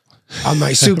my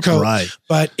suit coat, Right.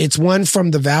 But it's one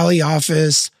from the Valley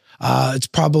office. It's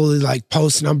probably like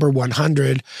post number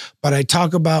 100, but I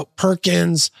talk about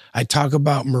Perkins. I talk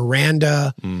about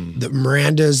Miranda. The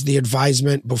Miranda is the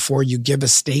advisement before you give a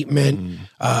statement.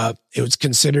 It was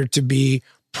considered to be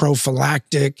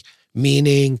prophylactic,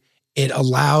 meaning it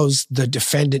allows the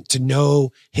defendant to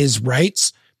know his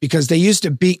rights because they used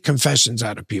to beat confessions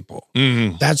out of people.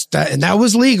 That's that. And that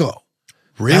was legal.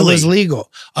 Really? That was legal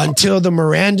until the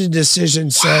Miranda decision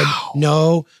said,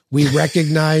 no, we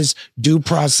recognize due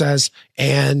process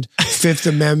and Fifth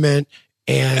Amendment.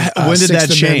 And when did that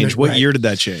Sixth change? Amendment, What right? year did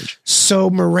that change?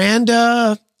 So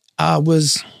Miranda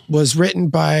was written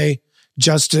by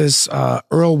Justice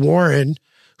Earl Warren,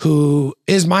 who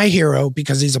is my hero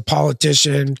because he's a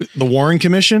politician. The Warren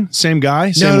Commission? Same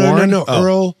guy? Same Warren? No.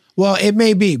 Earl, well, it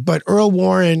may be, but Earl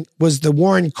Warren was the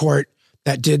Warren court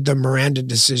that did the Miranda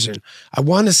decision. I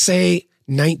want to say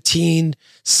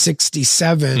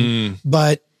 1967,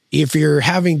 but if you're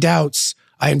having doubts,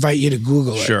 I invite you to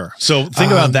Google it. Sure. So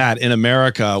think about that in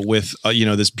America with,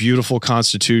 this beautiful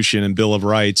Constitution and Bill of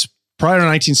Rights prior to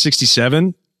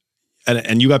 1967,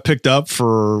 and you got picked up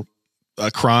for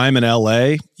a crime in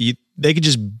LA, they could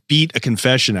just beat a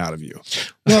confession out of you.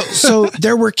 Well, so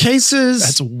there were cases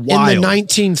That's in wild. the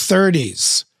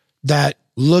 1930s that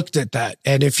looked at that.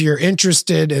 And if you're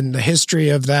interested in the history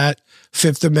of that,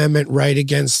 Fifth Amendment right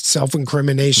against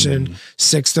self-incrimination,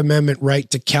 Sixth Amendment right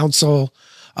to counsel,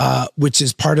 which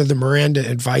is part of the Miranda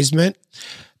advisement,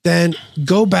 then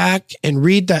go back and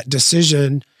read that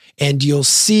decision and you'll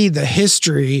see the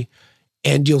history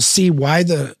and you'll see why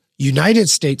the United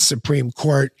States Supreme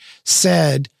Court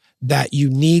said that you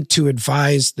need to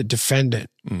advise the defendant.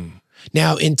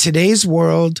 Now, in today's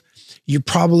world, you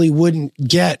probably wouldn't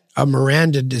get a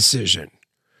Miranda decision.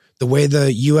 The way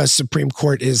the U.S. Supreme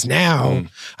Court is now,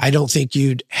 I don't think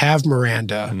you'd have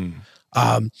Miranda.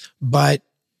 But,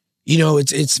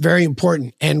 it's very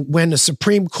important. And when a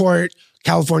Supreme Court,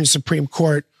 California Supreme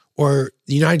Court, or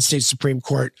the United States Supreme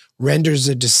Court renders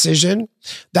a decision,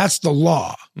 that's the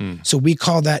law. So we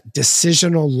call that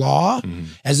decisional law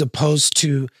as opposed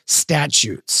to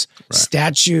statutes. Right.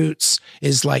 Statutes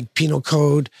is like Penal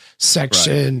Code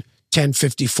section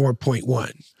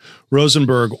 1054.1.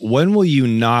 Rosenberg, when will you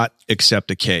not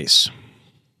accept a case?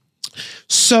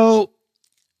 So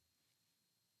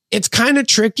it's kind of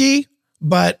tricky,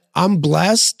 but I'm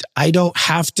blessed. I don't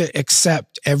have to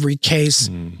accept every case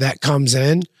that comes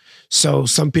in. So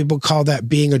some people call that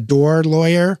being a door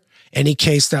lawyer, any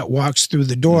case that walks through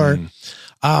the door.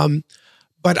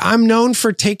 But I'm known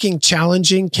for taking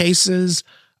challenging cases.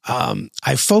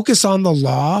 I focus on the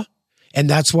law, and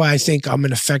that's why I think I'm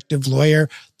an effective lawyer.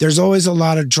 There's always a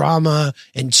lot of drama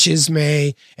and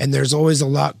chisme, and there's always a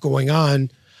lot going on.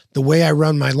 The way I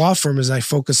run my law firm is I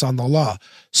focus on the law.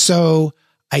 So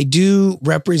I do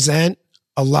represent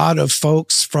a lot of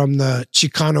folks from the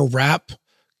Chicano rap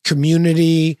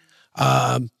community.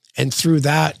 And through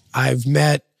that, I've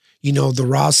met, the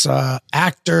Raza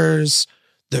actors,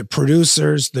 the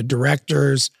producers, the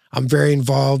directors. I'm very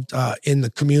involved in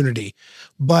the community.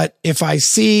 But if I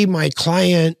see my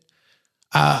client,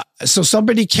 so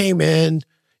somebody came in,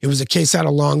 it was a case out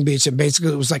of Long Beach, and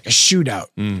basically it was like a shootout.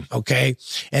 Okay.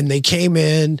 And they came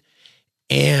in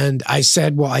and I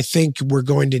said, well, I think we're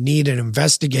going to need an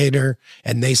investigator.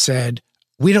 And they said,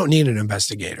 we don't need an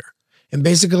investigator. And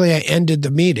basically I ended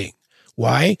the meeting.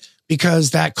 Why?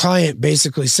 Because that client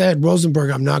basically said, Rosenberg,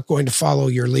 I'm not going to follow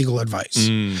your legal advice.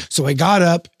 So I got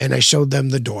up and I showed them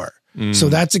the door. So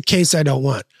that's a case I don't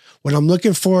want. What I'm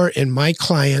looking for in my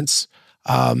clients,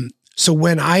 so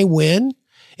when I win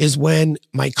is when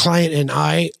my client and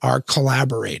I are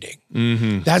collaborating.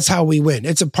 That's how we win.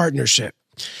 It's a partnership.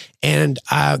 And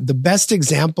the best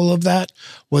example of that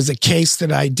was a case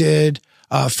that I did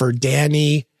for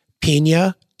Daniel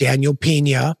Pena.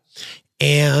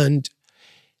 And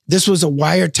this was a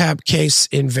wiretap case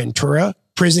in Ventura,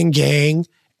 prison gang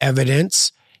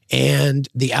evidence. And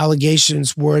the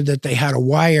allegations were that they had a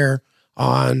wire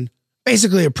on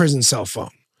basically a prison cell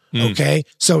phone. Okay.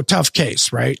 So tough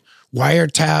case, right?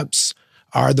 Wiretaps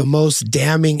are the most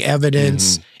damning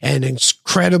evidence and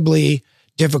incredibly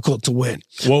difficult to win.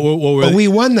 But we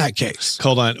won that case.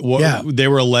 Hold on. They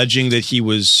were alleging that he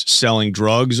was selling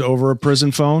drugs over a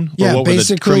prison phone? Or what were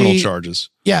the criminal charges?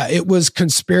 Yeah, it was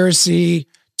conspiracy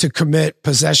to commit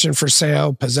possession for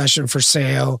sale,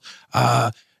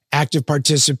 active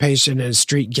participation in a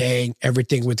street gang,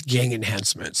 everything with gang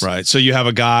enhancements. Right. So you have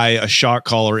a guy, a shot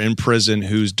caller in prison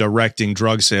who's directing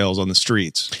drug sales on the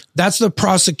streets. That's the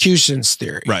prosecution's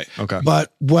theory. Right. Okay.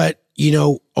 But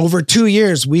over 2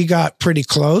 years, we got pretty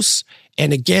close.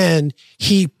 And again,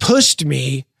 he pushed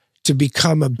me to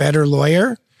become a better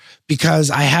lawyer because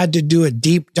I had to do a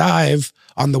deep dive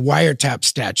on the wiretap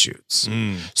statutes.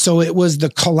 So it was the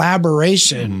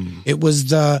collaboration. It was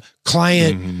the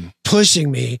client pushing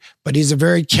me, but he's a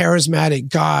very charismatic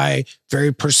guy,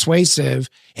 very persuasive.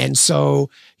 And so,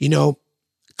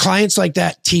 clients like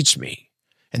that teach me.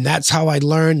 And that's how I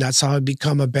learned. That's how I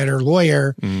become a better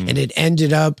lawyer. And it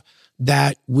ended up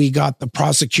that we got the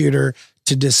prosecutor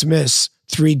to dismiss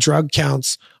 3 drug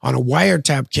counts on a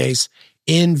wiretap case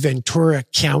in Ventura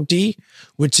County,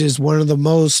 which is one of the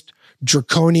most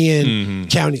draconian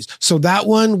counties. So that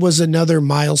one was another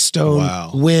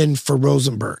milestone win for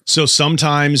Rosenberg. So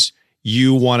sometimes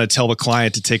you want to tell the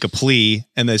client to take a plea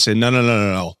and they say,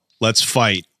 no, let's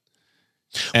fight.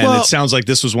 And it sounds like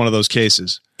this was one of those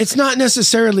cases. It's not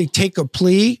necessarily take a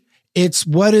plea. It's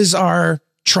what is our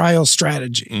trial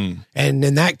strategy. And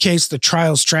in that case, the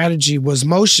trial strategy was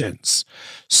motions.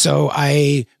 So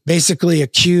I basically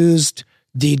accused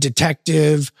the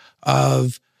detective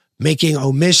of making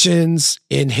omissions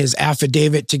in his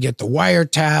affidavit to get the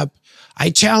wiretap. I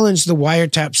challenged the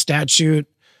wiretap statute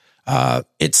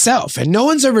itself, and no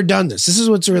one's ever done this. This is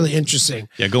what's really interesting.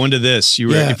 Yeah, go into this. You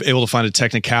were able to find a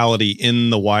technicality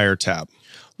in the wiretap.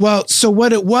 Well, so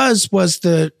what it was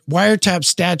the wiretap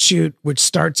statute, which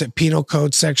starts at Penal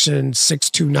Code Section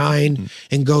 629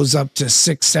 and goes up to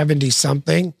 670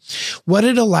 something. What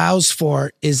it allows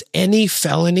for is any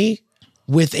felony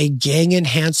with a gang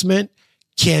enhancement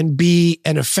can be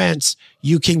an offense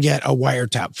you can get a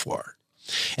wiretap for.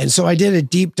 And so I did a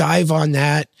deep dive on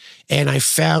that, and I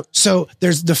found, so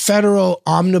there's the federal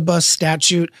omnibus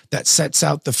statute that sets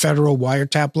out the federal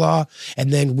wiretap law,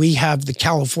 and then we have the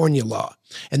California law.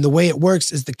 And the way it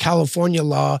works is the California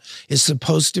law is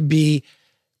supposed to be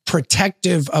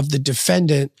protective of the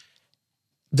defendant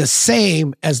the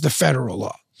same as the federal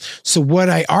law. So what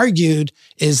I argued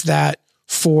is that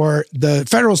for the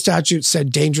federal statute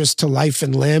said dangerous to life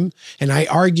and limb. And I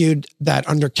argued that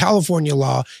under California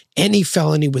law, any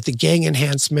felony with a gang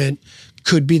enhancement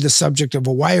could be the subject of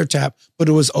a wiretap, but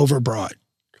it was overbroad.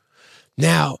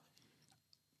 Now,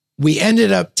 we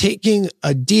ended up taking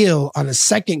a deal on a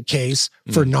second case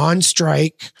for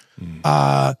non-strike,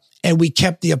 and we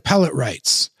kept the appellate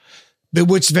rights,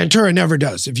 which Ventura never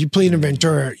does. If you plead in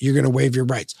Ventura, you're going to waive your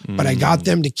rights. But I got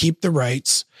them to keep the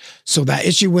rights. So that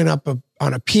issue went up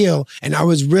on appeal, and I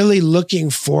was really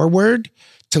looking forward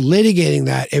to litigating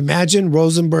that. Imagine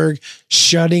Rosenberg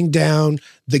shutting down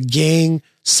the gang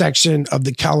section of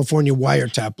the California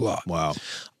wiretap law. Wow.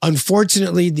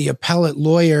 Unfortunately, the appellate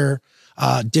lawyer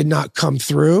did not come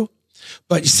through.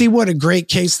 But you see what a great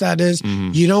case that is?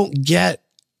 You don't get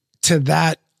to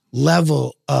that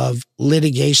level of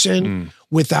litigation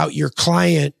without your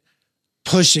client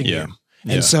pushing you.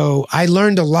 And so I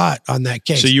learned a lot on that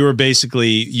case. So you were basically,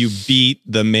 you beat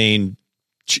the main,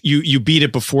 you beat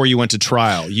it before you went to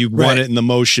trial. You won it in the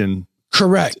motion.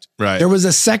 Correct. Right. There was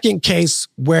a second case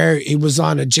where he was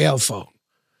on a jail phone.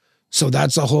 So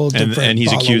that's a whole different And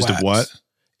he's accused of what?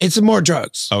 It's more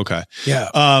drugs. Okay. Yeah.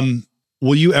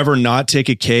 Will you ever not take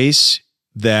a case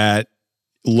that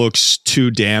looks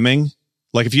too damning?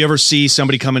 Like if you ever see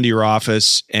somebody come into your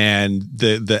office and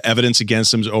the evidence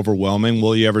against them is overwhelming,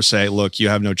 will you ever say, look, you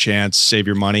have no chance, save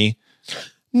your money?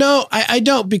 No, I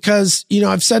don't, because,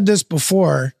 I've said this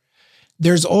before.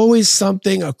 There's always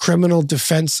something a criminal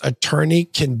defense attorney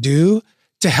can do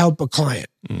to help a client.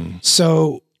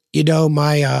 So,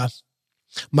 my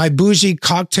My bougie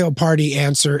cocktail party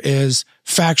answer is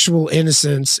factual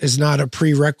innocence is not a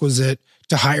prerequisite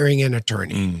to hiring an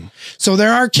attorney. So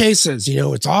there are cases,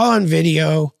 it's all on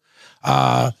video.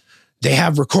 They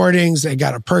have recordings. They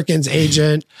got a Perkins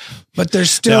agent, but they're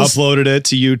still... They uploaded it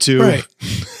to YouTube. Right.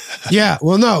 Yeah.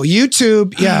 Well, no,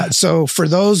 YouTube. Yeah. So for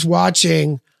those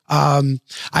watching, I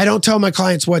don't tell my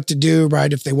clients what to do,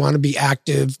 right? If they want to be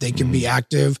active, they can be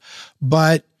active.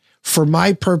 But for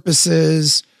my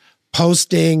purposes,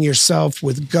 posting yourself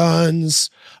with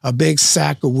guns, a big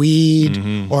sack of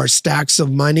weed, or stacks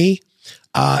of money,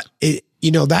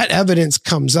 that evidence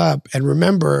comes up. And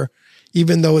remember,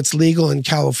 even though it's legal in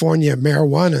California,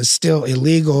 marijuana is still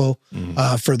illegal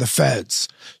for the feds.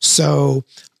 So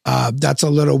that's a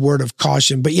little word of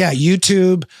caution. But yeah,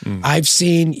 YouTube, I've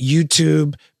seen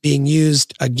YouTube being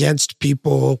used against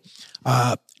people,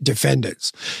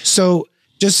 defendants. So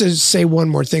just to say one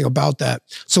more thing about that.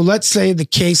 So let's say the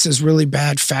case is really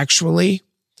bad factually.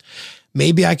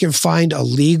 Maybe I can find a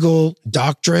legal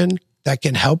doctrine that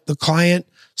can help the client,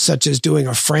 such as doing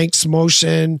a Frank's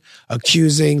motion,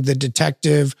 accusing the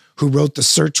detective who wrote the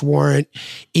search warrant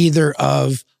either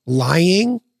of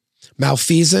lying,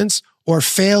 malfeasance, or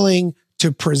failing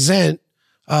to present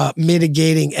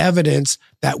mitigating evidence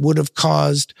that would have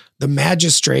caused the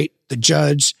magistrate, the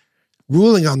judge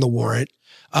ruling on the warrant,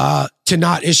 to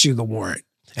not issue the warrant.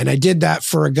 And I did that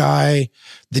for a guy.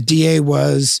 The DA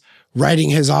was writing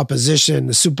his opposition.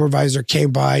 The supervisor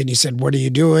came by and he said, "What are you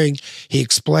doing?" He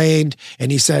explained,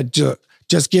 and he said,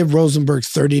 "Just give Rosenberg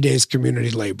 30 days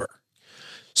community labor."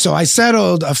 So I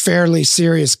settled a fairly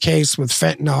serious case with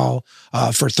fentanyl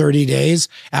for 30 days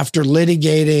after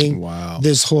litigating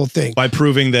this whole thing. By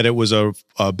proving that it was a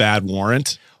bad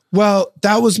warrant? Well,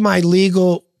 that was my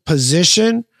legal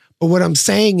position. But what I'm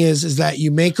saying is that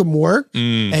you make them work,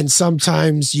 and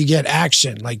sometimes you get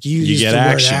action. Like you used get the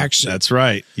action. word action. That's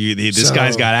right. This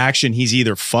guy's got action. He's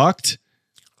either fucked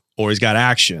or he's got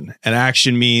action. And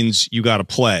action means you got to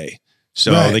play.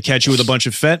 So they catch you with a bunch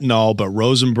of fentanyl, but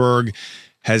Rosenberg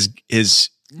is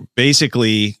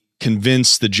basically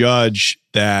convinced the judge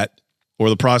or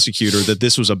the prosecutor that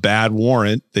this was a bad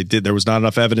warrant. There was not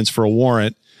enough evidence for a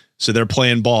warrant. So they're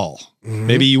playing ball.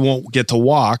 Maybe you won't get to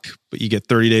walk, but you get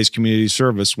 30 days community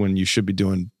service when you should be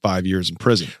doing 5 years in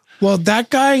prison. Well,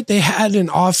 that guy, they had an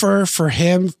offer for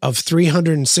him of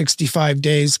 365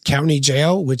 days county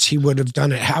jail, which he would have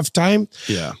done at halftime.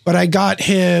 Yeah. But I got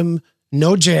him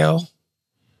no jail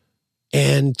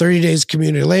and 30 days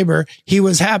community labor. He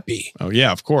was happy. Oh,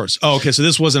 yeah, of course. Oh, okay. So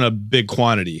this wasn't a big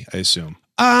quantity, I assume.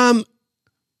 So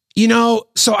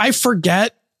I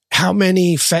forget how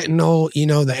many fentanyl,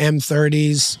 the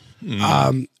M30s,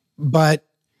 but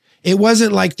it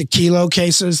wasn't like the kilo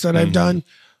cases that I've done.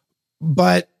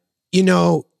 But,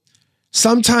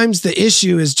 sometimes the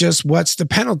issue is just what's the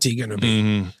penalty going to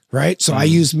be, right? So I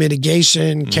use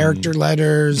mitigation, character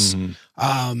letters,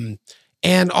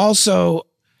 and also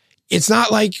it's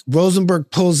not like Rosenberg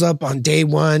pulls up on day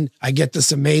one, I get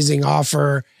this amazing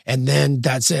offer, and then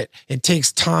that's it. It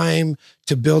takes time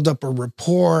to build up a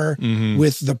rapport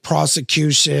with the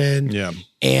prosecution. Yeah.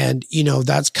 And,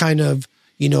 that's kind of,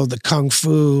 the kung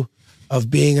fu of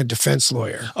being a defense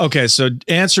lawyer. Okay, so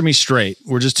answer me straight.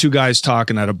 We're just two guys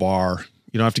talking at a bar.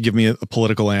 You don't have to give me a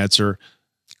political answer.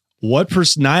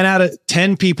 9 out of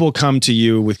 10 people come to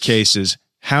you with cases.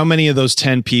 How many of those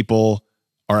 10 people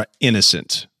are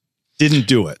innocent? Didn't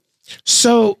do it.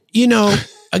 So,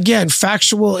 again,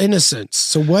 factual innocence.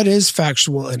 So what is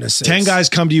factual innocence? 10 guys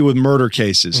come to you with murder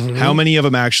cases. How many of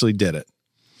them actually did it?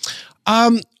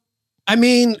 I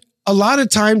mean, a lot of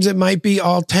times it might be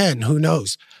all 10. Who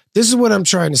knows? This is what I'm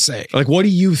trying to say. Like, what do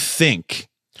you think?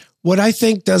 What I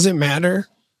think doesn't matter.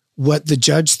 What the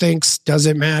judge thinks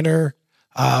doesn't matter.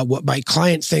 What my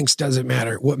client thinks doesn't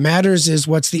matter. What matters is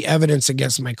what's the evidence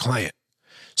against my client.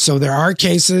 So there are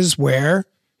cases where,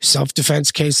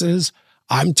 self-defense cases,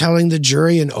 I'm telling the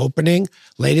jury in opening,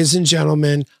 ladies and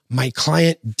gentlemen, my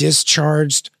client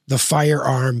discharged the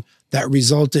firearm that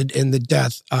resulted in the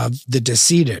death of the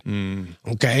decedent.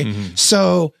 Okay.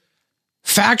 So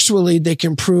factually, they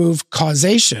can prove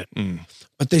causation,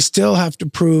 but they still have to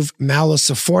prove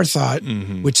malice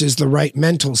aforethought, which is the right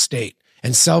mental state.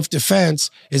 And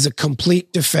self-defense is a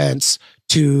complete defense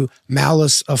to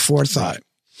malice aforethought.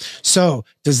 So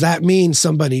does that mean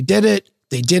somebody did it?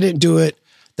 They didn't do it?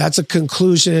 That's a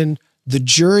conclusion the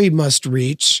jury must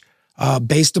reach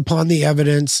based upon the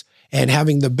evidence and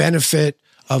having the benefit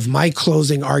of my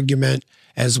closing argument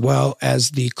as well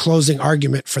as the closing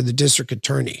argument for the district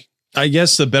attorney. I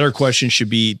guess the better question should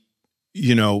be,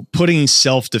 putting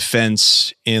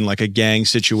self-defense in like a gang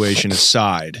situation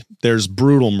aside, there's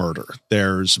brutal murder.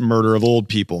 There's murder of old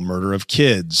people, murder of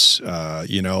kids,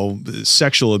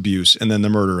 sexual abuse, and then the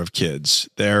murder of kids.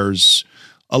 There's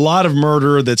a lot of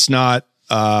murder that's not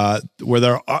where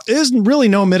there isn't really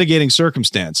no mitigating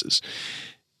circumstances.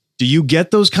 Do you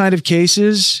get those kind of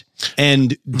cases?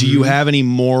 And do you have any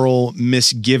moral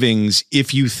misgivings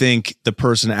if you think the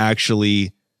person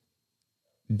actually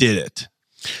did it?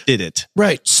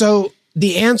 Right. So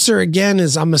the answer again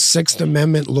is I'm a Sixth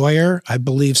Amendment lawyer. I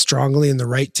believe strongly in the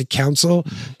right to counsel.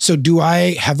 So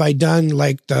have I done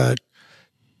like the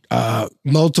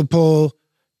multiple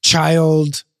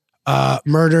child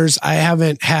murders? I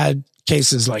haven't had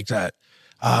cases like that.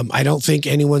 I don't think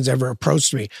anyone's ever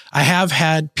approached me. I have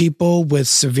had people with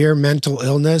severe mental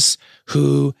illness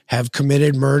who have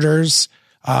committed murders.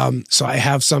 So I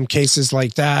have some cases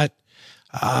like that.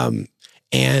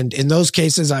 And in those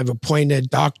cases, I've appointed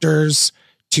doctors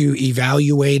to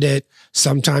evaluate it.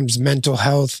 Sometimes mental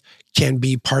health can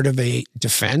be part of a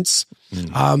defense.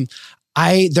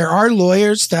 There are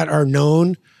lawyers that are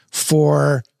known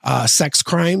for sex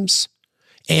crimes,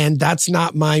 and that's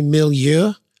not my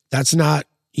milieu. That's not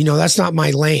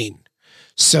my lane.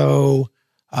 So,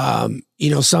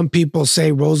 some people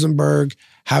say, Rosenberg,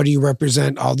 how do you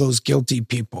represent all those guilty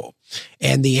people?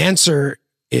 And the answer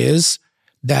is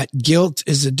that guilt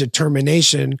is a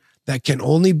determination that can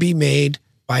only be made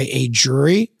by a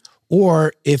jury,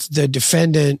 or if the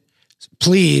defendant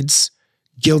pleads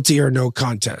guilty or no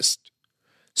contest.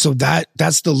 So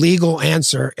that's the legal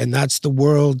answer, and that's the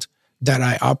world that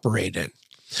I operate in.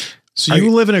 So you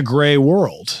live in a gray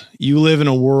world. You live in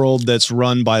a world that's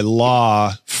run by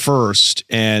law first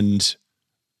and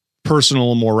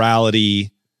personal morality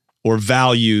or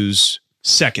values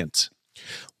second.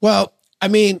 Well, I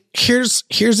mean, here's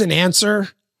an answer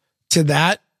to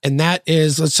that. And that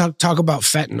is, let's talk about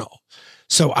fentanyl.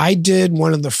 So I did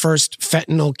one of the first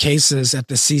fentanyl cases at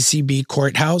the CCB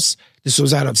courthouse. This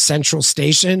was out of Central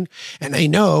Station. And I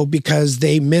know because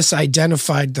they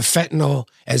misidentified the fentanyl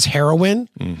as heroin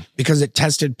because it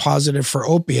tested positive for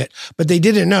opiate, but they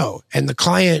didn't know. And the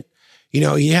client,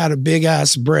 he had a big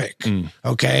ass brick.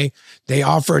 Okay. They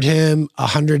offered him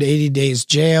 180 days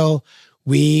jail.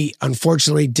 We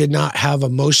unfortunately did not have a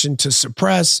motion to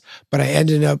suppress, but I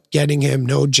ended up getting him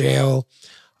no jail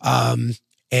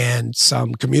and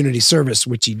some community service,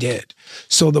 which he did.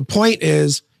 So the point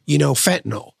is,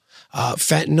 fentanyl.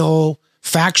 Fentanyl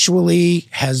factually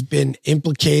has been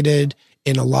implicated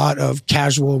in a lot of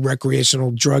casual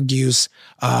recreational drug use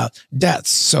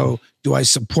deaths. So do I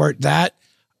support that?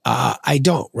 I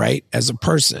don't, right? As a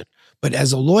person. But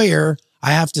as a lawyer,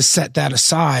 I have to set that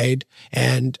aside.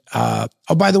 And,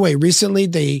 by the way, recently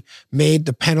they made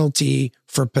the penalty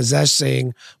for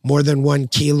possessing more than 1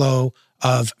 kilo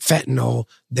of fentanyl.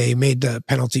 They made the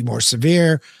penalty more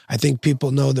severe. I think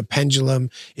people know the pendulum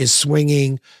is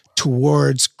swinging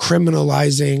towards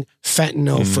criminalizing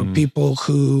fentanyl for people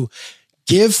who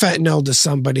give fentanyl to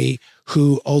somebody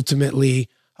who ultimately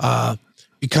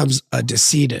becomes a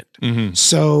decedent.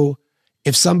 So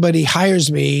if somebody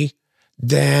hires me,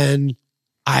 then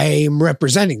I'm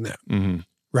representing them,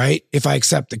 right? If I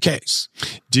accept the case.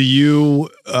 Do you,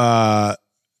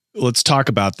 let's talk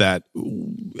about that.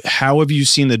 How have you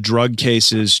seen the drug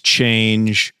cases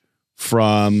change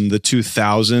from the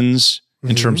 2000s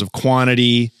in terms of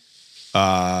quantity,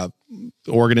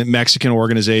 Mexican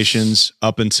organizations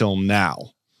up until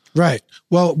now? Right.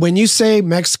 Well, when you say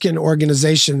Mexican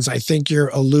organizations, I think you're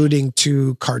alluding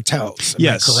to cartels.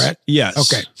 Am I correct? Yes.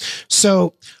 Okay.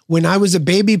 So when I was a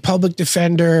baby public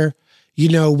defender,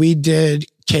 we did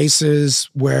cases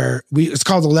where it's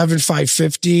called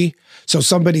 11-550. So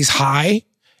somebody's high,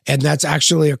 and that's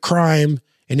actually a crime.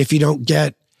 And if you don't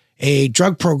get a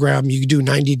drug program, you do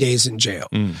 90 days in jail.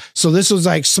 So this was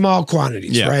like small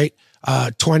quantities, right?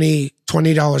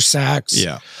 $20 sacks.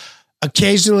 Yeah.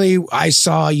 Occasionally I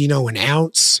saw, an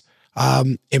ounce.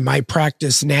 In my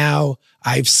practice now,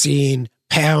 I've seen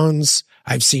pounds.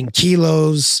 I've seen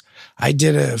kilos. I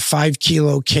did a 5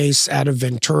 kilo case out of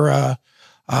Ventura,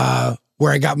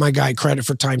 where I got my guy credit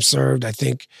for time served. I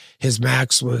think his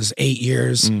max was 8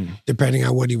 years, depending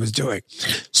on what he was doing.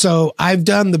 So I've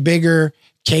done the bigger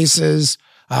cases.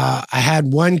 I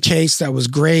had one case that was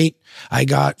great. I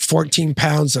got 14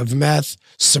 pounds of meth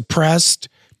suppressed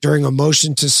during a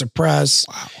motion to suppress.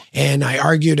 Wow. And I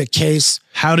argued a case.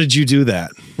 How did you do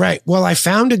that? Right. Well, I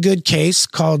found a good case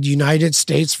called United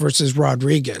States versus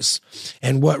Rodriguez.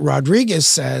 And what Rodriguez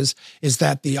says is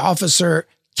that the officer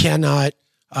cannot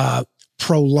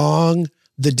prolong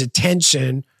the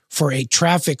detention for a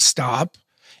traffic stop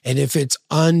And if it's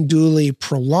unduly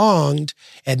prolonged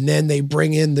and then they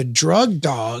bring in the drug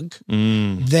dog,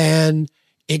 then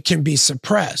it can be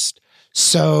suppressed.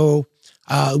 So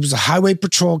it was a highway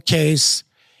patrol case,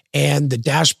 and the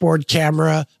dashboard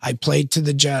camera I played to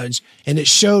the judge, and it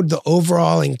showed the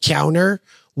overall encounter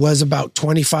was about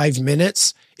 25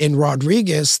 minutes. In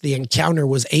Rodriguez, the encounter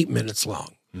was 8 minutes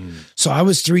long. So I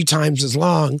was 3 times as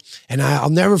long. And I'll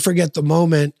never forget the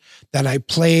moment that I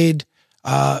played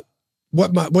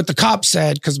what the cop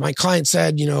said, because my client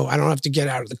said, I don't have to get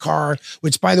out of the car,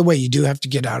 which, by the way, you do have to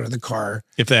get out of the car.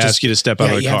 If they ask you to step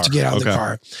out of the car. You have to get out of the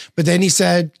car. But then he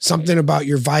said something about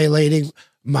you're violating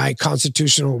my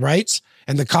constitutional rights.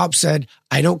 And the cop said,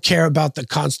 I don't care about the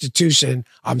Constitution.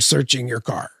 I'm searching your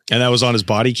car. And that was on his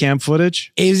body cam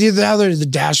footage? It was either that or the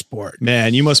dashboard.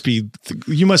 Man, you must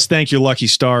thank your lucky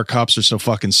star. Cops are so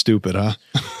fucking stupid, huh?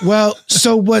 Well,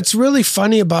 so what's really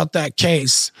funny about that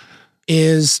case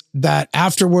is that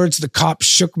afterwards the cop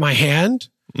shook my hand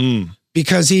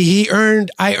because I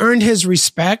earned his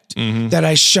respect that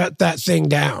I shut that thing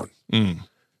down.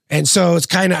 And so it's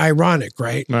kind of ironic,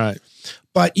 right? Right.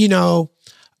 But,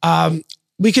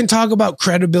 we can talk about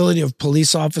credibility of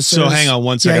police officers. So hang on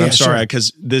one second. I'm sorry,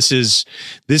 because this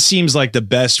seems like the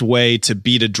best way to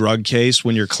beat a drug case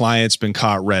when your client's been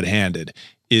caught red-handed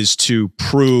is to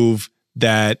prove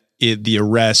that the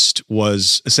arrest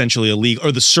was essentially illegal,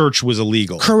 or the search was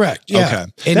illegal. Correct. Yeah. Okay.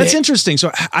 And that's interesting.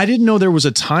 So I didn't know there was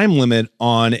a time limit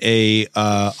on a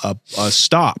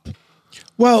stop.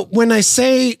 Well, when I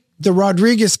say the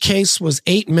Rodriguez case was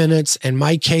 8 minutes and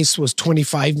my case was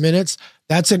 25 minutes,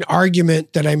 that's an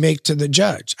argument that I make to the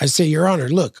judge. I say, Your Honor,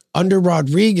 look, under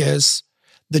Rodriguez,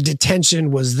 the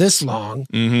detention was this long,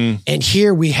 and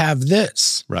here we have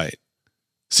this. Right.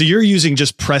 So you're using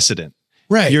just precedent.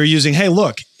 Right. You're using, hey,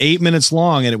 look, 8 minutes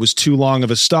long and it was too long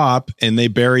of a stop and they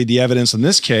buried the evidence in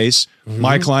this case.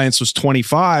 My client's was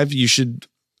 25. You should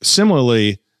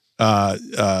similarly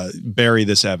bury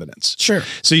this evidence. Sure.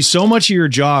 So much of your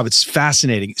job, it's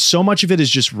fascinating. So much of it is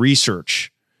just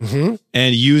research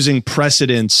and using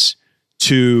precedents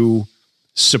to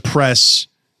suppress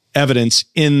evidence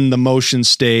in the motion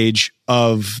stage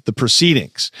of the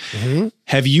proceedings.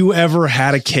 Have you ever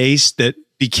had a case that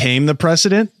became the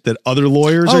precedent that other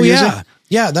lawyers are using?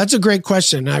 Yeah, that's a great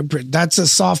question. That's a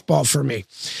softball for me.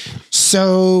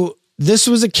 So this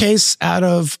was a case out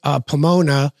of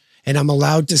Pomona, and I'm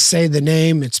allowed to say the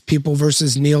name. It's People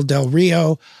versus Neil Del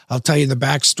Rio. I'll tell you the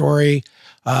backstory.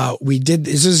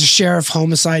 This is a sheriff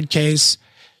homicide case.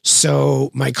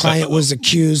 So my client was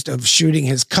accused of shooting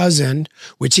his cousin,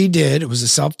 which he did. It was a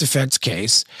self-defense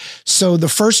case. So the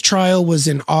first trial was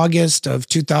in August of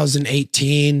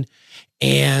 2018.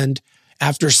 And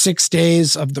after 6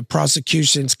 days of the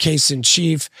prosecution's case in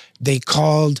chief, they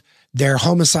called their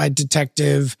homicide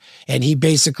detective, and he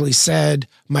basically said,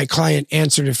 my client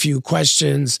answered a few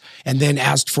questions and then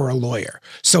asked for a lawyer.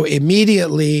 So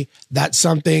immediately, that's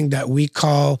something that we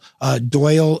call a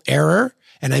Doyle error.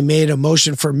 And I made a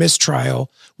motion for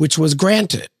mistrial, which was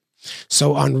granted.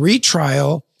 So on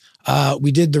retrial,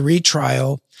 we did the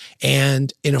retrial.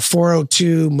 And in a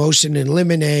 402 motion in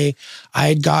limine, I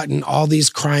had gotten all these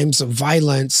crimes of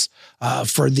violence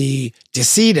for the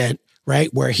decedent,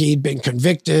 right? Where he'd been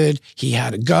convicted, he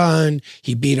had a gun,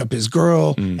 he beat up his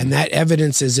girl, and that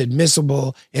evidence is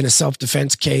admissible in a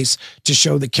self-defense case to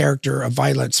show the character of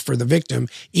violence for the victim,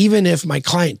 even if my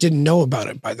client didn't know about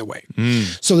it, by the way.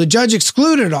 So the judge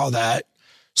excluded all that.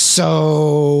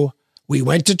 So we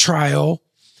went to trial.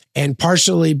 And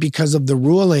partially because of the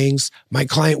rulings, my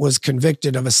client was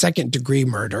convicted of a second-degree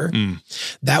murder.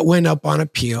 That went up on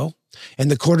appeal.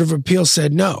 And the Court of Appeal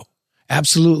said, no,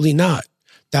 absolutely not.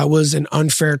 That was an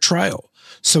unfair trial.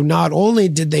 So not only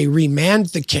did they remand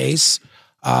the case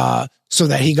so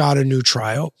that he got a new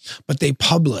trial, but they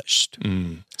published.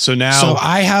 So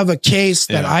I have a case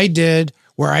that I did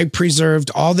where I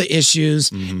preserved all the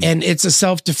issues, and it's a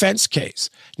self-defense case.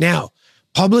 Now,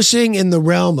 publishing in the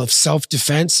realm of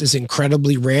self-defense is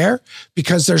incredibly rare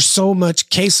because there's so much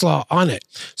case law on it.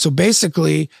 So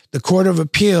basically, the Court of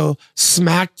Appeal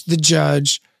smacked the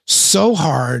judge so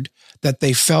hard that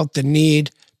they felt the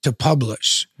need to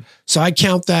publish. So I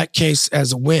count that case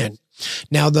as a win.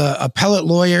 Now, the appellate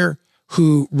lawyer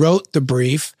who wrote the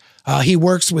brief, he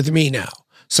works with me now.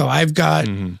 So I've got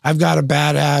a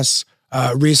badass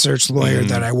research lawyer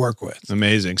that I work with.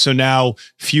 Amazing. So now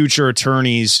future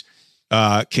attorneys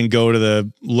can go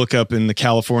to look up in the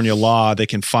California law. They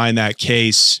can find that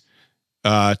case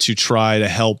to try to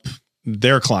help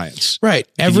their clients. Right.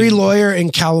 Every lawyer in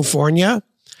California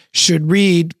should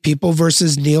read People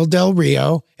versus Neil Del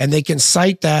Rio, and they can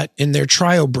cite that in their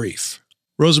trial brief.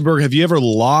 Rosenberg, have you ever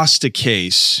lost a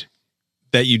case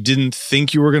that you didn't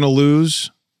think you were going to lose?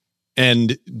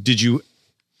 And did you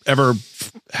ever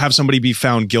have somebody be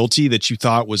found guilty that you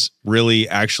thought was really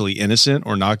actually innocent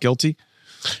or not guilty?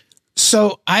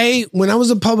 So when I was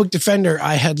a public defender,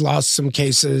 I had lost some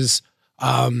cases.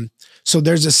 So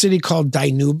there's a city called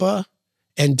Dinuba,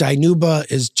 and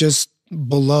Dinuba is just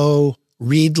below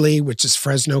Reedley, which is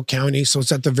Fresno County. So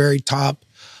it's at the very top.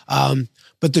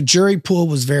 But the jury pool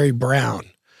was very brown.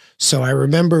 So I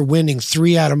remember winning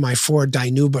 3 out of my 4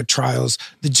 Dinuba trials.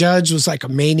 The judge was like a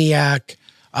maniac.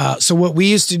 So what we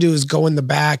used to do is go in the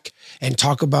back and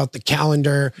talk about the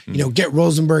calendar, get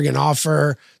Rosenberg an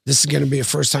offer. This is going to be a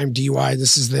first-time DUI.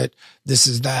 This is that. This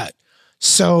is that.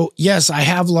 So yes, I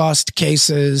have lost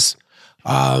cases.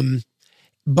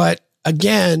 But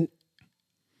again,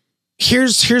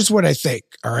 here's what I think.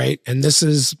 All right. And this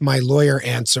is my lawyer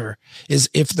answer, is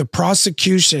if the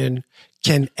prosecution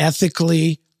can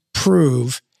ethically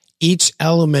prove each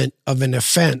element of an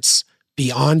offense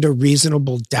beyond a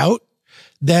reasonable doubt,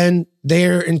 then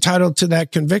they're entitled to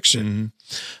that conviction. Mm-hmm.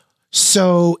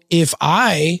 So if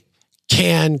I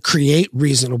can create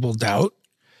reasonable doubt,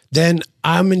 then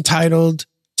I'm entitled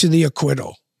to the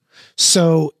acquittal.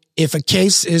 So if a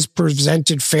case is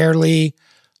presented fairly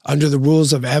under the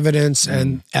rules of evidence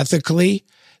and ethically,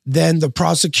 then the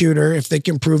prosecutor, if they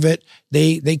can prove it,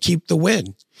 they keep the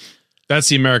win. That's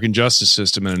the American justice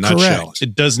system in a nutshell. Correct.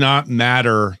 It does not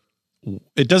matter.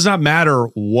 It does not matter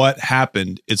what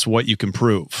happened. It's what you can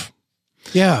prove.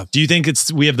 Yeah. Do you think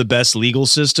we have the best legal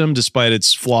system despite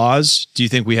its flaws? Do you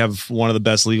think we have one of the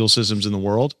best legal systems in the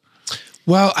world?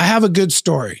 Well, I have a good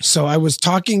story. So I was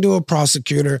talking to a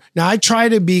prosecutor. Now, I try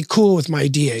to be cool with my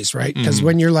DAs, right? Because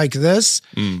when you're like this,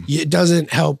 it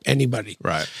doesn't help anybody.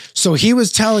 Right. So he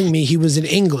was telling me he was in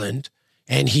England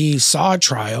and he saw a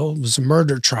trial. It was a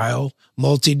murder trial,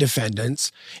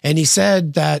 multi-defendants. And he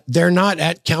said that they're not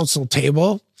at counsel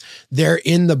table. They're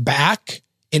in the back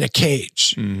in a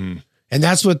cage. Mm-hmm. And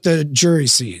that's what the jury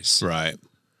sees. Right.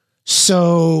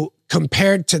 So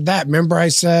compared to that, remember I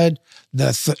said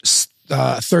the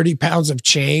 30 pounds of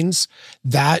chains?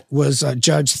 That was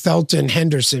Judge Thelton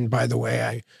Henderson, by the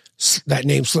way. That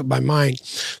name slipped my mind.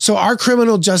 So our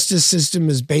criminal justice system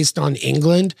is based on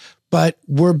England, but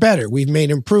we're better. We've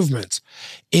made improvements.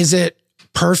 Is it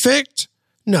perfect?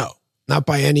 No, not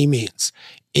by any means.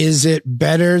 Is it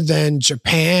better than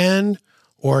Japan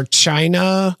or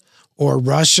China or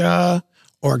Russia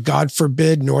or, God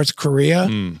forbid, North Korea?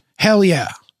 Hell yeah.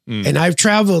 And I've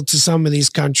traveled to some of these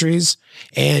countries,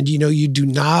 and, you do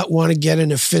not want to get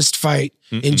in a fist fight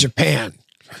in Japan.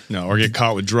 No, or get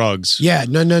caught with drugs. Yeah,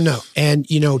 no. And,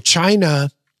 China,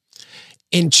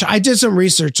 I did some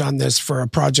research on this for a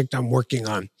project I'm working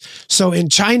on. So in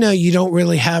China, you don't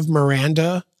really have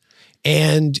Miranda.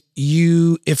 And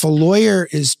if a lawyer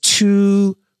is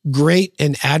too great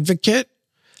an advocate,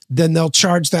 then they'll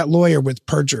charge that lawyer with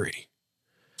perjury.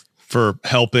 For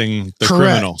helping the Correct.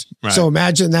 Criminal. Right. So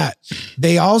imagine that.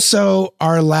 They also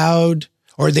are allowed,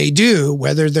 or they do,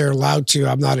 whether they're allowed to,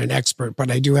 I'm not an expert,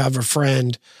 but I do have a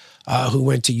friend who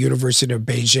went to University of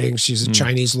Beijing. She's a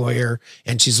Chinese lawyer,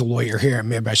 and she's a lawyer here.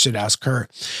 Maybe I should ask her.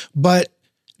 But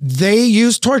they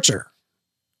use torture.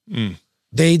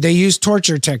 They use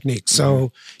torture techniques.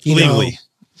 So, legally.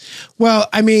 Well,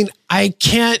 I mean, I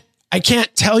can't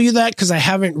tell you that because I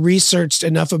haven't researched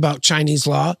enough about Chinese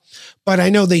law, but I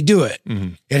know they do it.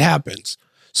 It happens.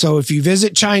 So if you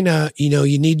visit China,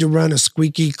 you need to run a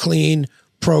squeaky clean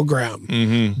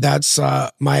program. That's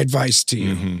my advice to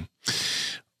you.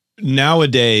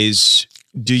 Nowadays,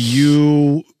 do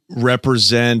you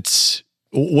represent,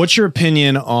 what's your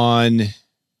opinion on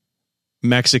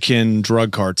Mexican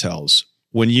drug cartels?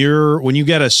 When you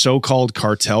get a so-called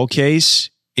cartel case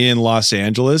in Los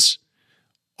Angeles,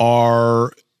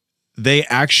 are they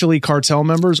actually cartel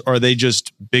members, or are they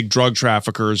just big drug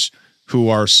traffickers who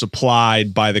are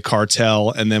supplied by the cartel,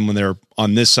 and then when they're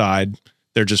on this side,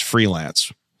 they're just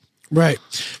freelance? Right.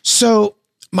 So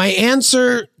my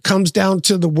answer comes down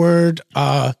to the word,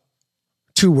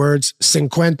 2 words,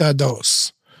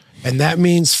 52. And that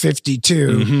means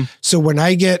 52. So when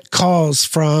I get calls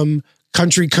from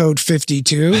country code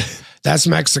 52, that's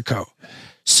Mexico.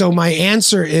 So my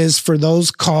answer is, for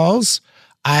those calls,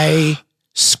 I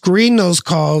screen those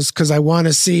calls because I want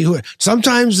to see who.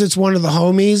 Sometimes it's one of the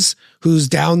homies who's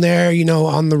down there,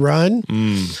 on the run.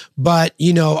 But,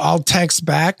 I'll text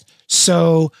back.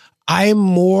 So I'm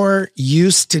more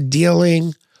used to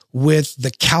dealing with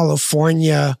the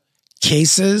California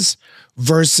cases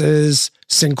versus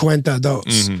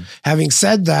 52. Having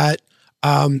said that,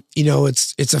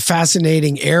 it's a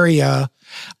fascinating area.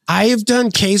 I have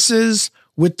done cases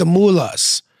with the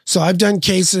mullahs. So I've done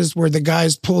cases where the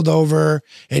guy's pulled over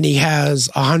and he has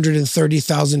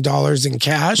 $130,000 in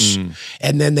cash,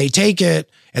 and then they take it,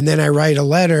 and then I write a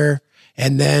letter,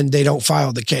 and then they don't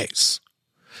file the case.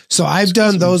 So I've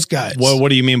done those guys. What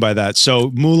do you mean by that?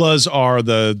 So mullahs are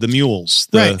the mules.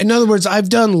 Right. In other words, I've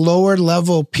done lower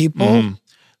level people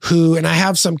who, and I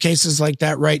have some cases like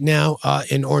that right now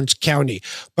in Orange County,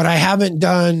 but I haven't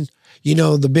done,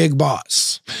 the big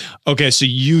boss. Okay. So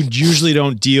you usually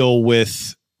don't deal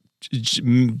with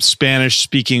Spanish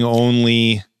speaking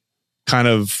only kind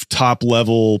of top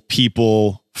level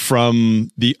people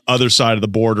from the other side of the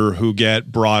border who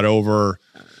get brought over,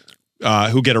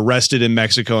 who get arrested in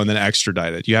Mexico and then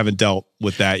extradited. You haven't dealt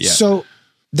with that yet. So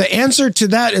the answer to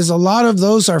that is a lot of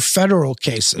those are federal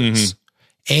cases.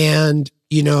 And,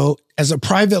 as a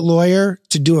private lawyer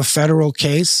to do a federal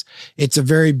case, it's a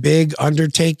very big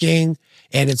undertaking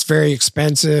and it's very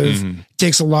expensive. It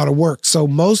takes a lot of work. So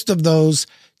most of those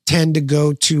tend to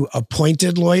go to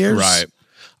appointed lawyers. Right.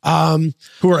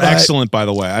 Who are excellent, by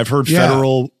the way. I've heard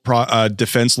federal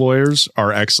defense lawyers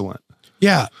are excellent.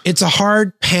 Yeah. It's a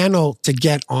hard panel to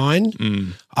get on.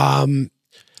 But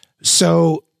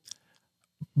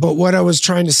what I was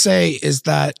trying to say is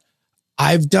that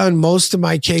I've done most of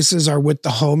my cases are with the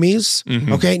homies.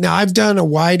 Okay. Now I've done a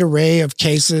wide array of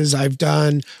cases. I've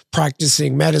done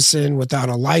practicing medicine without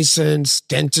a license,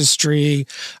 dentistry.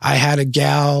 I had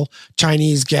a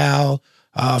Chinese gal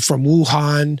from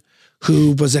Wuhan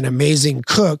who was an amazing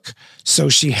cook. So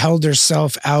she held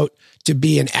herself out to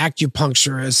be an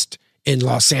acupuncturist in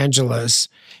Los Angeles.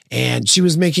 And she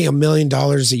was making $1 million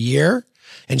a year.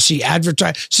 And she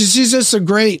advertised. She's just a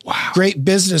great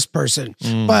business person,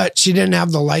 but she didn't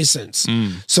have the license.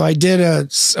 So I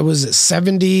did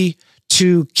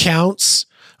 72 counts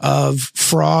of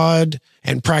fraud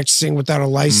and practicing without a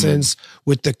license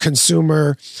with the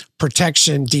consumer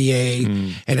protection DA.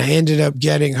 And I ended up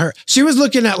getting her. She was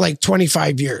looking at like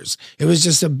 25 years. It was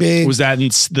just a big. Was that in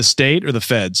the state or the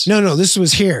feds? No, this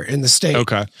was here in the state.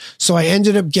 Okay. So I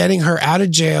ended up getting her out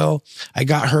of jail. I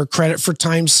got her credit for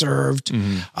time served.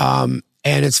 And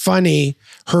it's funny,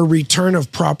 her return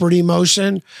of property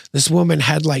motion, this woman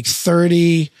had like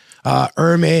 30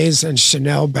 Hermes and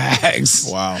Chanel bags.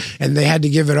 Wow. And they had to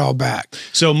give it all back.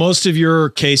 So most of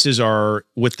your cases are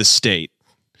with the state.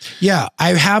 Yeah. I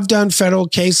have done federal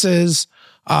cases.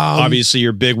 Obviously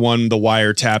your big one, the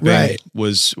wiretapping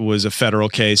was a federal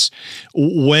case.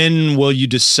 When will you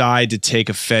decide to take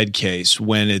a Fed case?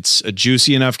 When it's a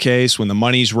juicy enough case, when the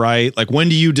money's right? Like when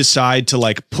do you decide to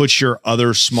like put your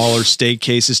other smaller state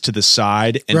cases to the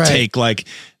side and take like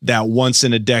that once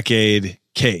in a decade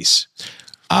case?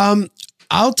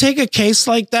 I'll take a case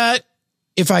like that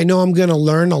if I know I'm going to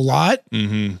learn a lot.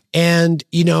 And,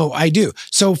 I do.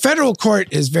 So federal court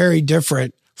is very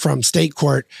different from state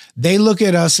court. They look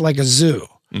at us like a zoo,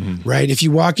 right? If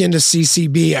you walk into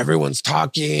CCB, everyone's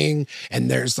talking and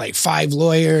there's like 5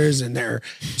 lawyers and they're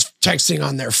texting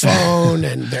on their phone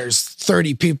and there's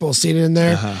 30 people seated in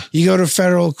there. You go to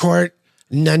federal court.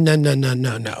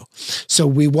 No. So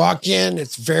we walk in,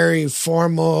 it's very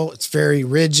formal. It's very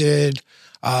rigid.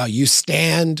 You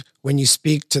stand when you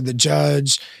speak to the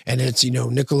judge and it's,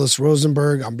 Nicholas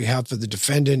Rosenberg on behalf of the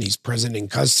defendant. He's present in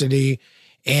custody.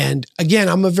 And again,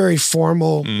 I'm a very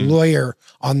formal lawyer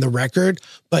on the record,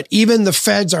 but even the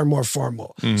feds are more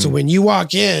formal. So when you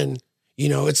walk in,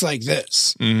 it's like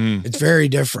this. It's very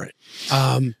different.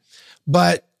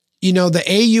 But, the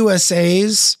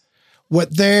AUSAs,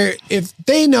 if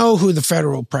they know who the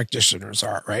federal practitioners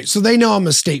are, right? So they know I'm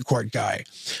a state court guy,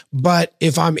 but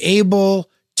if I'm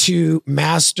able to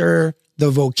master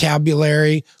the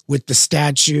vocabulary with the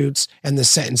statutes and the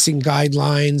sentencing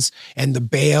guidelines and the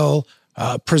bail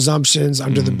presumptions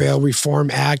under the Bail Reform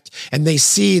Act, and they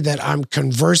see that I'm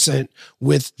conversant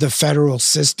with the federal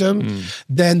system,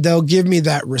 then they'll give me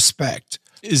that respect.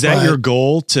 Is that your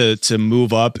goal to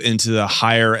move up into the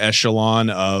higher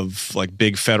echelon of like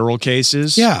big federal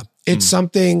cases? Yeah, it's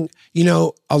something,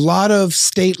 a lot of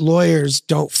state lawyers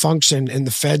don't function in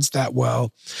the feds that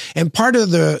well. And part of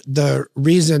the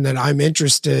reason that I'm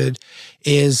interested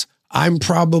is I'm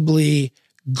probably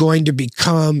going to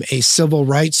become a civil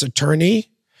rights attorney,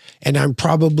 and I'm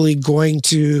probably going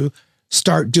to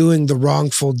start doing the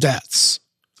wrongful deaths.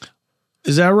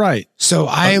 Is that right? So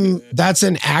that's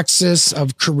an axis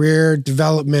of career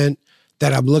development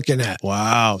that I'm looking at.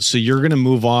 Wow. So you're going to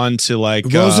move on to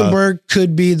like Rosenberg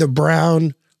could be the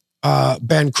Brown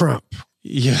Ben Crump.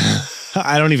 Yeah.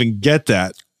 I don't even get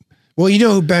that. Well, you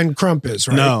know who Ben Crump is,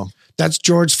 right? No. That's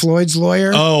George Floyd's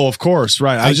lawyer. Oh, of course.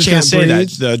 Right. I was just going to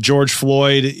say that George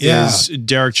Floyd is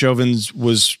Derek Chauvin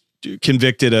was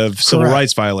convicted of civil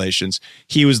rights violations,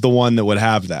 he was the one that would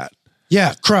have that.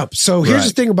 Yeah, Crump. So here's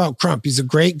the thing about Crump. He's a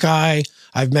great guy.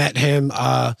 I've met him,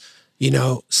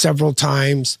 several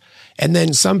times. And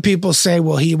then some people say,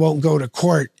 well, he won't go to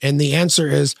court. And the answer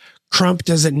is Crump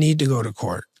doesn't need to go to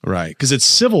court. Right. Because it's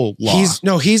civil law.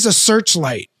 He's a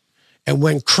searchlight. And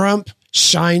when Crump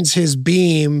shines his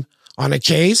beam on a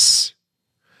case,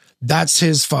 that's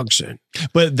his function.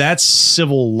 But that's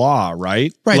civil law,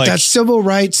 right? Right. Like, that's civil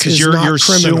rights. Because you're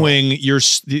suing.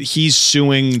 He's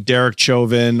suing Derek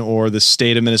Chauvin or the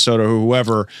state of Minnesota or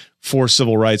whoever for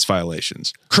civil rights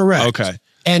violations. Correct. Okay.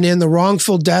 And in the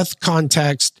wrongful death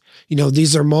context,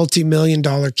 these are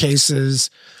multi-million-dollar cases.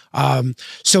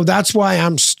 So that's why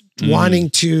I'm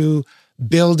wanting to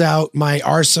build out my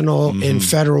arsenal in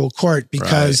federal court,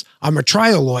 because I'm a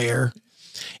trial lawyer.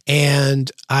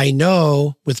 And I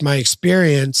know with my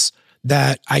experience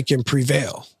that I can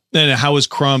prevail. And how is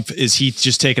Crump? Is he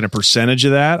just taking a percentage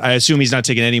of that? I assume he's not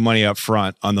taking any money up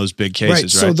front on those big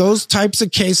cases, right? So those types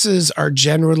of cases are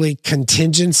generally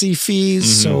contingency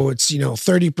fees. So it's,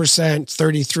 30%,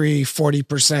 33,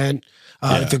 40%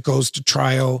 if it goes to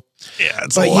trial. Yeah,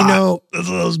 it's a lot.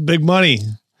 That's big money.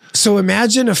 So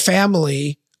imagine a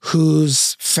family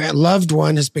whose loved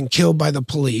one has been killed by the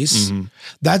police.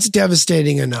 That's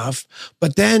devastating enough.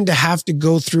 But then to have to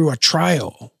go through a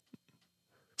trial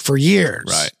for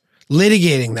years,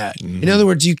 litigating that. In other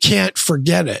words, you can't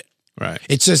forget it. Right.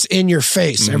 It's just in your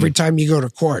face every time you go to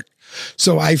court.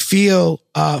 So I feel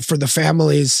for the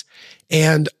families.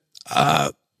 And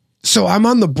so I'm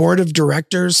on the board of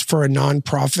directors for a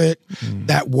nonprofit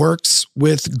that works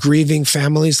with grieving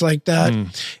families like that.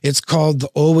 It's called the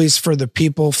Always for the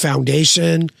People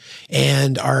Foundation.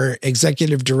 And our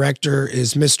executive director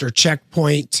is Mr.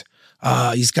 Checkpoint.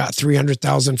 He's got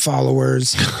 300,000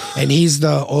 followers, and he's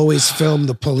the Always Film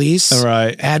the Police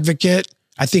advocate.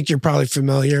 I think you're probably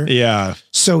familiar. Yeah.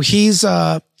 So he's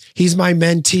my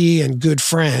mentee and good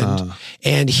friend.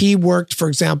 And he worked, for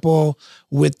example,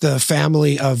 with the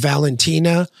family of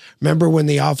Valentina. Remember when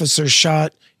the officer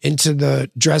shot into the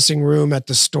dressing room at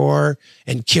the store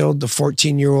and killed the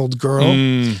 14-year-old girl?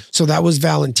 So that was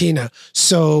Valentina.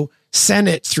 So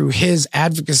Senate, through his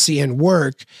advocacy and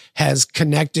work, has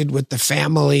connected with the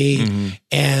family.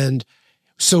 And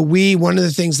so one of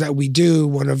the things that we do,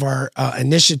 one of our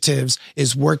initiatives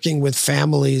is working with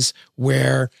families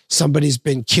where somebody's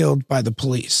been killed by the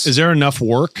police. Is there enough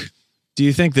work? Do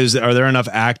you think are there enough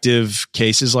active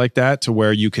cases like that to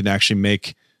where you can actually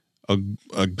make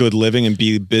a good living and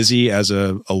be busy as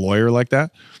a lawyer like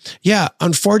that? Yeah.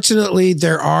 Unfortunately,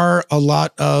 there are a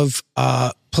lot of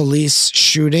police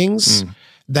shootings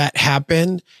that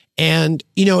happen. And,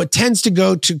 it tends to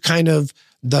go to kind of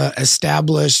the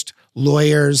established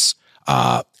lawyers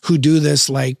who do this.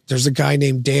 Like there's a guy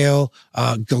named Dale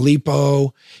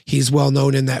Gallipo. He's well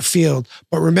known in that field.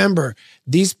 But remember,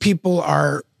 these people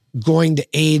are going to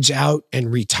age out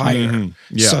and retire.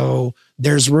 So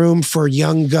there's room for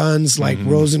young guns like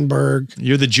Rosenberg.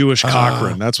 You're the Jewish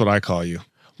Cochran. That's what I call you.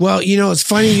 Well, it's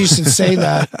funny you should say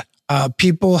that.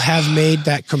 People have made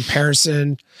that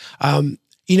comparison.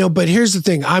 But here's the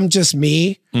thing. I'm just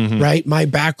me, right? My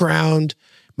background,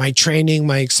 my training,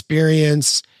 my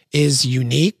experience is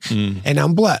unique and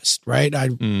I'm blessed, right? I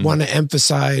want to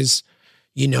emphasize,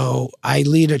 I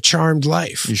lead a charmed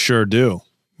life. You sure do.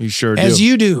 You sure do. As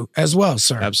you do as well,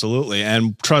 sir. Absolutely.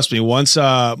 And trust me, once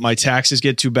my taxes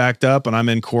get too backed up and I'm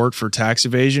in court for tax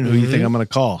evasion, who do you think I'm going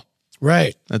to call?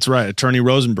 Right. That's right. Attorney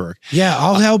Rosenberg. Yeah,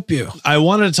 I'll help you. I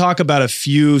wanted to talk about a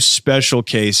few special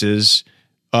cases.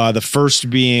 The first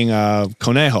being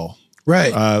Conejo.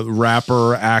 Right.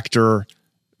 Rapper, actor.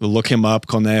 Look him up,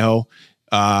 Conejo.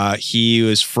 He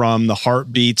was from the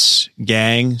Heartbeats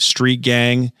gang, street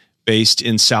gang, based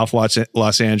in South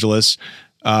Los Angeles.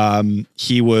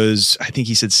 He was, I think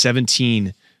he said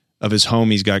 17 of his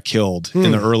homies got killed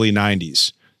in the early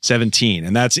 90s. 17.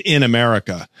 And that's in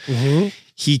America.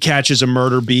 He catches a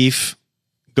murder beef,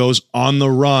 goes on the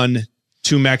run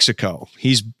to Mexico.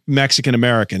 He's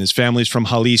Mexican-American. His family's from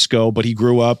Jalisco, but he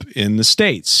grew up in the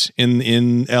States,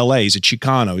 in LA. He's a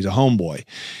Chicano. He's a homeboy.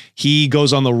 He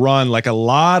goes on the run like a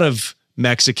lot of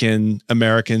Mexican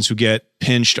Americans who get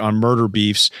pinched on murder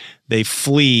beefs. They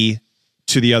flee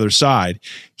to the other side.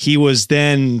 He was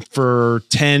then for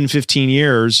 10, 15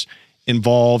 years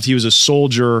involved. He was a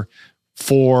soldier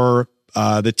for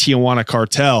the Tijuana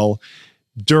cartel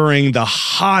during the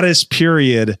hottest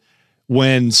period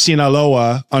when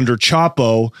Sinaloa under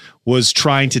Chapo was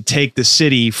trying to take the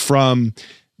city from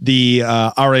the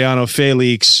Arellano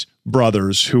Felix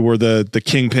brothers, who were the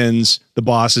kingpins, the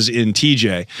bosses in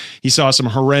TJ. He saw some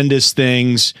horrendous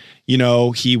things. You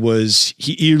know, he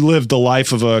lived the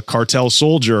life of a cartel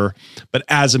soldier, but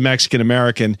as a Mexican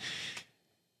American.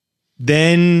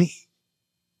 Then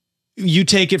you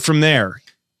take it from there.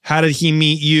 How did he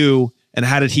meet you, and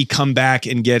how did he come back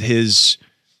and get his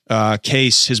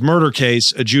murder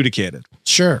case adjudicated?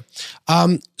 Sure.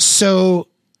 So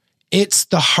it's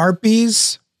the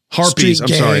Harpies. Harpies, I'm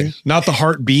sorry. Not the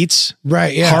heartbeats.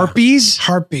 Right, yeah. Harpies?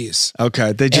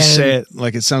 Okay. They just say it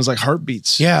like it sounds like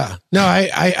heartbeats. Yeah. No,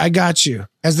 I got you.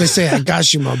 As they say, I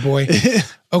got you, my boy.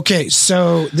 Okay,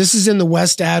 so this is in the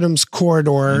West Adams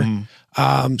corridor.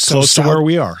 So close to where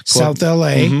we are. South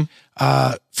LA.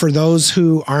 For those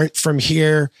who aren't from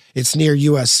here, it's near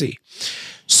USC.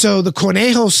 So the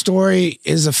Conejo story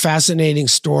is a fascinating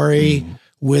story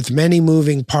with many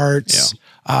moving parts.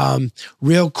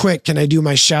 Real quick, can I do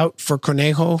my shout for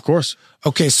Conejo? Of course.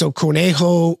 Okay, so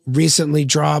Conejo recently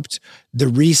dropped the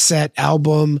Reset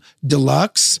album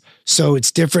Deluxe. So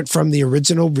it's different from the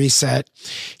original Reset.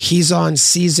 He's on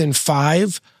season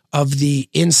 5 of the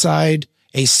Inside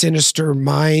a Sinister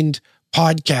Mind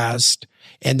podcast.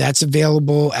 And that's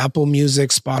available Apple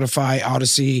Music, Spotify,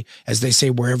 Odyssey, as they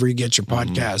say, wherever you get your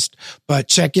podcast. But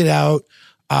check it out.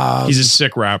 He's a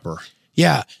sick rapper.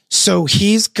 Yeah. So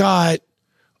he's got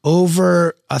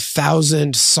over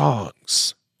 1,000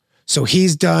 songs. So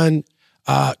he's done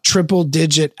triple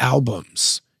digit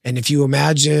albums. And if you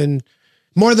imagine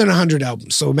more than 100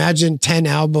 albums, so imagine 10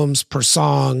 albums per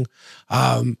song.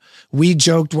 We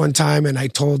joked one time and I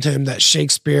told him that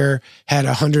Shakespeare had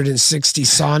 160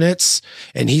 sonnets,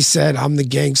 and he said, I'm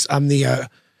the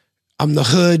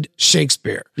hood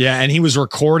Shakespeare. Yeah. And he was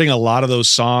recording a lot of those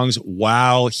songs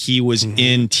while he was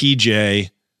in TJ,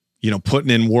 putting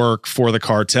in work for the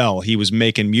cartel. He was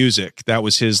making music. That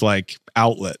was his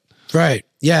outlet. Right.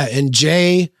 Yeah. And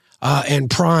Jay and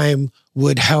Prime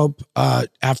would help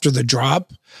after the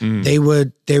drop. They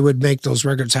would make those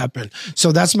records happen.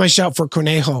 So that's my shout for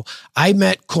Conejo. I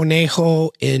met Conejo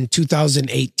in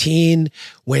 2018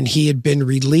 when he had been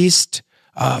released.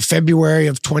 February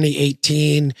of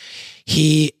 2018,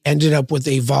 he ended up with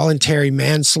a voluntary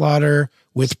manslaughter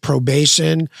with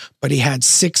probation, but he had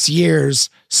 6 years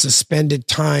suspended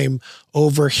time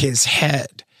over his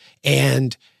head.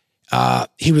 And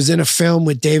he was in a film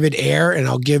with David Ayer, and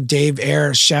I'll give Dave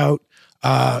Ayer a shout.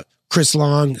 Chris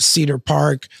Long, Cedar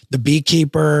Park, The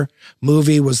Beekeeper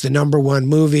movie was the #1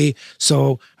 movie.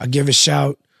 So I'll give a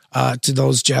shout to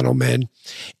those gentlemen.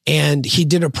 And he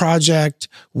did a project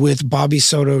with Bobby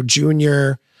Soto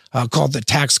Jr. Called The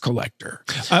Tax Collector.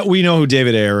 We know who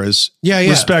David Ayer is. Yeah.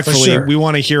 Respectfully, sure. We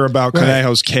want to hear about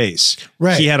Conejo's case.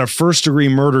 Right. He had a first-degree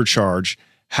murder charge.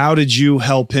 How did you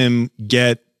help him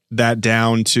get that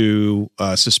down to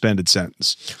a suspended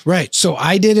sentence? Right. So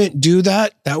I didn't do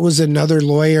that. That was another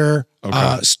lawyer,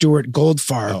 Stuart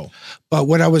Goldfarb. Oh. But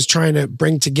what I was trying to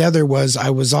bring together was I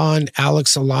was on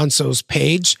Alex Alonso's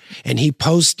page, and he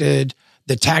posted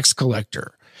The Tax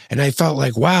Collector. And I felt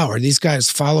like, wow, are these guys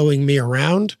following me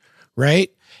around?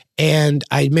 Right. And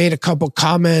I made a couple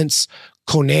comments.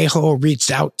 Conejo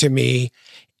reached out to me.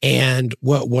 And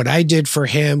what I did for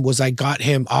him was I got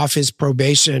him off his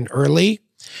probation early,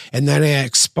 and then I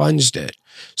expunged it.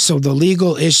 So the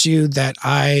legal issue that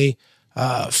I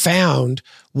found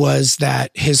was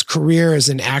that his career as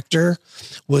an actor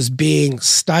was being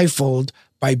stifled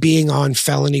by being on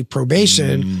felony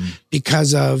probation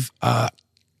because of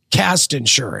cast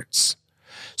insurance.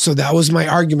 So that was my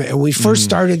argument. And we first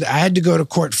started, I had to go to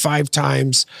court 5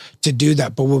 times to do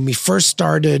that. But when we first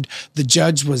started, the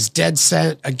judge was dead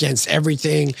set against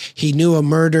everything. He knew a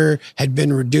murder had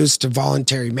been reduced to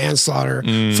voluntary manslaughter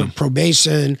for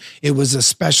probation. It was a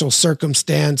special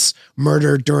circumstance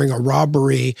murder during a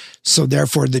robbery. So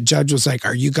therefore the judge was like,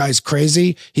 are you guys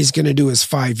crazy? He's going to do his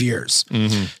 5 years.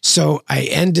 So I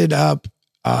ended up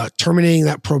terminating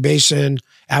that probation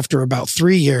after about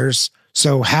 3 years.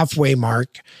 So halfway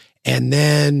mark. And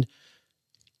then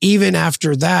even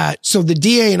after that, so the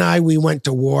DA and I, we went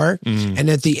to war. And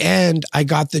at the end, I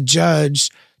got the judge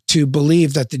to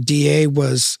believe that the DA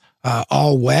was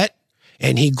all wet,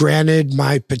 and he granted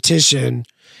my petition.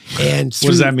 And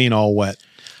what does that mean, all wet?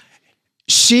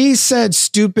 She said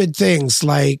stupid things,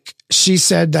 like she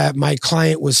said that my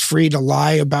client was free to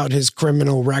lie about his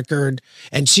criminal record.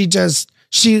 And she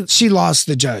lost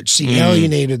the judge. She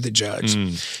alienated the judge.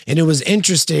 And it was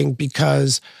interesting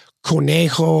because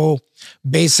Conejo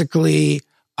basically,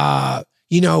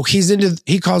 he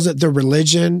calls it the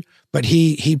religion, but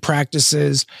he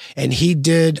practices, and he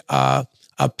did a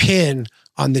pin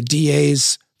on the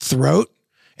DA's throat.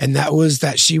 And that was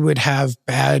that she would have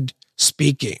bad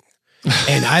speaking.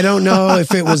 And I don't know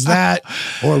if it was that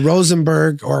or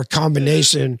Rosenberg or a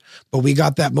combination, but we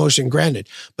got that motion granted.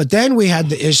 But then we had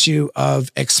the issue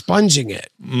of expunging it,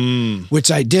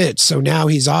 which I did. So now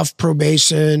he's off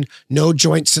probation, no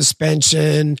joint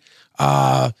suspension,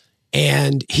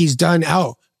 and he's done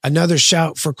out. Another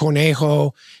shout for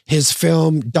Conejo, his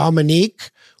film Dominique,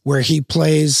 where he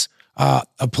plays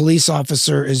a police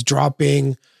officer, is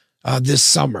dropping this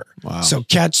summer. Wow. So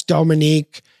catch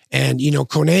Dominique. And,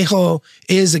 Conejo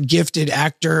is a gifted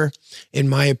actor, in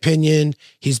my opinion.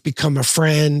 He's become a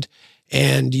friend,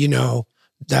 and,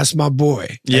 that's my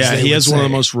boy. Yeah, he has one of the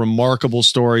most remarkable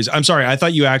stories. I'm sorry, I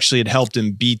thought you actually had helped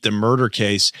him beat the murder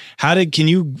case. Can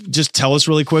you just tell us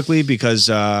really quickly? Because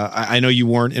I know you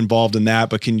weren't involved in that,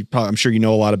 but I'm sure you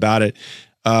know a lot about it.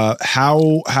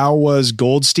 How was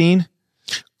Goldstein?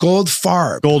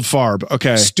 Goldfarb.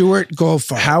 Okay. Stuart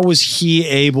Goldfarb. How was he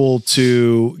able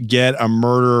to get a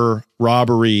murder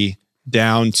robbery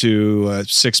down to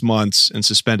 6 months and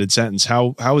suspended sentence?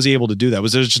 How was he able to do that?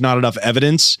 Was there just not enough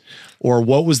evidence, or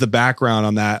what was the background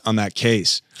on that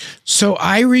case? So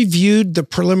I reviewed the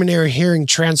preliminary hearing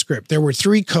transcript. There were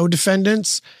 3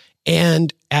 co-defendants,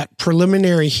 and at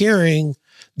preliminary hearing,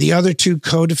 the other 2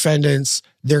 co-defendants,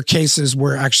 their cases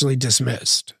were actually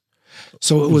dismissed.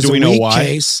 So it was a weak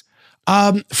case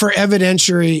for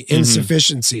evidentiary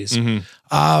insufficiencies.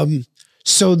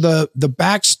 So the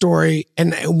backstory,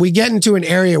 and we get into an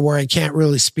area where I can't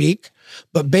really speak,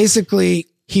 but basically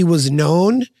he was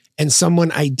known and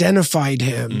someone identified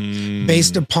him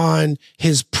based upon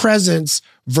his presence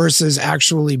versus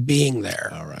actually being there.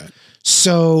 All right.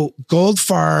 So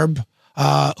Goldfarb,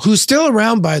 who's still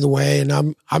around, by the way,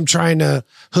 and I'm trying to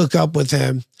hook up with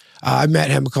him. I met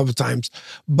him a couple of times,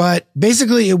 but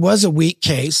basically it was a weak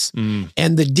case,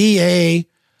 and the DA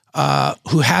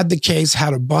who had the case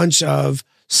had a bunch of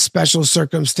special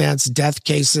circumstance death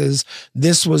cases.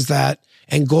 This was that,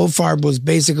 and Goldfarb was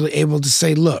basically able to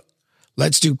say, look,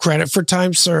 let's do credit for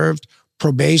time served,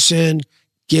 probation,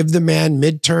 give the man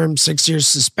midterm, 6 years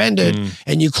suspended,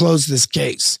 and you close this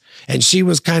case. And she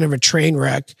was kind of a train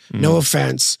wreck, no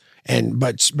offense,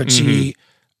 but she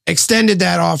extended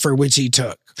that offer, which he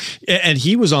took. And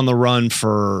he was on the run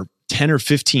for 10 or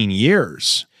 15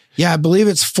 years. Yeah, I believe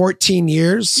it's 14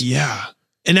 years. Yeah.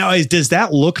 And now, does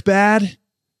that look bad?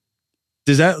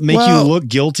 Does that make you look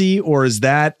guilty, or is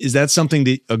that something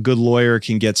that a good lawyer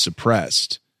can get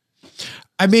suppressed?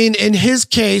 I mean, in his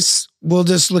case, we'll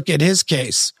just look at his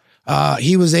case.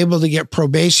 He was able to get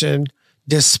probation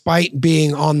despite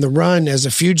being on the run as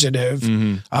a fugitive.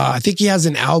 I think he has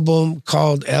an album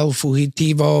called El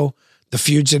Fugitivo, The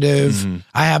Fugitive.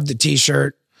 I have the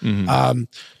t-shirt.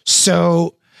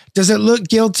 So does it look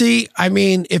guilty? I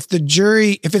mean, if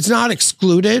it's not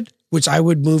excluded, which I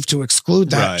would move to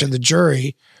exclude that to the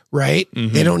jury, right?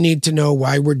 They don't need to know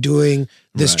why we're doing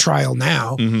this trial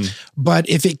now. But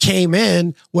if it came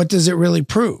in, what does it really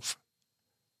prove?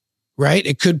 Right?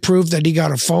 It could prove that he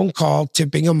got a phone call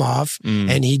tipping him off,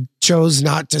 and he chose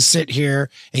not to sit here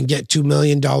and get $2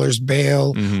 million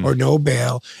bail or no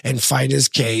bail and fight his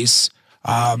case.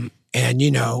 And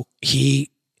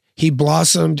he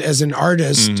blossomed as an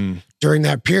artist during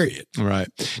that period. Right.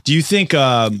 Do you think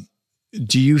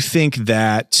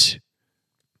that,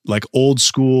 like, old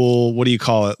school, what do you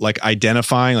call it? Like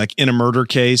identifying, like in a murder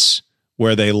case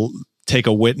where they take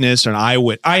a witness or an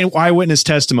eyewitness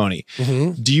testimony.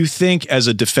 Do you think, as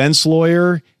a defense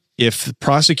lawyer, if the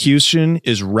prosecution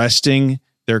is resting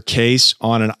their case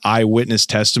on an eyewitness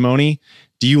testimony,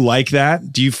 do you like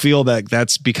that? Do you feel that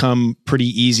that's become pretty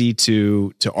easy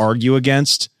to argue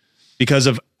against because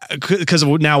of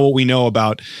now what we know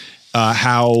about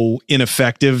how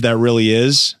ineffective that really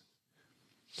is?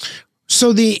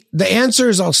 So the answer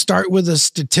is, I'll start with a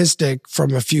statistic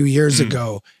from a few years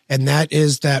ago, and that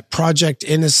is that Project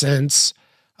Innocence,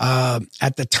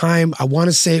 at the time, I want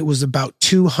to say it was about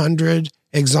 200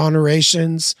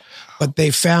 exonerations, but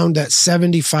they found that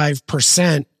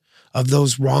 75% of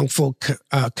those wrongful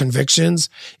convictions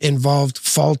involved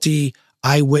faulty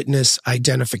eyewitness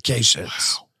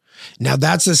identifications. Wow. Now,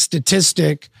 that's a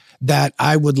statistic that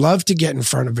I would love to get in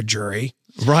front of a jury.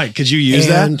 Right. Could you use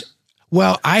that?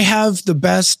 Well, I have the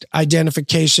best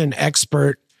identification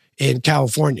expert in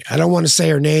California. I don't want to say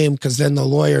her name because then the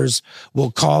lawyers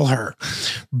will call her,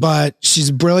 but she's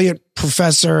a brilliant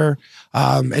professor.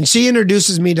 And she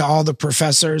introduces me to all the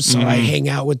professors. So I hang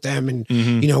out with them and,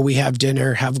 we have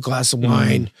dinner, have a glass of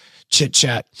wine, chit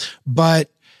chat.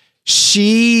 But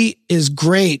she is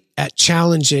great at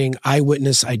challenging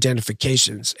eyewitness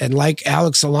identifications. And like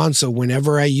Alex Alonso,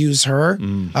 whenever I use her,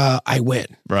 I win.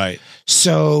 Right.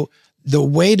 So the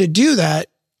way to do that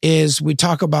is we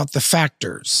talk about the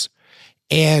factors.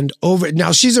 And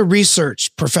now she's a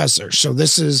research professor. So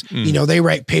this is, they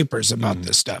write papers about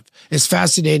this stuff. It's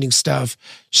fascinating stuff.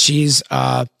 She's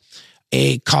a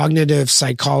cognitive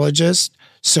psychologist.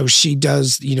 So she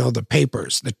does, the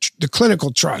papers, the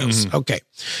clinical trials. Okay.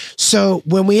 So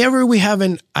whenever we have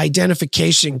an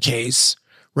identification case,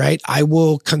 right, I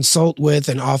will consult with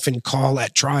and often call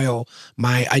at trial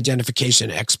my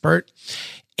identification expert.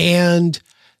 And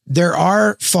there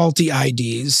are faulty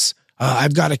IDs.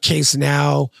 I've got a case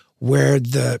now where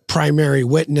the primary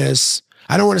witness,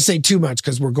 I don't want to say too much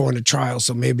because we're going to trial,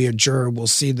 so maybe a juror will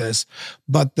see this,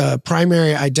 but the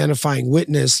primary identifying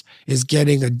witness is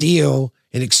getting a deal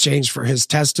in exchange for his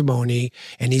testimony.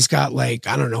 And he's got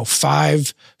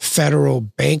 5 federal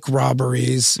bank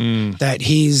robberies that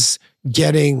he's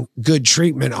getting good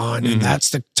treatment on. And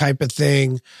that's the type of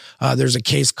thing. There's a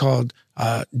case called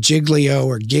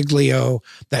Giglio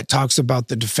that talks about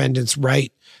the defendant's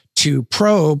right to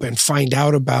probe and find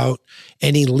out about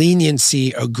any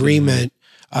leniency agreement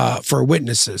for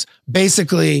witnesses.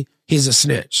 Basically, he's a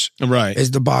snitch, right?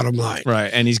 Is the bottom line. Right.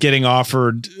 And he's getting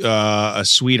offered a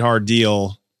sweetheart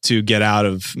deal to get out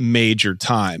of major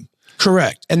time.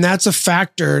 Correct. And that's a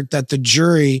factor that the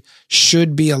jury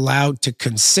should be allowed to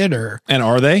consider. And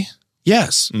are they?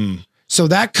 Yes. So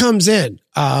that comes in.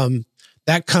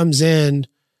 That comes in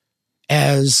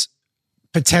as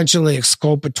potentially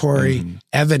exculpatory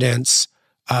evidence.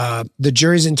 The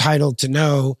jury's entitled to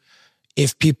know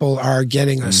if people are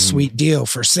getting a sweet deal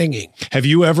for singing. Have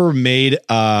you ever made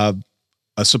a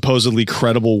supposedly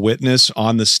credible witness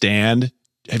on the stand?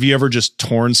 Have you ever just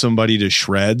torn somebody to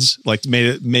shreds? Like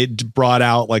brought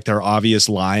out like they're obvious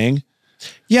lying?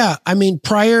 Yeah. I mean,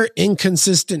 prior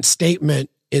inconsistent statement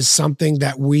is something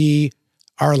that we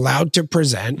are allowed to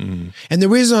present. And the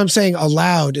reason I'm saying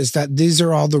allowed is that these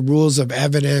are all the rules of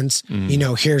evidence,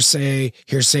 hearsay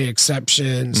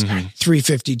exceptions,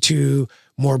 352,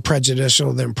 more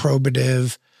prejudicial than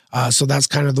probative. So that's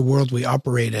kind of the world we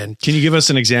operate in. Can you give us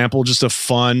an example, just a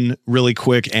fun, really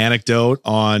quick anecdote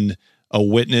on a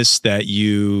witness that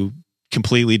you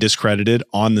completely discredited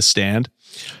on the stand?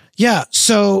 Yeah.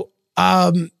 So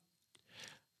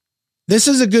this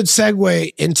is a good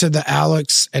segue into the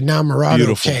Alex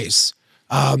Enamorado case.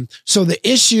 So the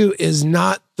issue is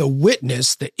not the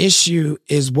witness. The issue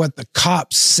is what the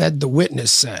cops said the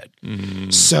witness said.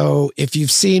 So if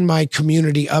you've seen my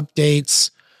community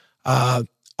updates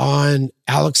on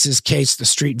Alex's case, the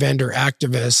street vendor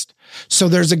activist, so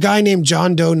there's a guy named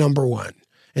John Doe number 1.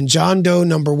 And John Doe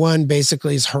number 1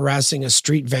 basically is harassing a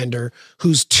street vendor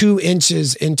who's 2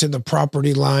 inches into the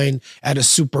property line at a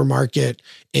supermarket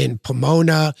in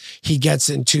Pomona. He gets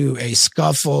into a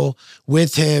scuffle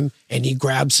with him and he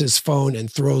grabs his phone and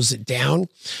throws it down.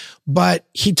 But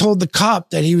he told the cop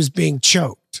that he was being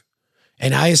choked.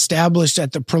 And I established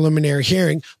at the preliminary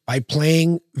hearing by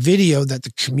playing video that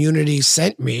the community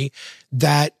sent me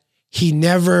that he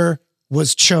never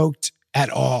was choked at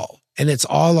all. And it's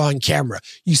all on camera.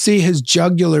 You see his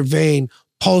jugular vein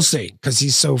pulsing because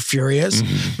he's so furious,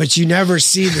 but you never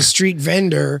see the street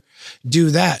vendor do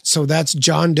that. So that's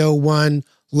John Doe 1,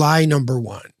 lie number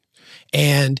 1.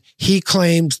 And he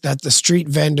claims that the street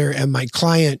vendor and my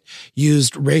client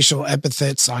used racial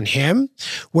epithets on him,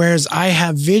 whereas I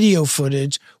have video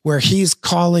footage where he's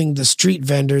calling the street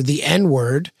vendor the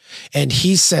N-word and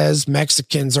he says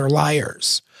Mexicans are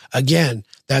liars. Again,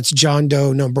 that's John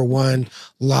Doe number 1,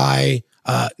 lie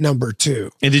number 2.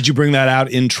 And did you bring that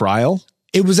out in trial?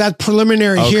 It was at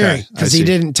preliminary hearing because he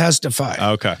didn't testify.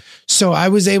 Okay. So I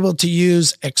was able to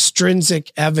use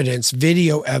extrinsic evidence,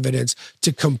 video evidence,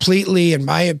 to completely, in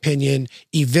my opinion,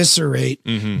 eviscerate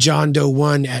John Doe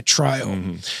 1 at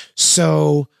trial.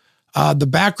 So the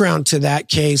background to that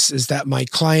case is that my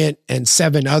client and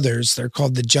 7 others, they're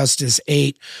called the Justice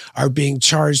 8, are being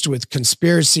charged with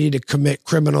conspiracy to commit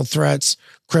criminal threats,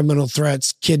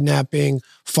 kidnapping,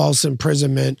 false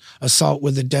imprisonment, assault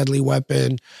with a deadly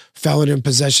weapon, felon in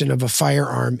possession of a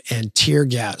firearm, and tear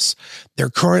gas. They're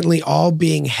currently all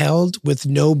being held with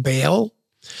no bail.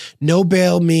 No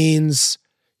bail means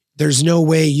there's no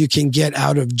way you can get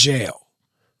out of jail.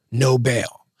 No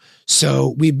bail.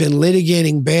 So we've been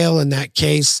litigating bail in that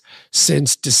case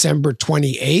since December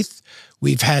 28th.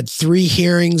 We've had 3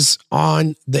 hearings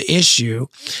on the issue,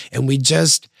 and we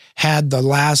just had the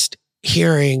last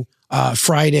hearing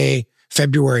Friday,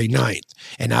 February 9th.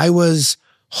 And I was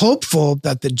hopeful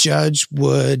that the judge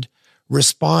would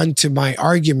respond to my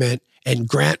argument and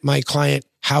grant my client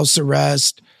house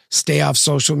arrest, stay off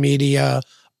social media,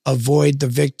 avoid the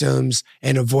victims,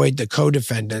 and avoid the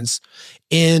co-defendants.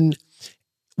 In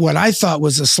what I thought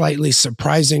was a slightly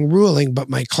surprising ruling, but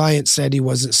my client said he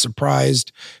wasn't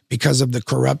surprised because of the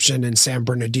corruption in San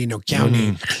Bernardino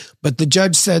County. But the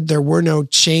judge said there were no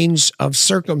change of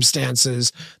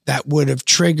circumstances that would have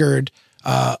triggered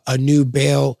a new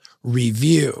bail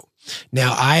review.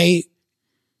 Now,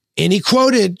 and he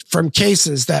quoted from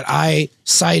cases that I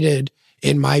cited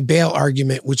in my bail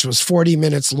argument, which was 40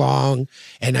 minutes long,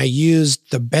 and I used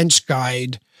the bench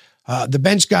guide. The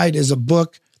bench guide is a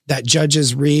book that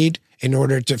judges read in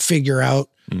order to figure out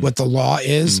what the law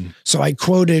is. So I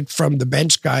quoted from the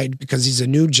bench guide because he's a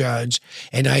new judge,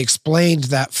 and I explained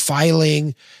that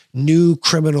filing new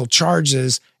criminal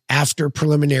charges after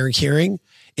preliminary hearing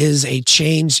is a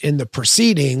change in the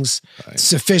proceedings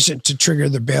sufficient to trigger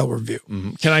the bail review.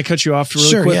 Can I cut you off really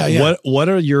Sure, quick? yeah. What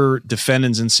are your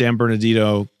defendants in San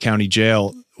Bernardino County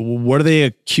Jail? What are they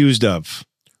accused of?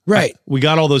 Right. We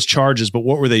got all those charges, but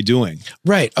what were they doing?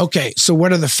 Right. Okay. So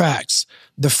what are the facts?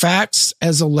 The facts,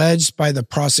 as alleged by the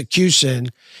prosecution,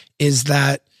 is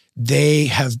that they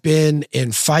have been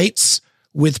in fights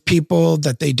with people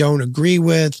that they don't agree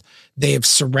with. They have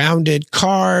surrounded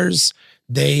cars.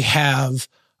 They have,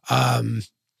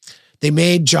 they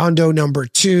made John Doe number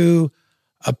 2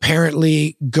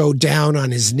 apparently go down on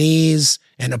his knees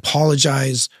and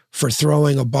apologize for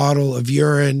throwing a bottle of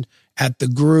urine at the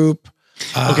group.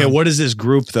 Okay, what is this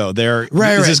group though?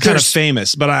 This is kind of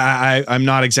famous, but I'm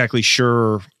not exactly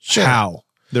sure how.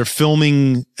 They're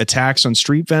filming attacks on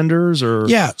street vendors or?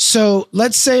 Yeah, so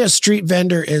let's say a street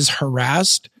vendor is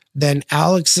harassed, then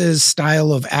Alex's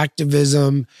style of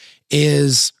activism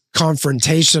is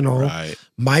confrontational. Right.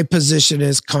 My position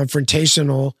is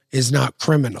confrontational is not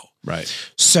criminal. Right.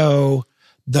 So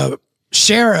the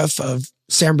sheriff of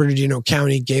San Bernardino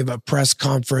County gave a press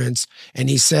conference, and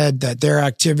he said that their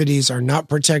activities are not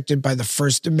protected by the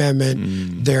First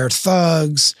Amendment. They're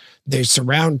thugs. They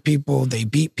surround people. They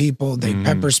beat people. They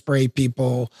pepper spray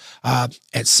people,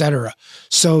 etc.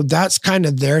 So that's kind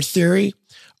of their theory.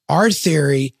 Our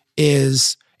theory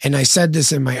is, and I said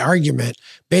this in my argument,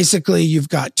 basically you've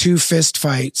got 2 fist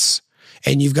fights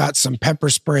and you've got some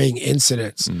pepper spraying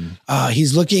incidents.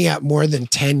 He's looking at more than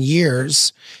 10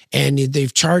 years, and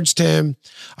they've charged him,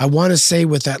 I want to say,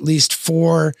 with at least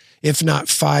 4, if not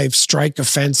 5 strike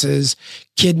offenses.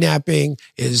 Kidnapping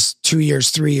is 2 years,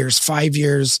 3 years, 5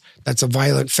 years. That's a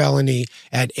violent felony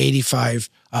at 85%.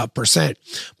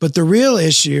 But the real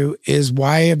issue is,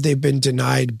 why have they been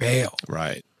denied bail?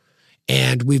 Right.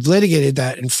 And we've litigated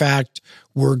that. In fact,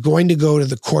 we're going to go to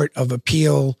the Court of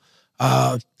Appeal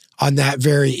on that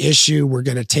very issue. We're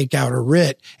going to take out a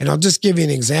writ. And I'll just give you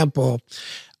an example.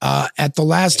 At the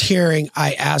last hearing,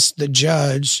 I asked the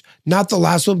judge, not the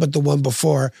last one, but the one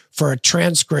before, for a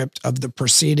transcript of the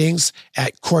proceedings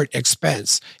at court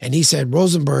expense. And he said,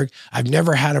 Rosenberg, I've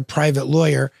never had a private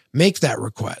lawyer make that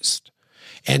request.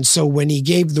 And so when he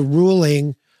gave the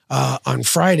ruling on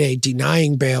Friday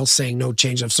denying bail, saying no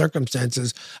change of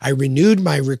circumstances, I renewed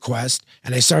my request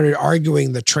and I started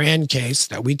arguing the Tran case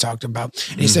that we talked about.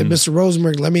 And he said, Mr.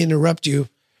 Rosenberg, let me interrupt you.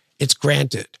 It's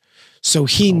granted. So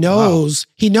he knows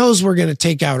we're going to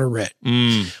take out a writ.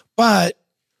 But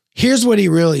here's what he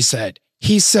really said.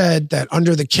 He said that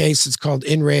under the case, it's called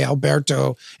In Re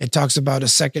Alberto. It talks about a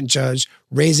second judge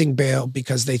raising bail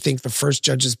because they think the first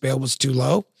judge's bail was too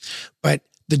low. But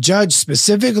the judge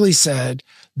specifically said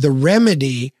the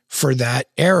remedy for that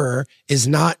error is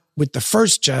not with the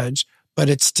first judge, but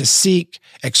it's to seek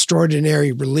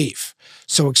extraordinary relief.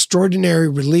 So extraordinary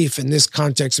relief in this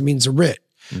context means a writ.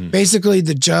 Basically,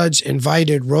 the judge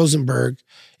invited Rosenberg,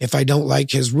 if I don't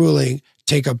like his ruling,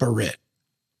 take up a writ.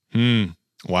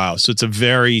 Wow. So it's a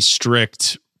very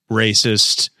strict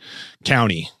racist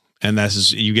county. And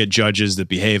you get judges that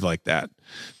behave like that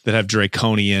have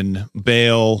draconian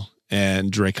bail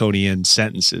and draconian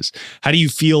sentences. How do you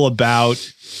feel about,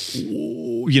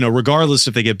 regardless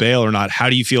if they get bail or not, how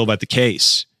do you feel about the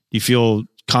case? Do you feel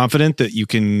confident that you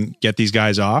can get these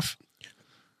guys off?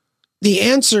 The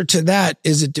answer to that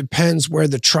is it depends where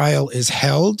the trial is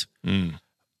held.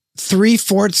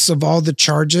 3/4 of all the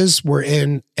charges were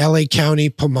in LA County,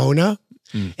 Pomona,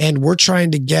 and we're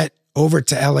trying to get over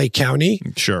to LA County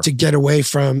to get away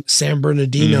from San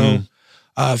Bernardino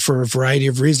for a variety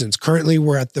of reasons. Currently,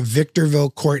 we're at the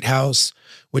Victorville Courthouse,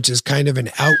 which is kind of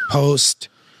an outpost.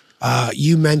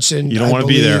 You mentioned, you don't want to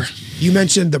be there. You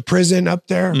mentioned the prison up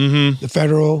there, the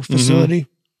federal facility.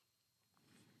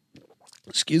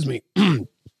 Excuse me.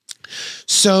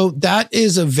 So that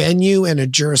is a venue and a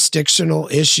jurisdictional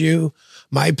issue.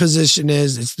 My position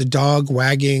is it's the dog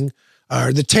wagging,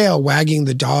 or the tail wagging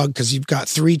the dog, because you've got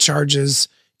 3 charges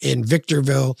in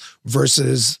Victorville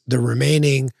versus the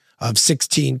remaining of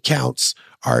 16 counts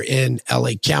are in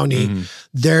LA County.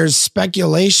 There's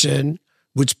speculation,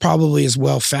 which probably is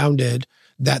well-founded,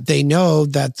 that they know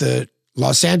that the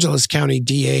Los Angeles County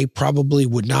DA probably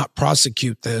would not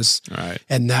prosecute this. Right.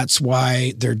 And that's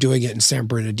why they're doing it in San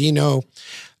Bernardino.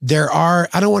 There are,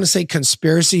 I don't want to say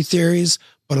conspiracy theories,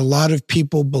 but a lot of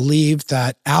people believe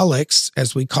that Alex,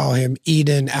 as we call him,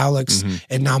 Eden, Alex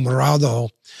Enamorado,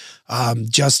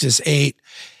 Justice 8,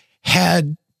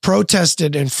 had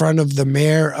protested in front of the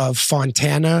mayor of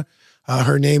Fontana.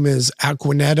 Her name is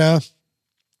Aquinetta.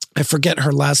 I forget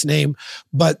her last name,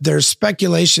 but there's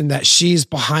speculation that she's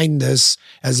behind this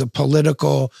as a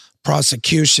political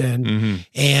prosecution.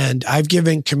 And I've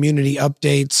given community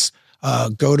updates.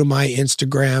 Go to my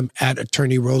Instagram at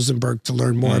Attorney Rosenberg to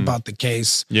learn more about the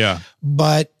case. Yeah.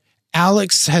 But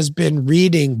Alex has been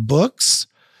reading books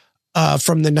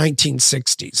from the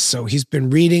 1960s. So he's been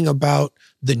reading about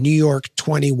the New York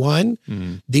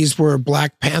 21. These were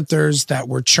Black Panthers that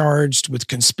were charged with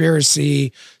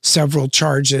conspiracy, several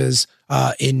charges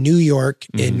in New York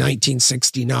in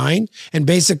 1969. And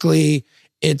basically,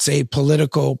 it's a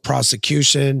political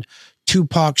prosecution.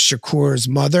 Tupac Shakur's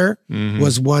mother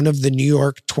was one of the New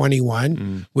York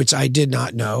 21, which I did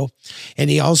not know. And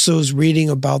he also is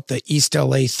reading about the East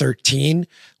LA 13,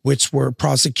 which were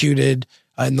prosecuted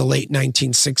in the late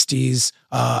 1960s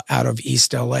out of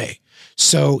East LA.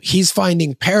 So he's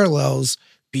finding parallels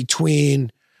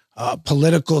between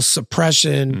political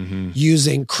suppression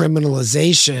using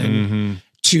criminalization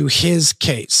to his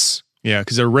case. Yeah,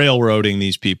 because they're railroading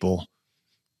these people,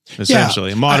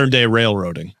 essentially. Modern day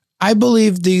railroading. I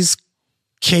believe these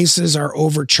cases are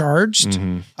overcharged.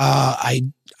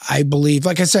 I believe,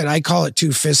 like I said, I call it two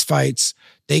fistfights.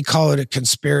 They call it a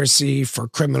conspiracy for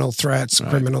criminal threats,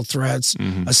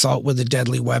 assault with a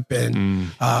deadly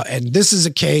weapon. And this is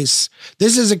a case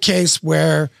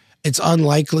where it's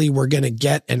unlikely we're going to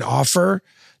get an offer.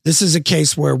 This is a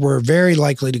case where we're very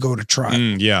likely to go to trial.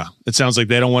 Yeah. It sounds like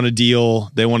they don't want to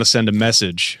deal. They want to send a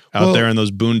message out there in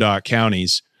those boondock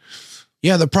counties.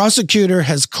 Yeah. The prosecutor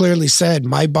has clearly said,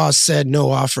 my boss said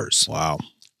no offers. Wow.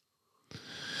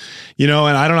 You know,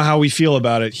 and I don't know how we feel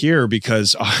about it here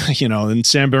because, you know, in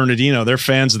San Bernardino, they're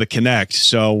fans of the Connect.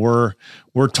 So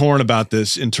we're torn about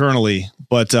this internally,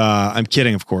 but I'm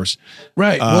kidding, of course.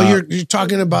 Right. Well, you're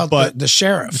talking about the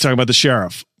sheriff. We're talking about the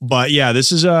sheriff. But yeah,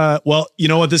 this is well, you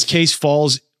know what? This case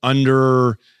falls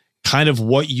under kind of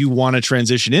what you want to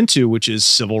transition into, which is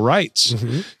civil rights.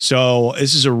 So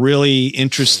this is a really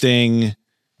interesting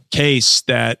case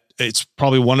that it's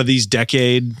probably one of these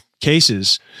decade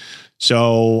cases.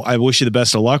 So I wish you the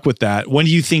best of luck with that. When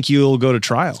do you think you'll go to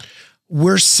trial?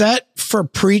 We're set for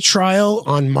pre-trial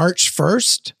on March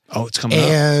 1st. Oh, it's coming up.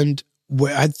 And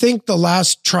I think the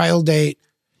last trial date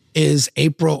is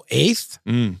April 8th.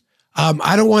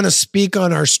 I don't want to speak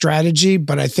on our strategy,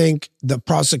 but I think the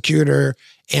prosecutor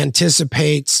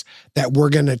anticipates that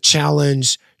we're going to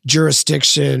challenge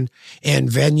jurisdiction and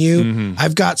venue.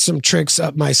 I've got some tricks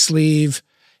up my sleeve.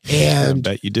 And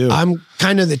I bet you do. I'm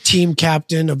kind of the team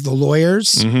captain of the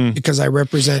lawyers because I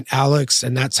represent Alex,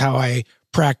 and that's how I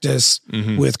practice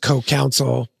with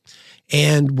co-counsel.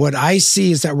 And what I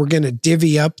see is that we're going to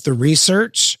divvy up the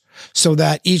research so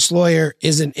that each lawyer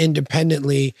isn't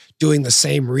independently doing the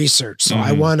same research. So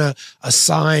I want to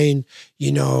assign,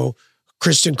 you know,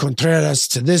 Christian Contreras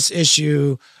to this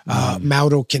issue,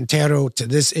 Mauro Quintero to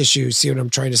this issue. See what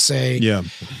I'm trying to say? Yeah.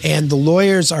 And the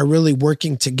lawyers are really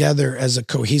working together as a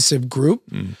cohesive group.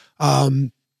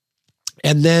 And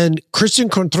then Christian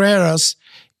Contreras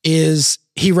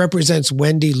he represents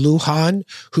Wendy Lujan,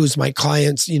 who's my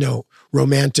client's, you know,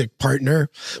 romantic partner,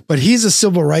 but he's a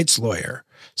civil rights lawyer.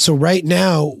 So right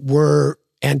now we're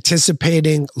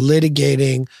anticipating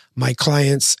litigating my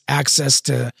client's access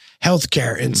to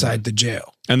healthcare inside the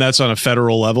jail. And that's on a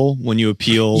federal level when you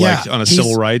appeal, like on a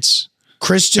civil rights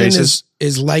Christian basis?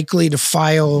 is likely to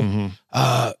file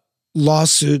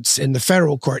lawsuits in the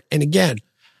federal court. And again,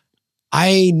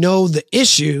 I know the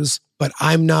issues, but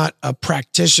I'm not a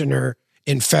practitioner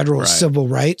in federal civil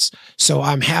rights. So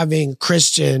I'm having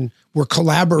Christian, we're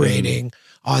collaborating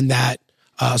on that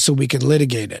so we can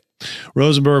litigate it.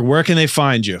 Rosenberg, where can they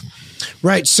find you?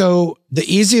 Right. So the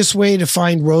easiest way to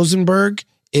find Rosenberg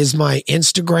is my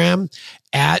Instagram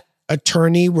at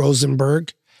Attorney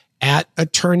Rosenberg, at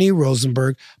Attorney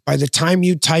Rosenberg. By the time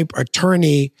you type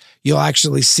attorney, you'll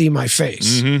actually see my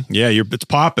face. Yeah, it's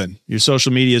popping. Your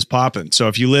social media is popping. So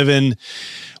if you live in,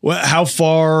 how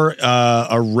far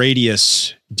a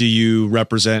radius do you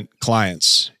represent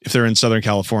clients if they're in Southern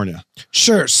California?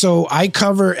 Sure. So I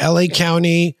cover LA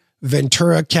County,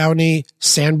 Ventura County,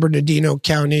 San Bernardino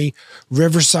County,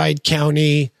 Riverside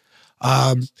County,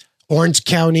 Orange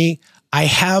County. I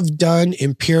have done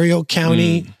Imperial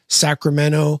County,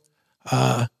 Sacramento.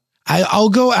 I'll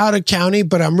go out of county,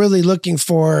 but I'm really looking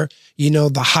for,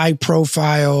 the high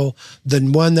profile, the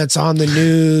one that's on the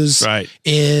news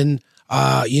in,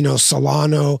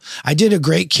 Solano. I did a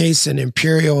great case in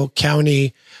Imperial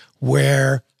County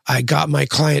where I got my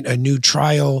client a new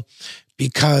trial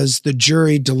because the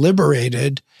jury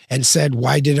deliberated and said,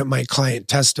 why didn't my client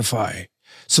testify?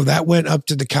 So that went up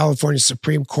to the California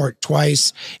Supreme Court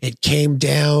twice. It came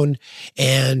down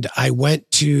and I went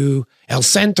to El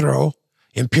Centro,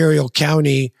 Imperial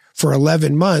County, for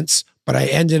 11 months, but I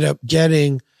ended up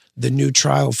getting the new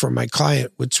trial for my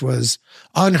client, which was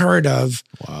unheard of.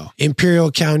 Wow.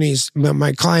 Imperial County's,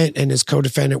 my client and his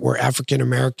co-defendant were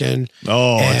African-American.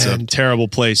 Oh, it's a terrible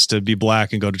place to be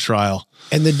black and go to trial.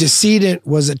 And the decedent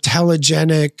was a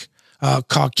telegenic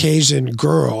Caucasian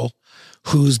girl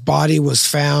whose body was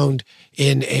found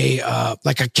in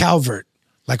like a calvert,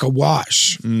 like a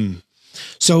wash.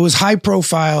 So it was high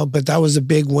profile, but that was a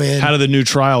big win. How did the new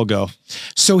trial go?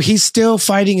 So he's still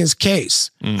fighting his case.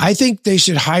 I think they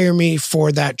should hire me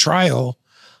for that trial.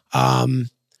 And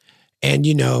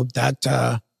that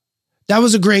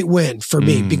was a great win for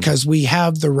me because we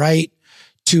have the right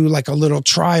to like a little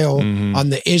trial on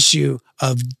the issue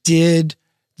of did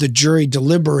the jury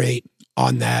deliberate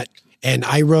on that? And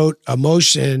I wrote a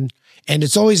motion, and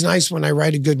it's always nice when I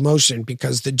write a good motion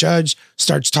because the judge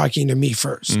starts talking to me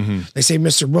first. They say,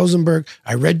 Mr. Rosenberg,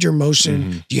 I read your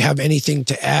motion. Do you have anything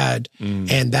to add?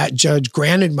 And that judge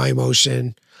granted my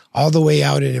motion all the way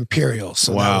out in Imperial.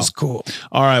 So that was cool.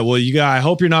 All right. Well, I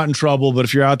hope you're not in trouble, but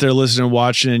if you're out there listening and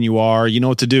watching and you are, you know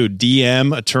what to do.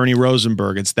 DM Attorney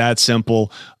Rosenberg. It's that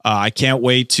simple. I can't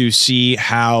wait to see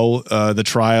how the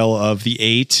trial of the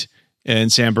 8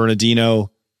 in San Bernardino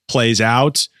plays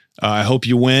out. I hope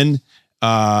you win.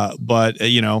 But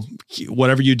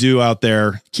whatever you do out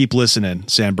there, keep listening,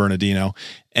 San Bernardino.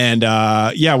 And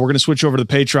we're going to switch over to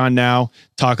the Patreon now,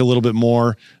 talk a little bit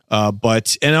more.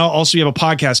 And also you have a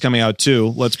podcast coming out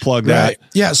too. Let's plug that.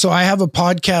 Yeah. So I have a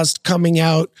podcast coming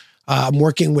out. I'm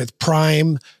working with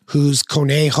Prime, who's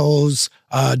Conejo's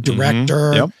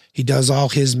director. Yep. He does all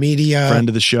his media. Friend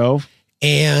of the show.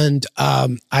 And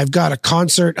I've got a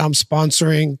concert I'm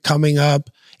sponsoring coming up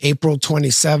April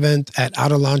 27th at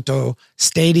Adelanto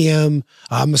Stadium.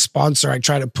 I'm a sponsor. I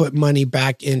try to put money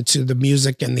back into the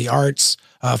music and the arts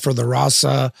for the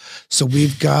Raza. So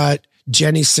we've got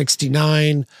Jenny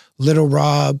 69, Little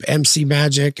Rob, MC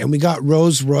Magic, and we got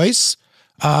Rose Royce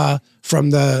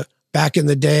from the back in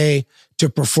the day to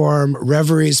perform.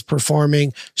 Reverie's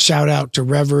performing. Shout out to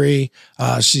Reverie.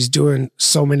 She's doing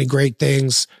so many great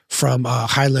things from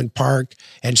Highland Park.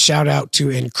 And shout out to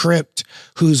Encrypt,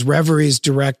 who's Reverie's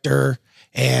director.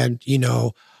 And,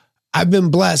 I've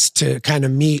been blessed to kind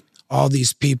of meet all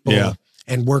these people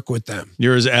and work with them.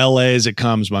 You're as LA as it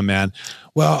comes, my man.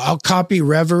 Well, I'll copy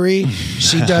Reverie.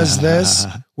 She does this,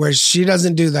 where she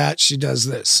doesn't do that. She does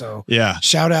this. So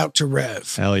shout out to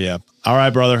Rev. Hell yeah. All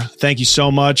right, brother. Thank you so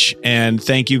much. And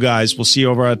thank you guys. We'll see you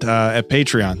over at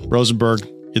Patreon. Rosenberg,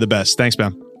 you're the best. Thanks,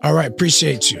 man. All right.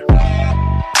 Appreciate you.